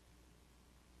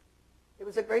 It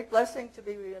was a great blessing to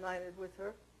be reunited with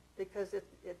her, because it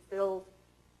filled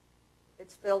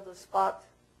a spot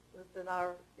within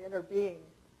our inner being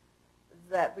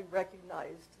that we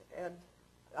recognized. And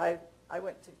I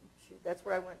went to, that's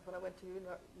where I went when I went to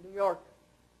New York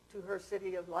to her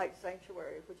City of Light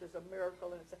sanctuary, which is a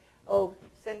miracle. And oh,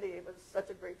 Cindy, it was such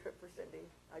a great trip for Cindy.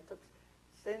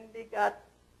 Cindy got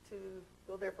to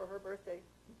go there for her birthday.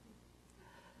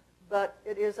 But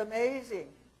it is amazing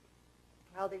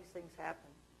how these things happen.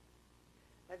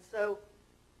 And so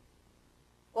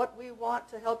what we want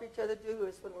to help each other do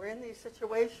is when we're in these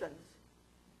situations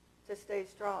to stay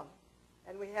strong.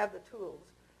 And we have the tools,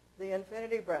 the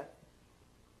infinity breath,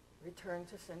 return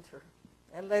to center.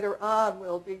 And later on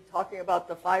we'll be talking about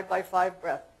the 5x5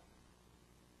 breath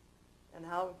and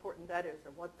how important that is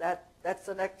and what that's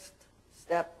the next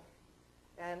step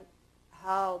and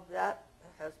how that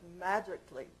has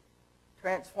magically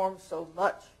transformed so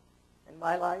much in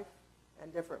my life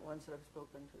and different ones that I've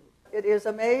spoken to. It is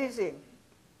amazing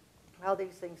how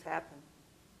these things happen.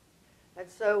 And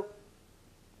so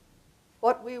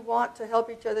what we want to help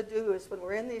each other do is when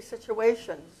we're in these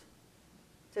situations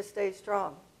to stay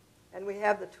strong. And we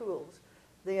have the tools,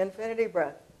 the infinity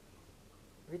breath,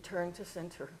 return to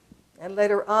center. And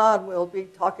later on we'll be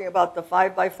talking about the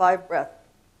 5x5 breath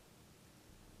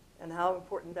and how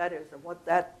important that is and what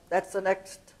that's the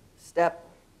next step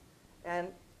and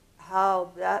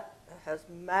how that has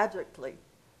magically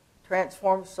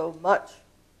transformed so much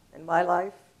in my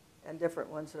life and different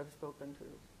ones that I've spoken to.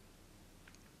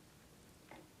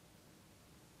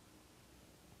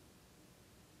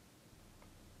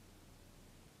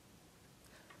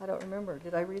 I don't remember.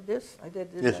 Did I read this? I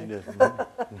did, didn't I? Yes, you did.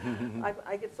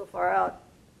 I get so far out.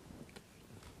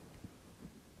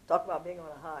 Talk about being on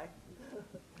a high.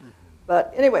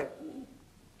 But anyway,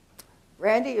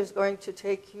 Randy is going to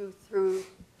take you through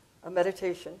a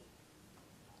meditation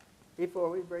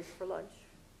before we break for lunch.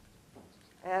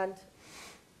 And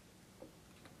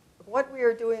what we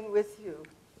are doing with you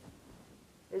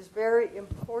is very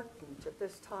important at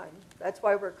this time. That's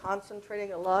why we're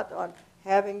concentrating a lot on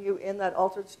having you in that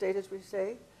altered state, as we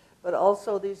say, but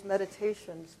also these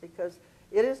meditations, because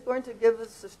it is going to give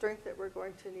us the strength that we're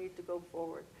going to need to go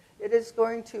forward. It is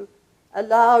going to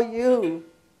allow you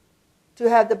to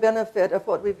have the benefit of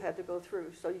what we've had to go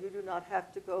through, so you do not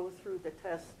have to go through the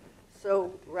test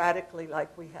so radically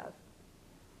like we have.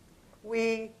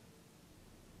 We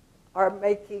are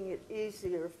making it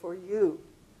easier for you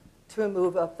to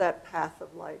move up that path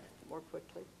of light more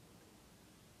quickly.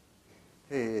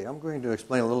 Hey, I'm going to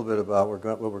explain a little bit about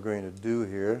what we're going to do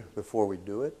here before we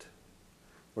do it.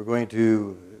 We're going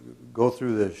to go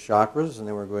through the chakras, and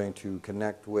then we're going to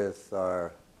connect with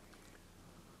our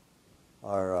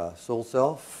soul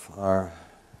self. We're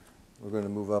going to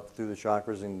move up through the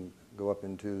chakras and go up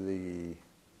into the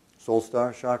soul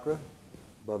star chakra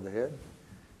above the head.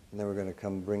 And then we're going to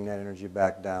bring that energy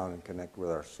back down and connect with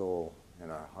our soul and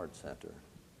our heart center.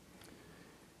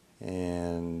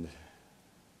 And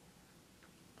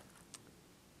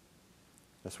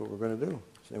that's what we're going to do.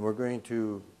 And we're going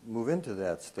to move into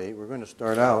that state. We're going to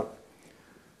start out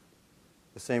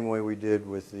the same way we did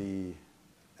with the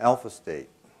alpha state.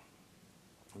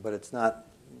 But it's not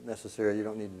necessary. You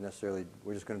don't need to necessarily,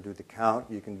 we're just going to do the count.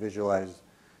 You can visualize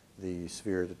the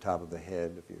sphere at the top of the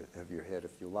head of your head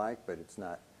if you like, but it's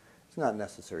not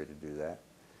necessary to do that.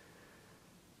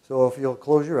 So if you'll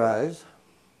close your eyes.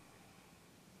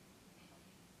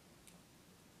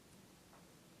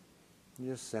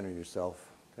 Just center yourself.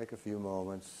 Take a few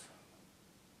moments.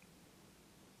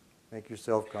 Make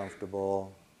yourself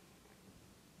comfortable.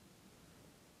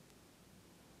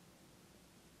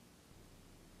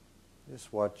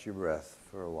 Just watch your breath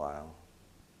for a while.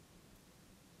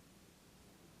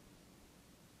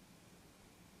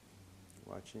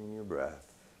 Watching your breath.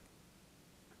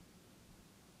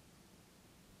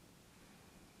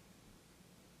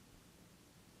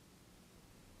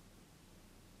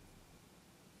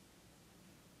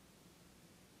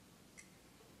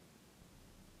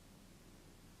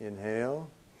 Inhale.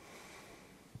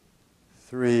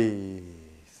 3,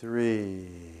 3,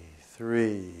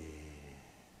 3.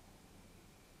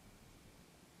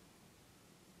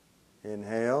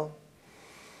 Inhale.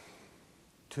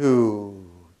 2,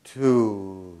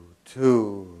 2,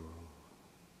 2.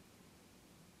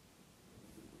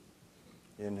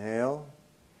 Inhale.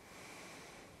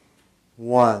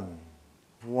 1,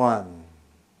 1,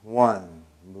 1.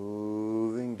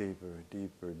 Moving deeper,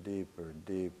 deeper, deeper,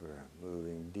 deeper.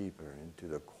 Moving deeper into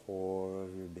the core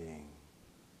of your being.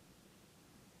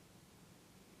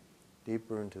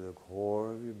 Deeper into the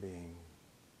core of your being.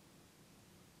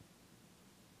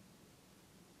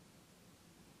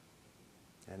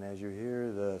 And as you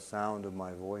hear the sound of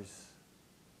my voice,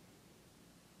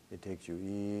 it takes you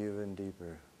even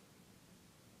deeper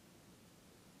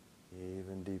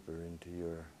into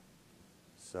your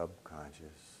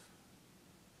subconscious.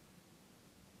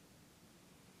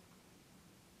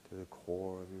 to the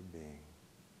core of your being.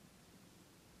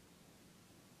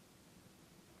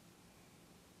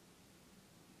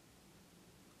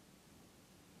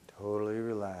 Totally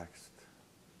relaxed.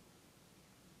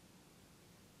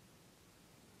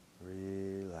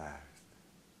 Relaxed.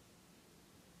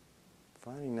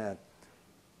 Finding that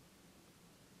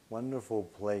wonderful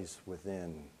place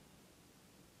within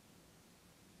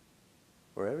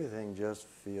where everything just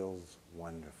feels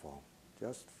wonderful,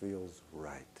 just feels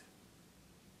right.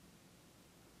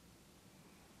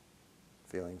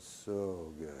 Feeling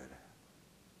so good.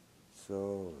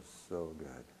 So, so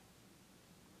good.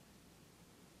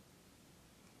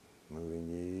 Moving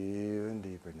even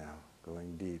deeper now,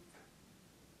 going deep,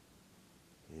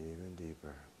 even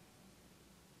deeper.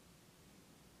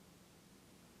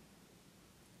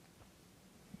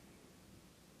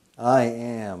 I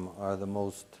am are the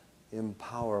most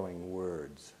empowering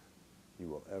words you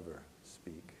will ever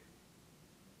speak.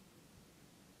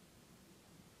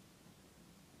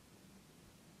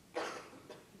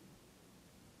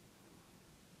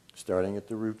 Starting at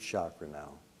the root chakra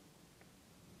now.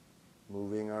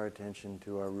 Moving our attention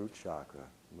to our root chakra.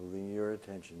 Moving your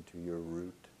attention to your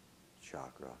root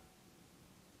chakra.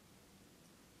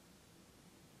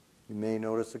 You may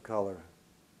notice a color.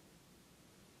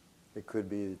 It could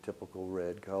be the typical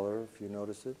red color if you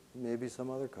notice it. Maybe some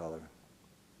other color.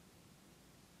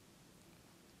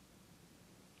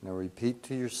 Now repeat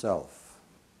to yourself.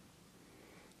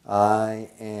 I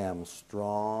am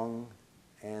strong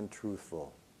and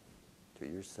truthful. To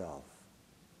yourself.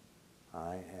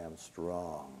 I am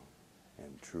strong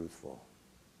and truthful.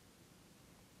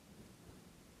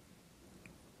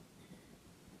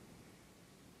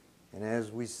 And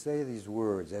as we say these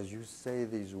words, as you say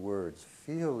these words,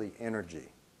 feel the energy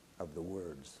of the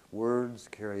words. Words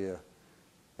carry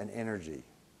an energy.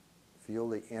 Feel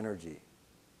the energy.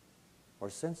 Or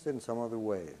sense it in some other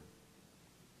way.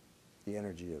 The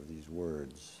energy of these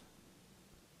words.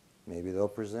 Maybe they'll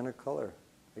present a color.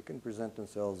 They can present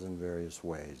themselves in various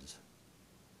ways.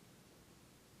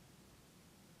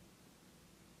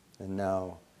 And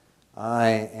now,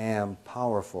 I am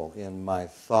powerful in my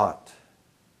thought,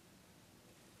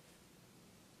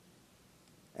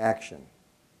 action,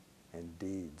 and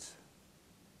deeds.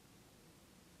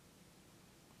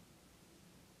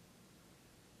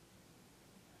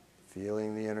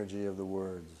 Feeling the energy of the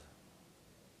words.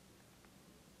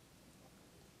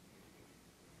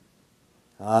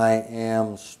 I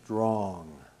am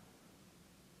strong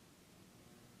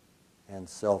and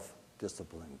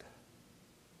self-disciplined.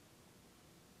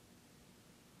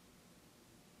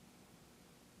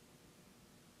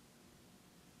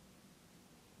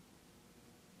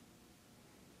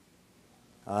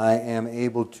 I am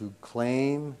able to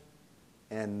claim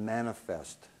and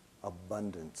manifest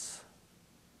abundance.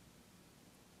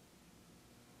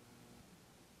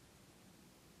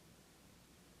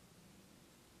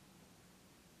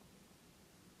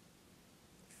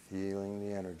 Feeling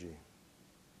the energy.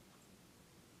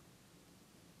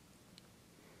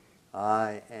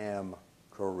 I am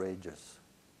courageous.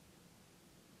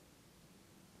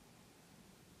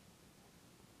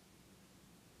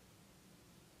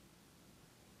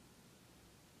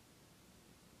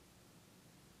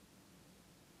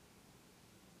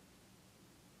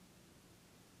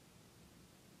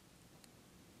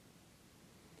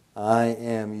 I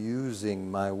am using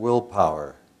my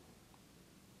willpower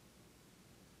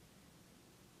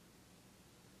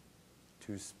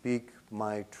to speak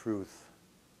my truth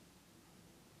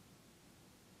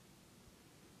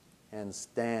and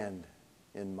stand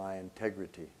in my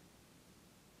integrity.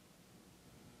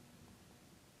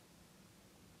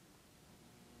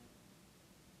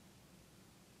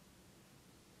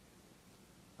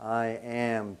 I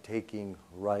am taking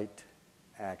right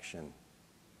action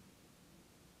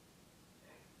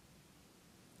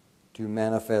to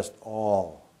manifest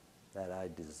all that I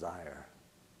desire.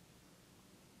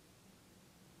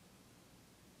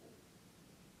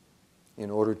 In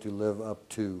order to live up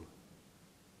to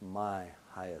my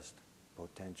highest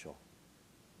potential.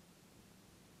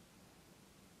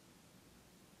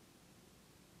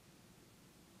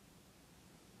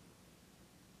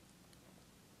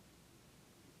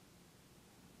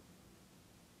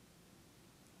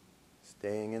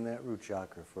 Staying in that root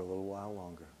chakra for a little while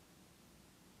longer.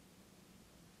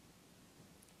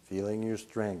 Feeling your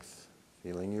strength,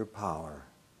 feeling your power,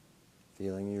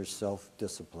 feeling your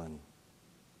self-discipline,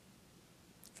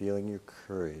 feeling your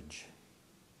courage,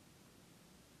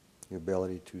 your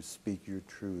ability to speak your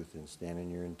truth and stand in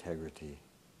your integrity,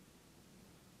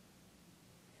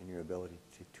 and your ability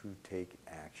to take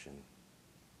action.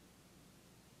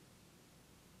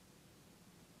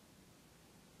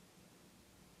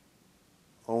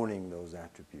 owning those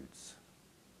attributes,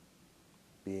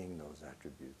 being those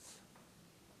attributes.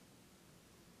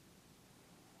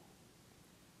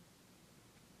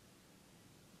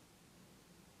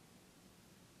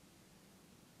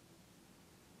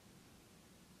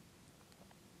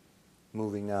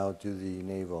 Moving now to the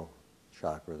navel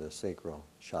chakra, the sacral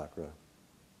chakra.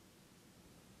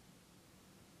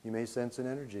 You may sense an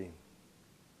energy,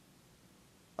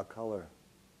 a color.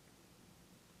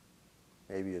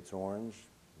 Maybe it's orange,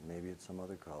 maybe it's some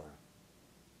other color.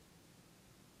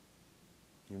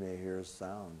 You may hear a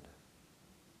sound.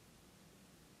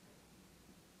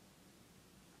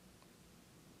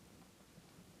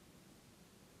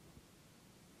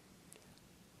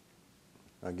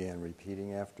 Again,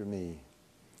 repeating after me.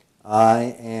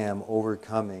 I am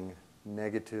overcoming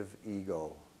negative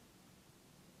ego.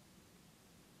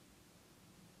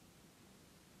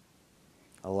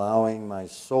 Allowing my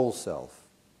soul self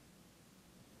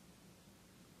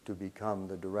to become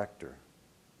the director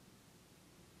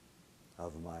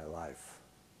of my life.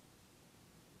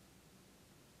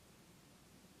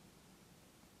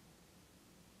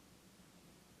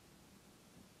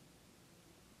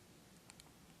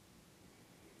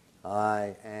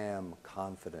 I am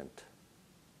confident.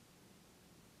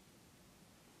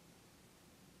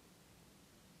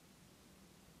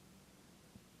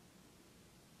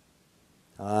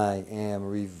 I am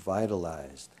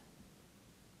revitalized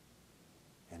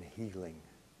and healing.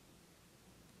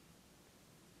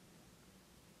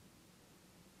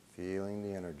 Feeling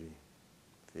the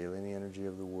energy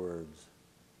of the words,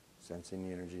 sensing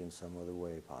the energy in some other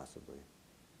way possibly.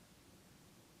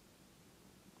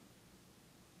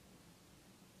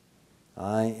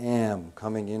 I am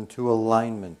coming into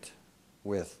alignment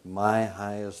with my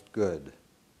highest good.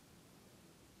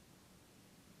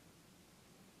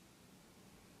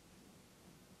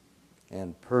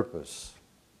 And purpose.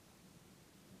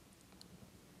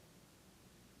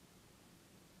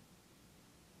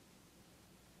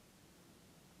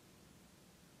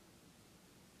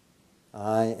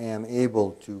 I am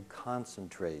able to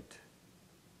concentrate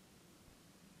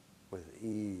with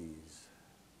ease.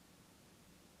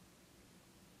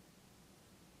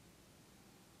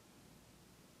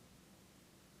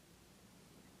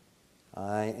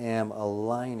 I am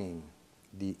aligning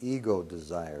the ego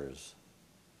desires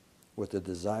with the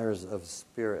desires of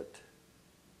spirit,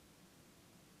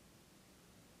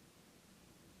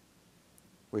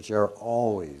 which are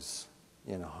always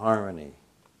in harmony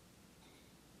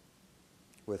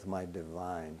with my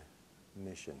divine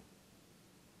mission.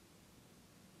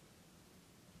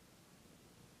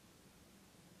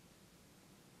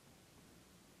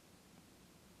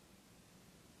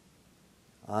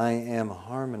 I am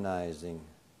harmonizing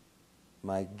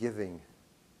my giving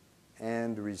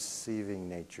and receiving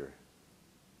nature.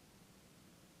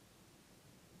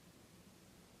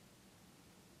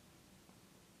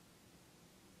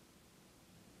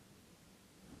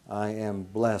 I am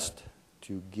blessed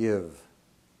to give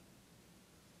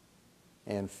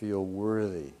and feel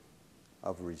worthy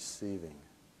of receiving.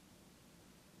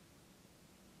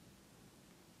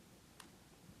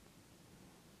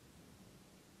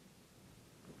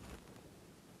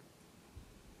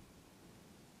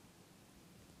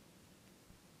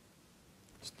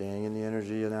 Staying in the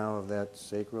energy now of that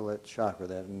sacral chakra,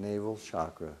 that navel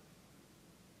chakra.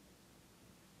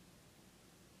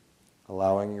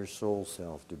 Allowing your soul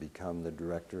self to become the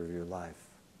director of your life.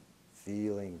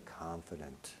 Feeling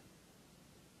confident.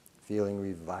 Feeling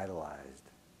revitalized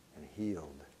and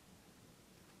healed.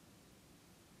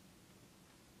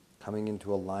 Coming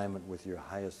into alignment with your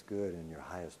highest good and your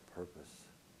highest purpose.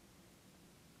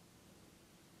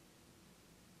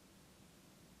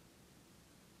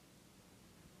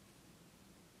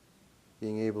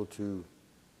 Being able to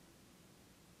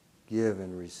give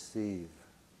and receive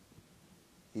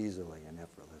easily and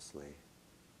effortlessly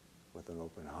with an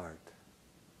open heart.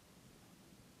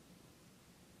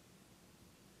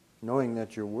 Knowing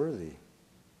that you're worthy.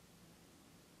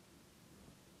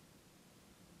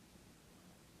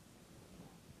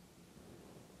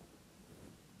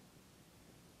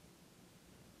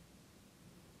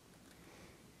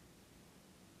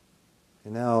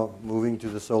 And now moving to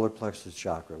the solar plexus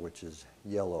chakra, which is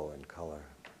yellow in color,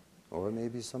 or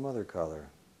maybe some other color.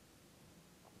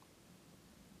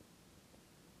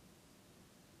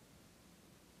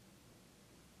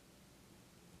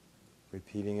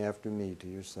 Repeating after me to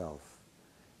yourself.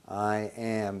 I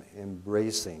am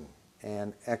embracing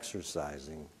and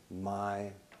exercising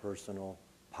my personal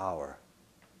power.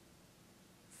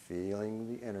 Feeling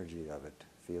the energy of it.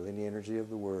 Feeling the energy of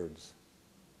the words.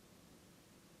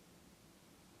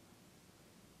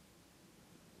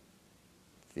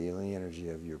 Feel the energy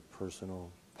of your personal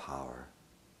power.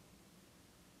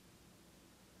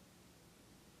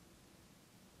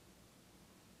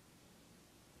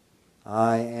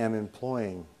 I am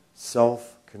employing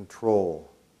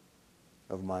self-control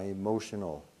of my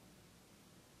emotional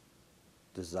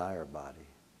desire body.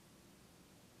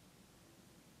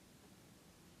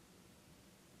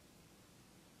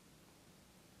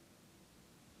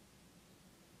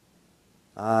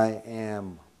 I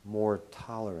am more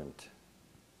tolerant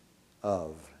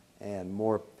of and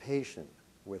more patient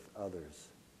with others.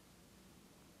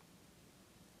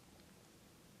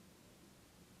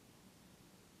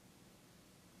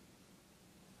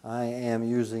 I am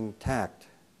using tact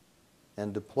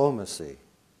and diplomacy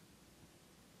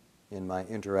in my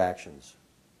interactions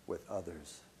with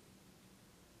others.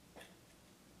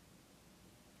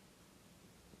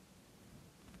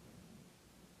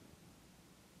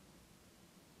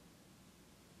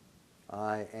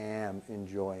 I am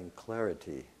enjoying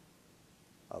clarity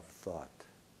of thought.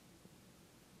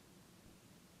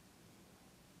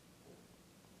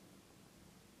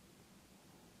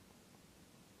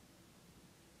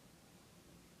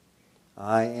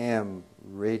 I am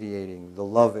radiating the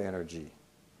love energy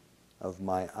of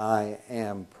my I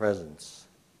am presence.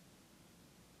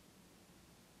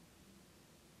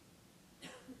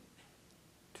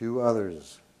 To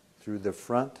others through the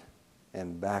front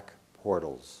and back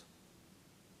portals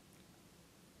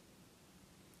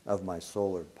of my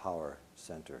solar power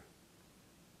center.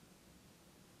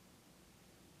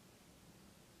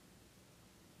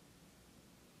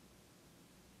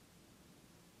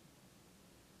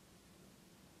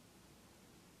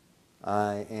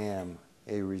 I am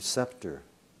a receptor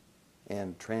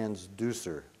and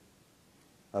transducer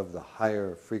of the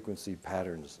higher frequency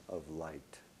patterns of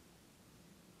light.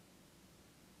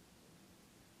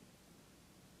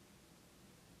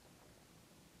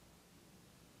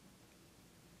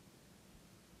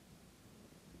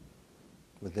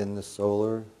 Within the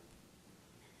solar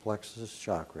plexus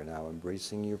chakra now,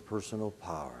 embracing your personal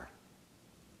power,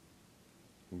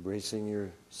 embracing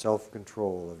your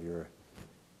self-control of your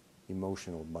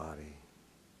emotional body,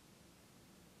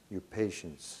 your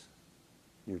patience,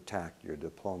 your tact, your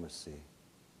diplomacy,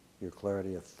 your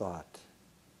clarity of thought.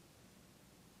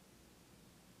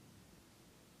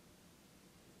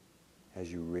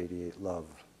 As you radiate love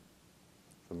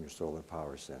from your solar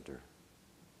power center.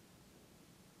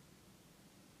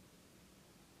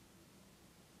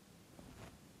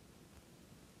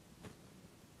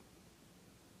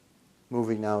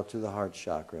 Moving now to the heart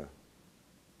chakra.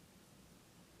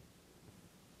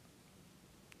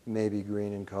 Maybe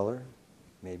green in color,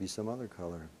 maybe some other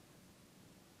color.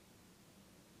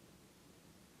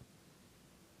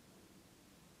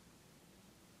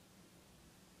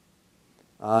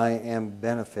 I am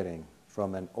benefiting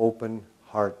from an open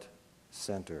heart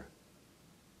center.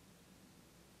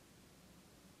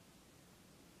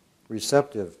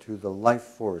 Receptive to the life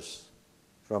force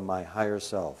from my higher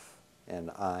self, and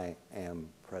I am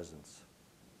presence.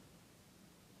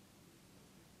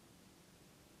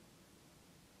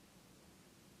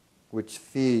 Which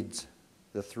feeds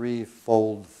the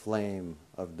threefold flame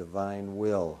of divine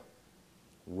will,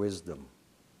 wisdom,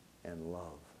 and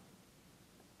love.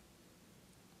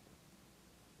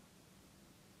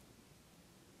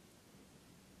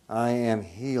 I am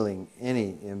healing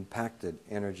any impacted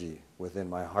energy within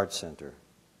my heart center,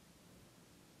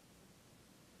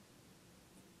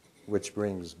 which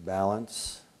brings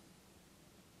balance,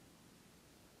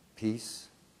 peace,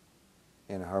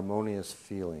 and harmonious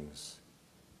feelings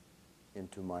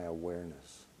into my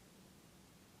awareness.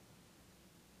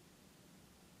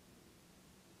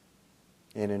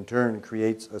 And in turn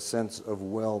creates a sense of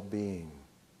well-being,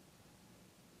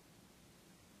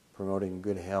 promoting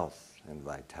good health and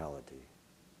vitality.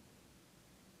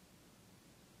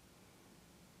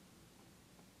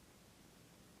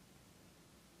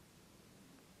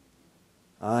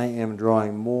 I am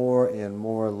drawing more and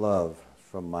more love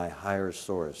from my higher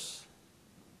source,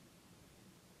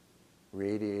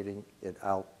 radiating it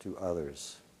out to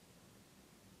others,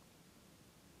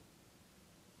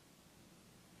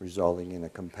 resulting in a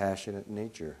compassionate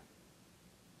nature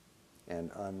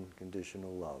and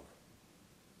unconditional love.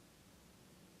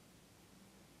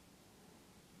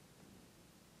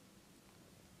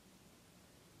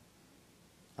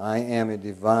 I am a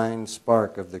divine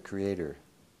spark of the Creator,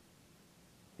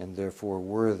 and therefore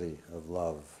worthy of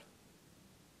love.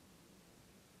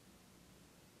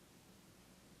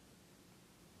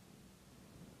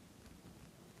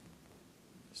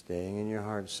 Staying in your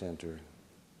heart center.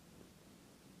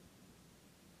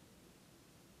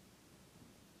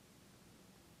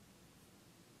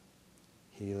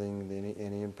 Healing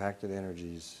any impacted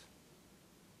energies,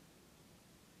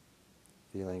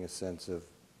 feeling a sense of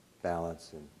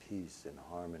balance and peace and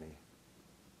harmony.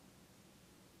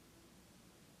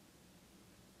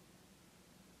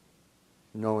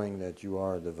 Knowing that you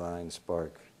are a divine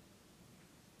spark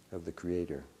of the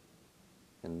Creator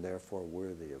and therefore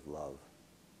worthy of love.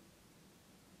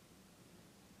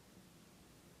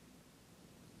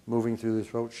 Moving through the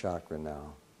throat chakra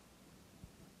now.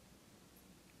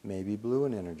 Maybe blue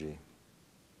in energy.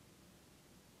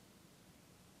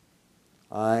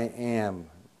 I am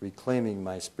reclaiming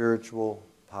my spiritual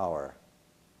power.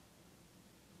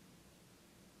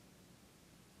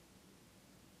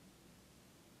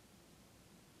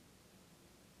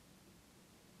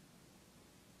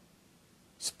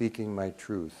 Speaking my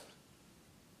truth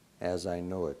as I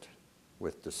know it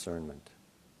with discernment,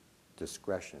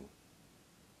 discretion,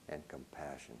 and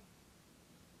compassion.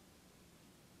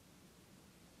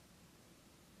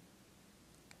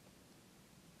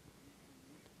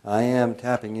 I am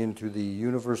tapping into the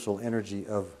universal energy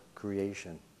of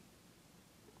creation.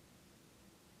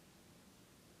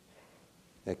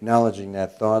 Acknowledging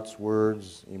that thoughts,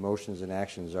 words, emotions, and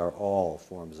actions are all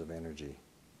forms of energy.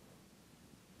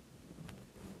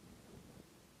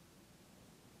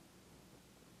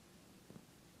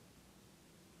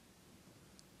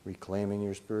 Reclaiming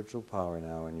your spiritual power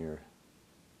now in your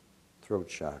throat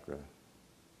chakra.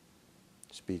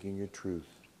 Speaking your truth.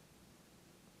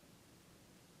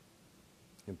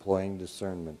 Employing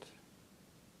discernment.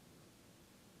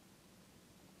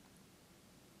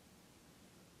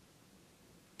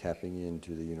 Tapping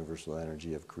into the universal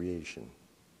energy of creation.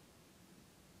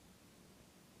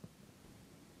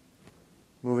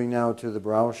 Moving now to the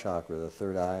brow chakra, the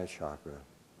third eye chakra.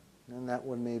 And that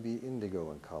one may be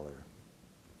indigo in color.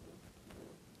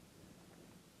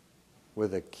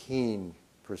 With a keen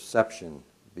perception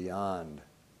beyond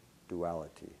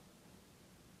duality.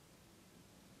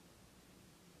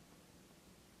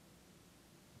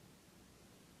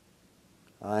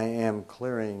 I am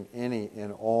clearing any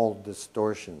and all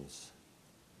distortions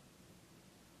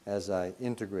as I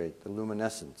integrate the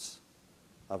luminescence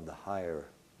of the higher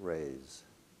rays.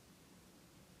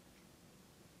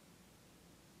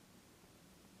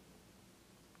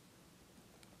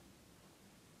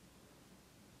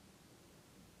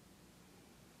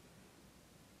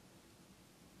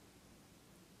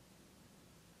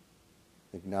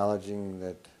 Acknowledging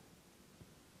that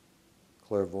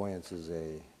clairvoyance is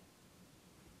a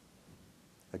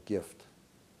gift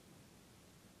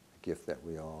that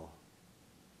we all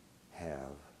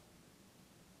have,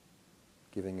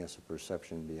 giving us a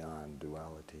perception beyond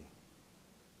duality.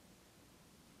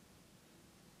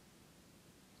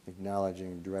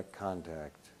 Acknowledging direct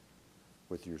contact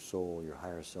with your soul, your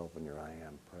higher self, and your I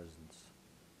Am presence.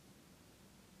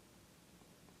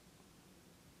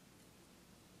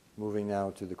 Moving now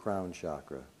to the crown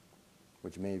chakra,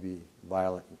 which may be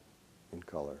violet in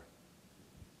color.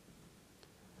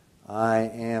 I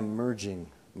am merging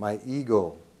my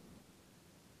ego,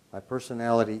 my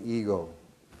personality ego,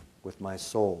 with my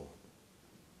soul,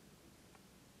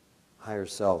 higher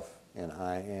self, and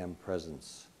I Am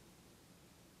presence.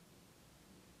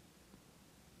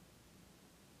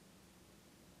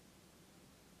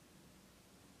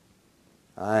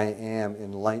 I am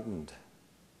enlightened,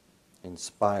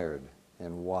 inspired,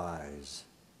 and wise,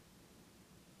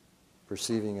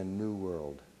 perceiving a new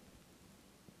world.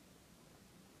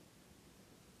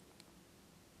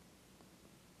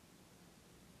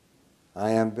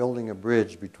 I am building a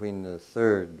bridge between the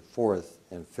third, fourth,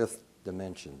 and fifth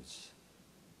dimensions.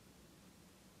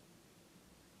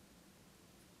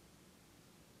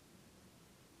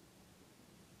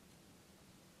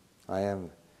 I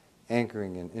am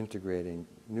anchoring and integrating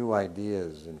new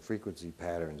ideas and frequency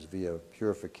patterns via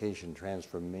purification,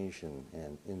 transformation,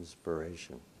 and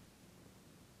inspiration.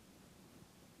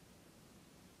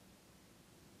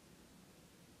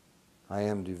 I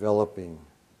am developing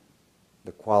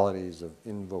the qualities of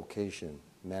invocation,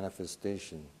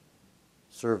 manifestation,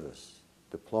 service,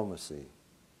 diplomacy,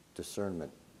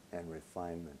 discernment, and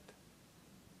refinement.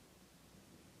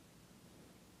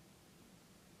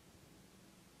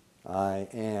 I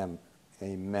am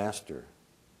a master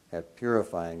at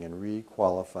purifying and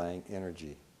re-qualifying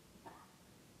energy.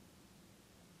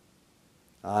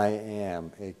 I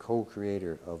am a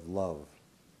co-creator of love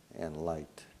and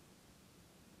light.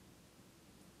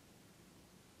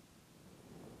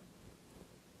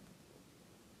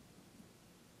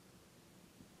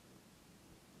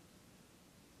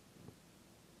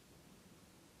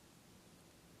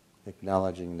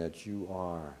 Acknowledging that you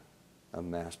are a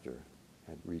master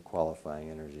at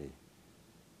requalifying energy,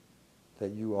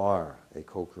 that you are a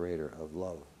co-creator of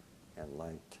love and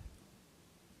light.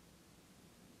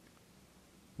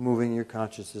 Moving your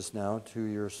consciousness now to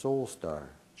your soul star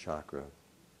chakra.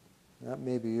 That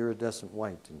may be iridescent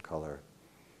white in color.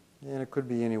 And it could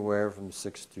be anywhere from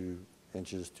 6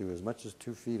 inches to as much as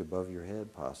 2 feet above your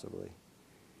head, possibly.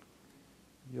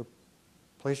 You'll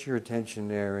place your attention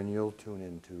there and you'll tune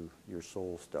into your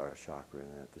soul star chakra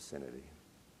in that vicinity.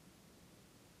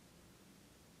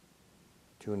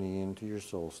 Tuning into your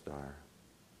soul star.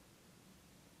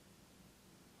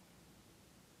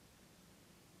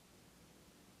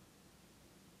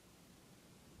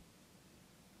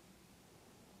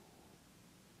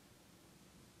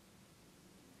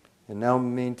 And now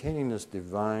maintaining this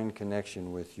divine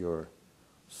connection with your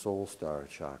soul star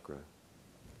chakra.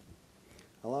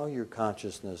 Allow your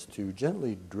consciousness to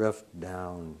gently drift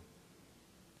down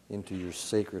into your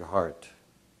sacred heart.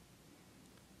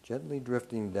 Gently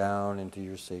drifting down into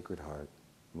your sacred heart,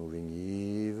 moving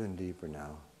even deeper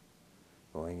now,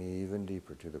 going even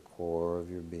deeper to the core of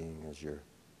your being as your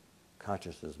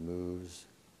consciousness moves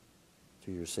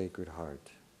to your sacred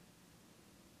heart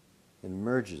and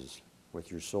merges with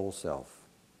your soul self,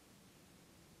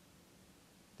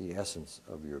 the essence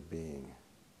of your being.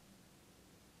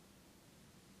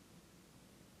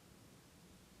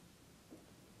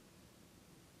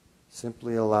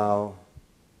 Simply allow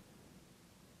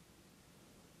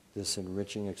this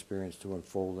enriching experience to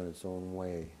unfold in its own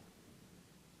way,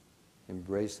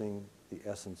 embracing the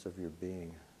essence of your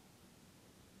being.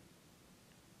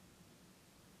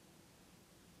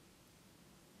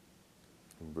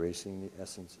 Embracing the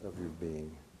essence of your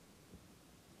being.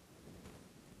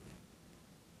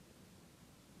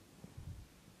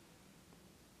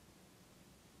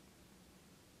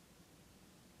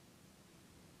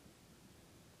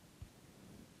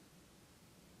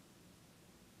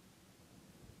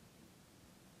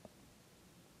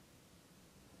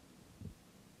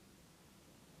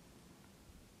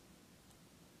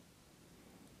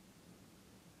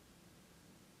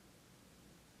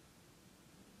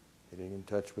 Getting in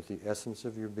touch with the essence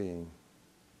of your being.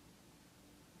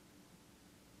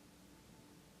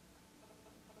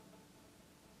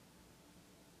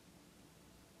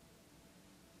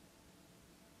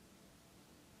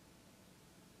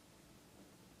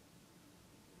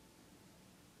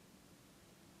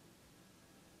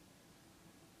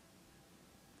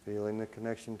 Feeling the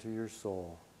connection to your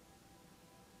soul.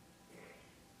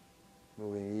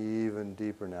 Moving even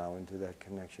deeper now into that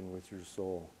connection with your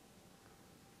soul.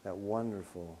 That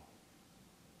wonderful,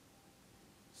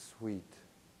 sweet,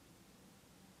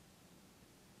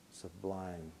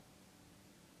 sublime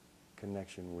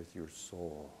connection with your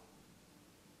soul.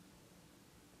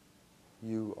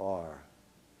 You are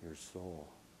your soul.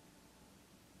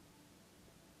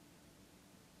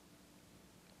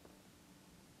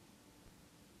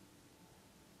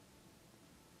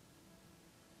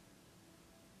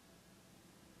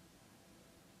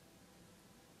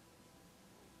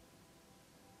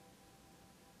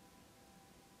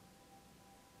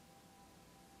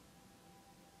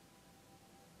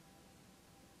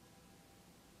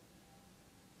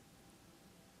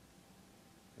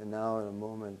 And now in a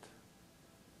moment,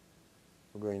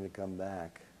 we're going to come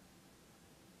back.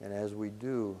 And as we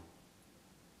do,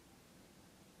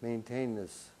 maintain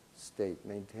this state,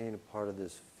 maintain a part of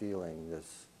this feeling,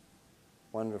 this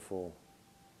wonderful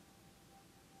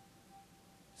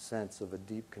sense of a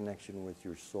deep connection with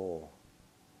your soul.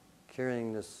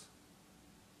 Carrying this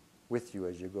with you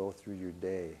as you go through your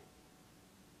day.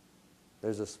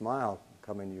 There's a smile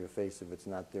coming to your face if it's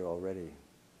not there already.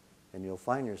 And you'll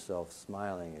find yourself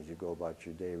smiling as you go about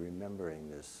your day, remembering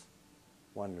this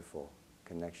wonderful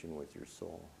connection with your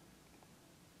soul.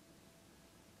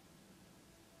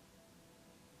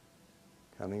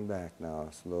 Coming back now,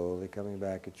 slowly coming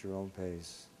back at your own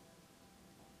pace.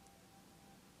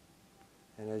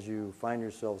 And as you find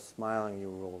yourself smiling, you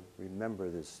will remember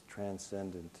this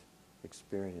transcendent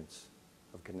experience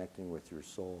of connecting with your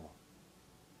soul.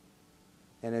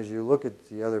 And as you look at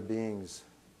the other beings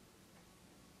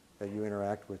that you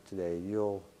interact with today,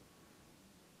 you'll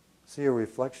see a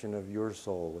reflection of your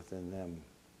soul within them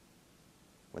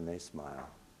when they smile.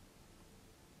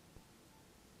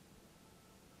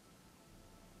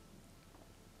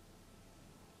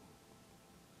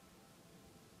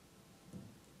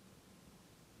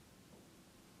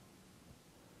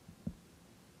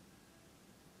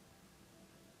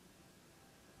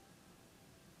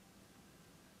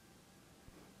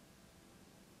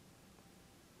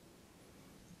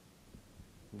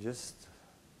 Just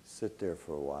sit there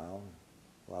for a while.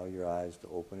 Allow your eyes to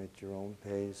open at your own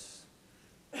pace.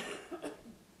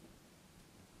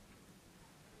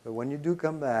 But when you do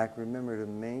come back, remember to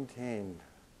maintain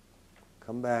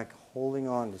Come back holding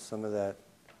on to some of that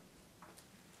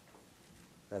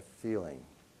feeling.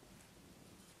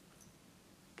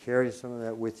 Carry some of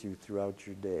that with you throughout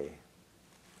your day.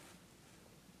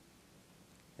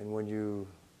 And when you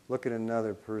look at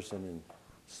another person and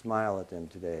smile at them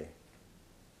today,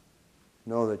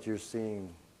 know that you're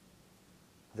seeing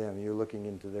them. You're looking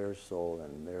into their soul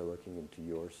and they're looking into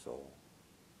your soul.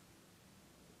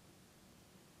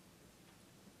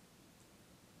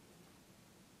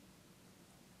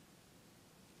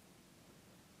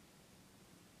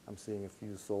 I'm seeing a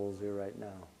few souls here right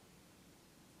now.